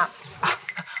的警啊？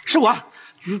是我。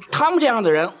他们这样的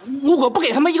人，如果不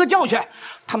给他们一个教训，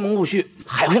他们陆续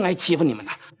还会来欺负你们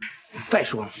的。再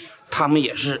说，他们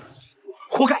也是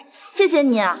活该。谢谢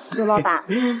你啊，刘老板。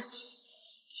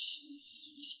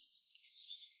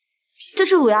这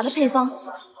是乳牙的配方。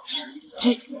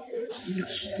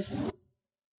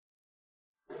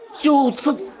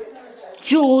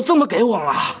就这么给我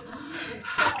了？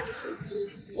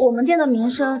我们店的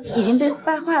名声已经被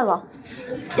败坏了，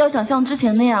要想像之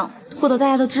前那样获得大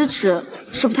家的支持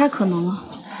是不太可能了。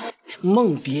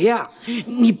梦蝶啊，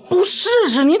你不试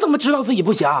试你怎么知道自己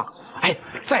不行？哎，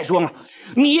再说了，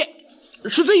你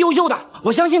是最优秀的，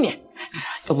我相信你。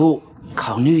要不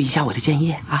考虑一下我的建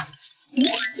议啊？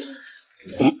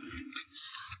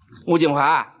吴景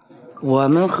华，我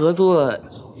们合作，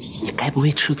你该不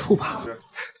会吃醋吧？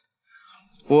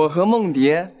我和梦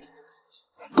蝶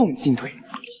共进退。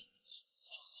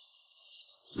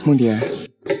梦蝶，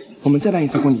我们再办一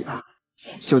次婚礼吧，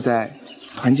就在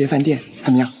团结饭店，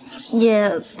怎么样？也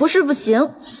不是不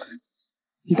行。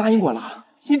你答应我了，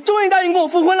你终于答应跟我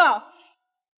复婚了。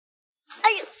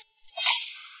哎呀，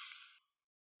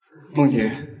梦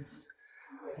蝶，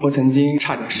我曾经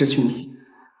差点失去你，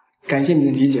感谢你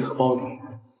的理解和包容，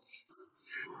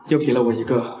又给了我一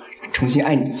个重新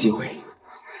爱你的机会。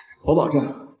我保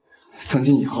证，从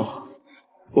今以后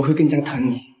我会更加疼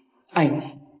你、爱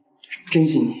你、珍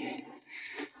惜你。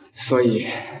所以，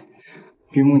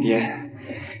于梦蝶，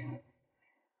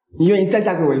你愿意再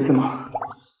嫁给我一次吗？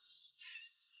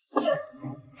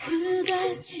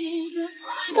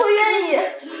我愿意。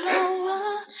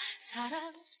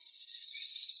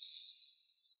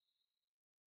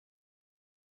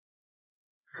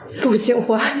陆清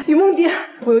怀、于梦蝶，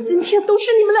我有今天都是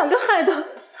你们两个害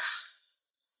的。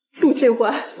陆清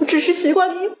怀，我只是习惯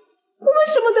你，我为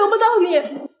什么得不到你？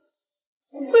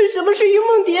为什么是于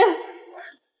梦蝶？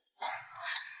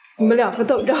你们两个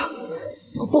等着，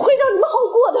我不会让你们好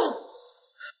过的。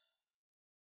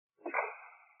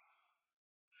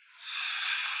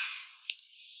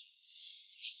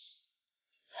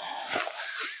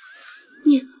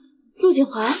你，陆景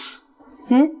怀，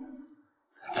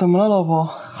怎么了，老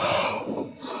婆？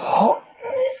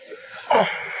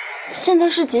现在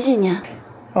是几年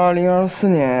？2024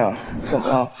年呀，怎么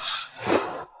了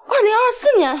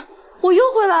？2024年，我又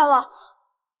回来了。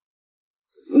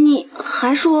你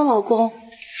还是我老公？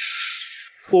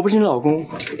我不是你老公，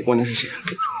我能是谁啊？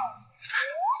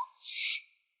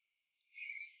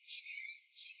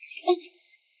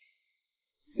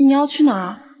你要去哪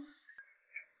儿？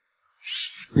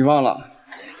你忘了，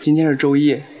今天是周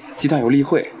一，集团有例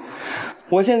会。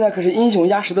我现在可是英雄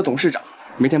压实的董事长，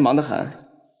每天忙得很。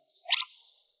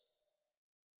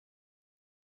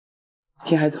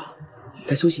天还早，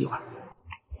再休息一会儿。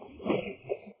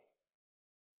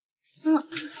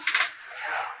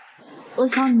我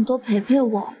想你多陪陪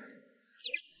我。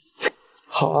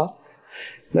好啊，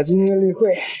那今天的例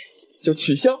会就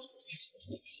取消。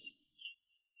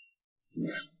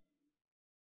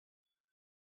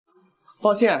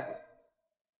抱歉，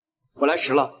我来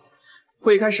迟了，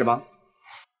会议开始吧。